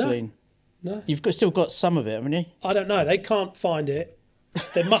having a spleen? No. You've still got some of it, haven't you? I don't know. They can't find it.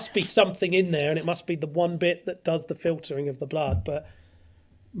 There must be something in there, and it must be the one bit that does the filtering of the blood, but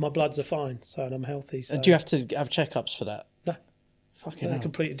my bloods are fine, so and I'm healthy. So. Do you have to have checkups for that? No. Fucking They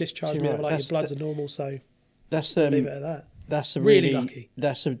completely discharged me. They were like, your bloods are normal, so leave it at that. That's a really lucky.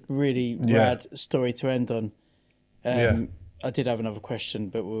 That's a really rad story to end on. I did have another question,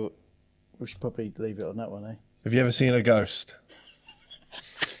 but we should probably leave it on that one, eh? Have you ever seen a ghost?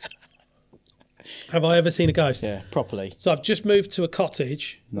 Have I ever seen a ghost? Yeah, properly. So I've just moved to a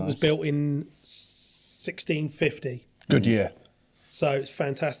cottage that was Nice. built in 1650. Good year. So it's a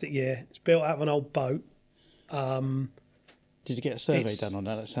fantastic year. It's built out of an old boat. Did you get a survey It's- done on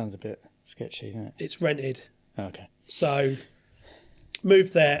that? That sounds a bit sketchy, doesn't it? It's rented. Oh, okay. So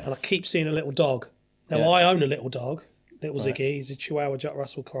moved there and I keep seeing a little dog. Now Yeah. I own a little dog, little Right. Ziggy. He's a Chihuahua Jack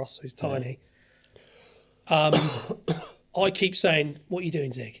Russell cross, so he's tiny. I keep saying, "What are you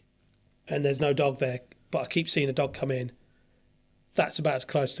doing, Zig?" And there's no dog there, but I keep seeing a dog come in. That's about as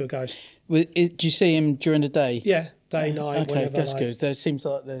close to a ghost. Did you see him during the day? Yeah, day, night, Okay, whenever. that's like- good. There seems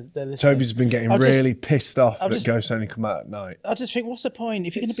like they're listening. Toby's been getting I'll just- really pissed off I'll that just- ghosts only come out at night. I just think, what's the point?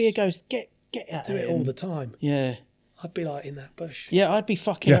 If you're going to be a ghost, get at Do it all the time. Yeah. I'd be like in that bush. Yeah, I'd be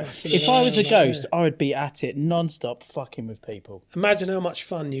fucking... Yeah. If I was a ghost, I would be at it non-stop fucking with people. Imagine how much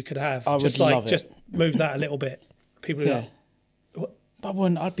fun you could have. I would just like love it. just move that a little bit. People are Yeah. like, what? But I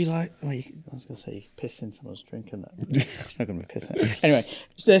wouldn't. I'd be like... Well, I was going to say, you piss in someone's drink and that. It's not going to be pissing. Anyway,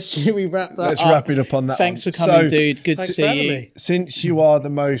 should we wrap that Let's up? wrap it up on that Thanks one. for coming, So- dude. Good to Thanks see for having you. me. Since you are the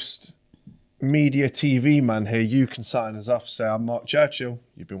most media TV man here, you can sign us off. Say, I'm Marc Churchill.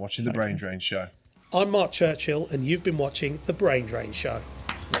 You've been watching The Brain Drain Show. I'm Marc Churchill, and you've been watching The Brain Drain Show.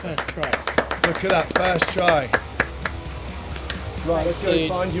 First try. Look at that first try. Right, let's go dude.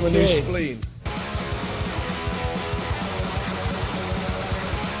 find you a new Cheers. spleen.